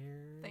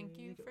 Here Thank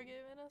you go. for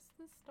giving us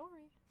this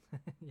story.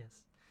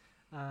 Yes.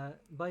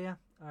 But yeah,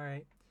 all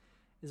right.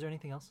 Is there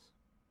anything else?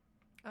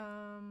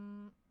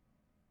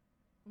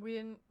 We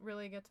didn't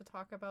really get to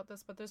talk about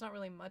this, but there's not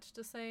really much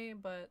to say,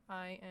 but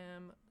I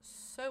am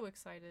so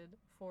excited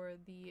for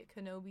the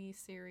Kenobi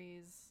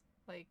series,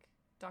 like,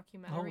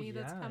 documentary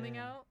that's coming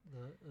out.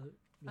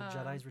 The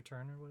Jedi's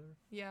Return or whatever.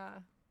 Yeah.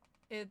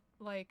 It,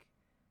 like,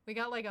 we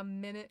got, like, a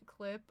minute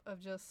clip of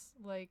just,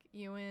 like,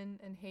 Ewan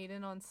and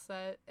Hayden on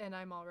set, and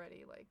I'm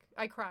already, like,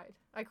 I cried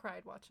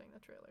watching the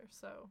trailer,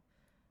 so,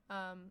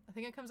 I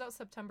think it comes out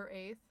September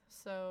 8th,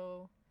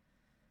 so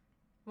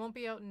it won't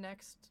be out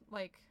next,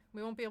 like,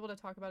 we won't be able to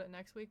talk about it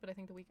next week, but I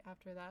think the week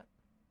after that,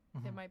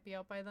 it might be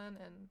out by then,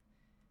 and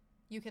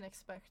you can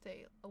expect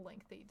a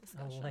lengthy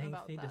discussion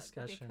about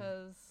that,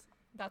 because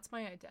that's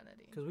my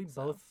identity. Because we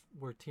both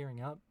were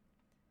tearing up,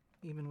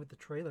 even with the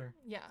trailer.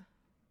 Yeah.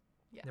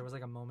 Yeah. There was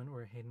like a moment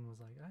where Hayden was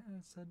like,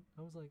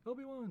 I was like,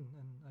 Obi-Wan,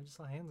 and I just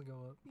saw hands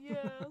go up.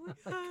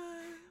 Yeah.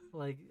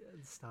 like,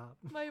 stop.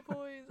 My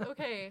boys.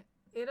 Okay.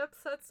 It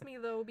upsets me,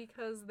 though,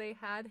 because they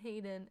had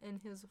Hayden in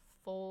his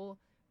full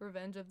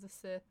Revenge of the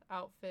Sith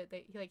outfit.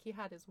 He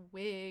had his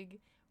wig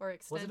or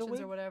extensions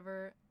or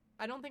whatever.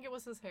 I don't think it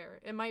was his hair.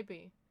 It might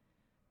be.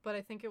 But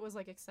I think it was,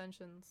 like,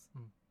 extensions.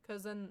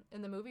 Because in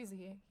the movies,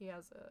 he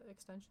has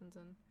extensions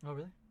in. Oh,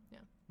 really? Yeah.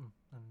 I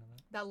didn't know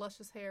that. That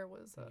luscious hair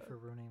was... Thank you for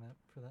ruining that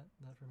for me.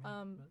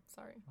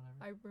 Sorry.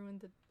 Whatever. I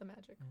ruined the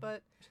magic. Yeah.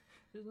 But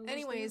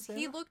anyways,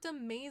 he looked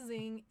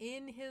amazing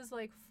in his,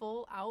 like,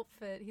 full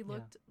outfit. He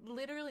looked...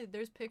 Literally,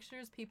 there's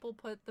pictures. People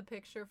put the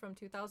picture from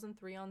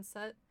 2003 on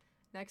set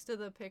next to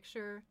the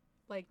picture,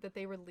 like, that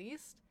they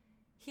released.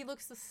 He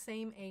looks the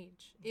same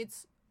age.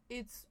 It's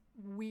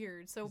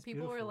weird. So it's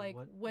people were like,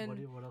 when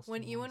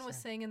Ewan was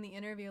say? saying in the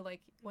interview,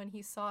 like, when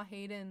he saw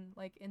Hayden,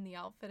 like, in the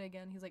outfit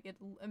again, he's like, it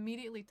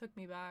immediately took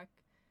me back,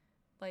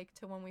 like,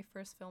 to when we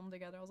first filmed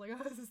together. I was like,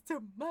 oh, this is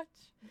too much.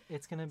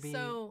 It's gonna be...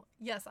 So,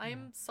 yes,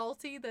 I'm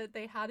salty that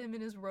they had him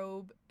in his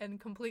robe and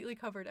completely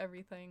covered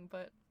everything,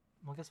 but...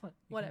 Well, guess what?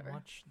 You whatever. can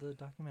watch the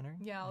documentary.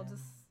 Yeah, I'll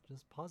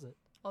just pause it.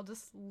 I'll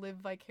just live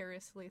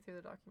vicariously through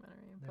the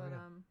documentary. But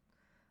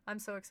I'm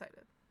so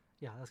excited.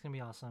 Yeah, that's gonna be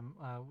awesome.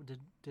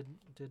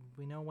 Did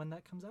we know when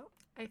that comes out?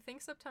 I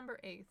think September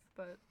 8th,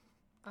 but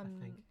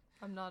I'm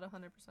not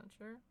 100%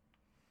 sure.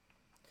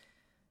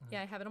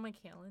 Yeah, I have it on my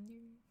calendar.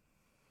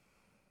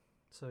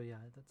 So yeah,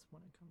 that's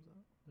when it comes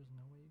out. There's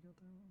no way you got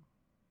that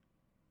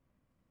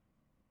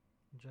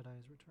wrong.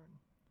 Jedi's Return.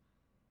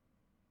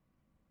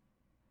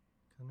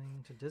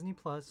 Coming to Disney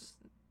Plus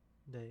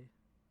Day.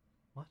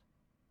 What?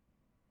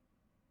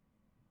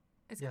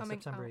 It's coming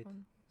September out 8th.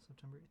 on...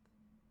 September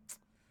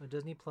 8th. A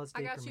Disney Plus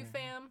Day I got premiere. you,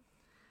 fam.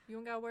 You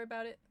don't gotta worry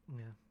about it.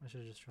 Yeah, I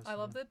should have just trusted I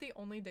love you. that the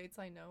only dates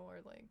I know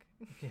are, like,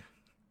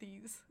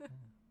 these.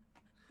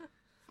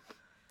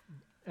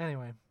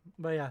 Anyway,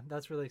 but yeah,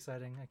 that's really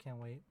exciting. I can't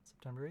wait.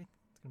 September 8th.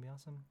 It's gonna be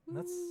awesome. And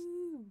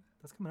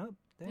that's coming up.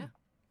 Damn. Yeah.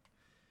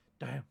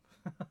 Damn.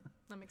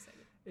 I'm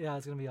excited. Yeah,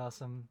 it's gonna be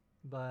awesome.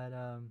 But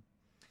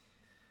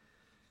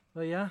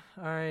yeah,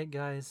 all right,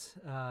 guys.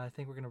 I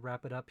think we're gonna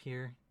wrap it up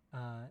here.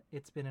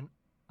 It's been an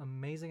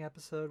amazing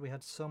episode. We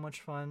had so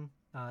much fun.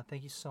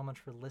 Thank you so much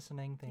for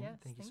listening. Thank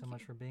you so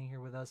much for being here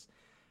with us.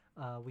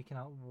 We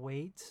cannot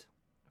wait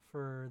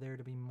for there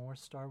to be more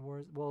Star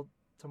Wars. Well,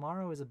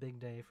 tomorrow is a big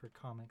day for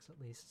comics, at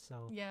least.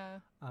 So yeah,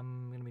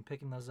 I'm going to be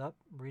picking those up,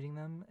 reading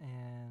them,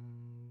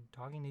 and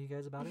talking to you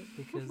guys about it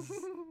because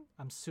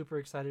I'm super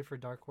excited for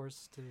Dark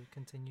Horse to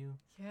continue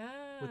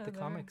with the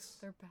comics.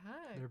 They're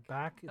back. They're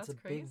back. It's That's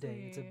a big day.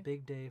 crazy. It's a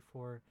big day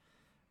for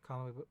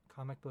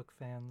comic book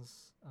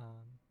fans,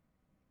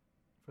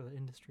 for the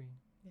industry,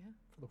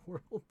 for the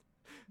world.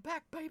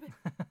 Back, baby.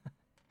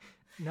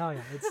 No,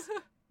 yeah,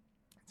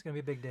 it's gonna be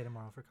a big day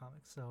tomorrow for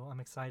comics. So I'm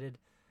excited,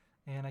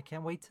 and I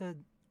can't wait to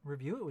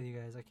review it with you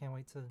guys. I can't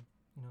wait to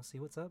see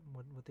what's up,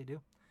 what they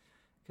do,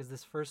 because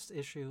this first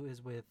issue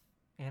is with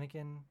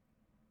Anakin,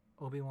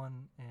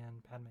 Obi-Wan,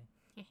 and Padme.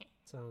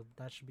 So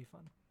that should be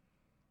fun.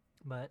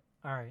 But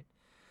all right,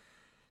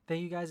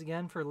 thank you guys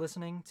again for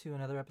listening to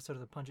another episode of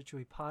the Punch It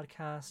Chewie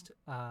podcast.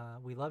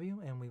 We love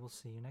you, and we will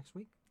see you next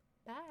week.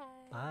 Bye.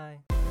 Bye.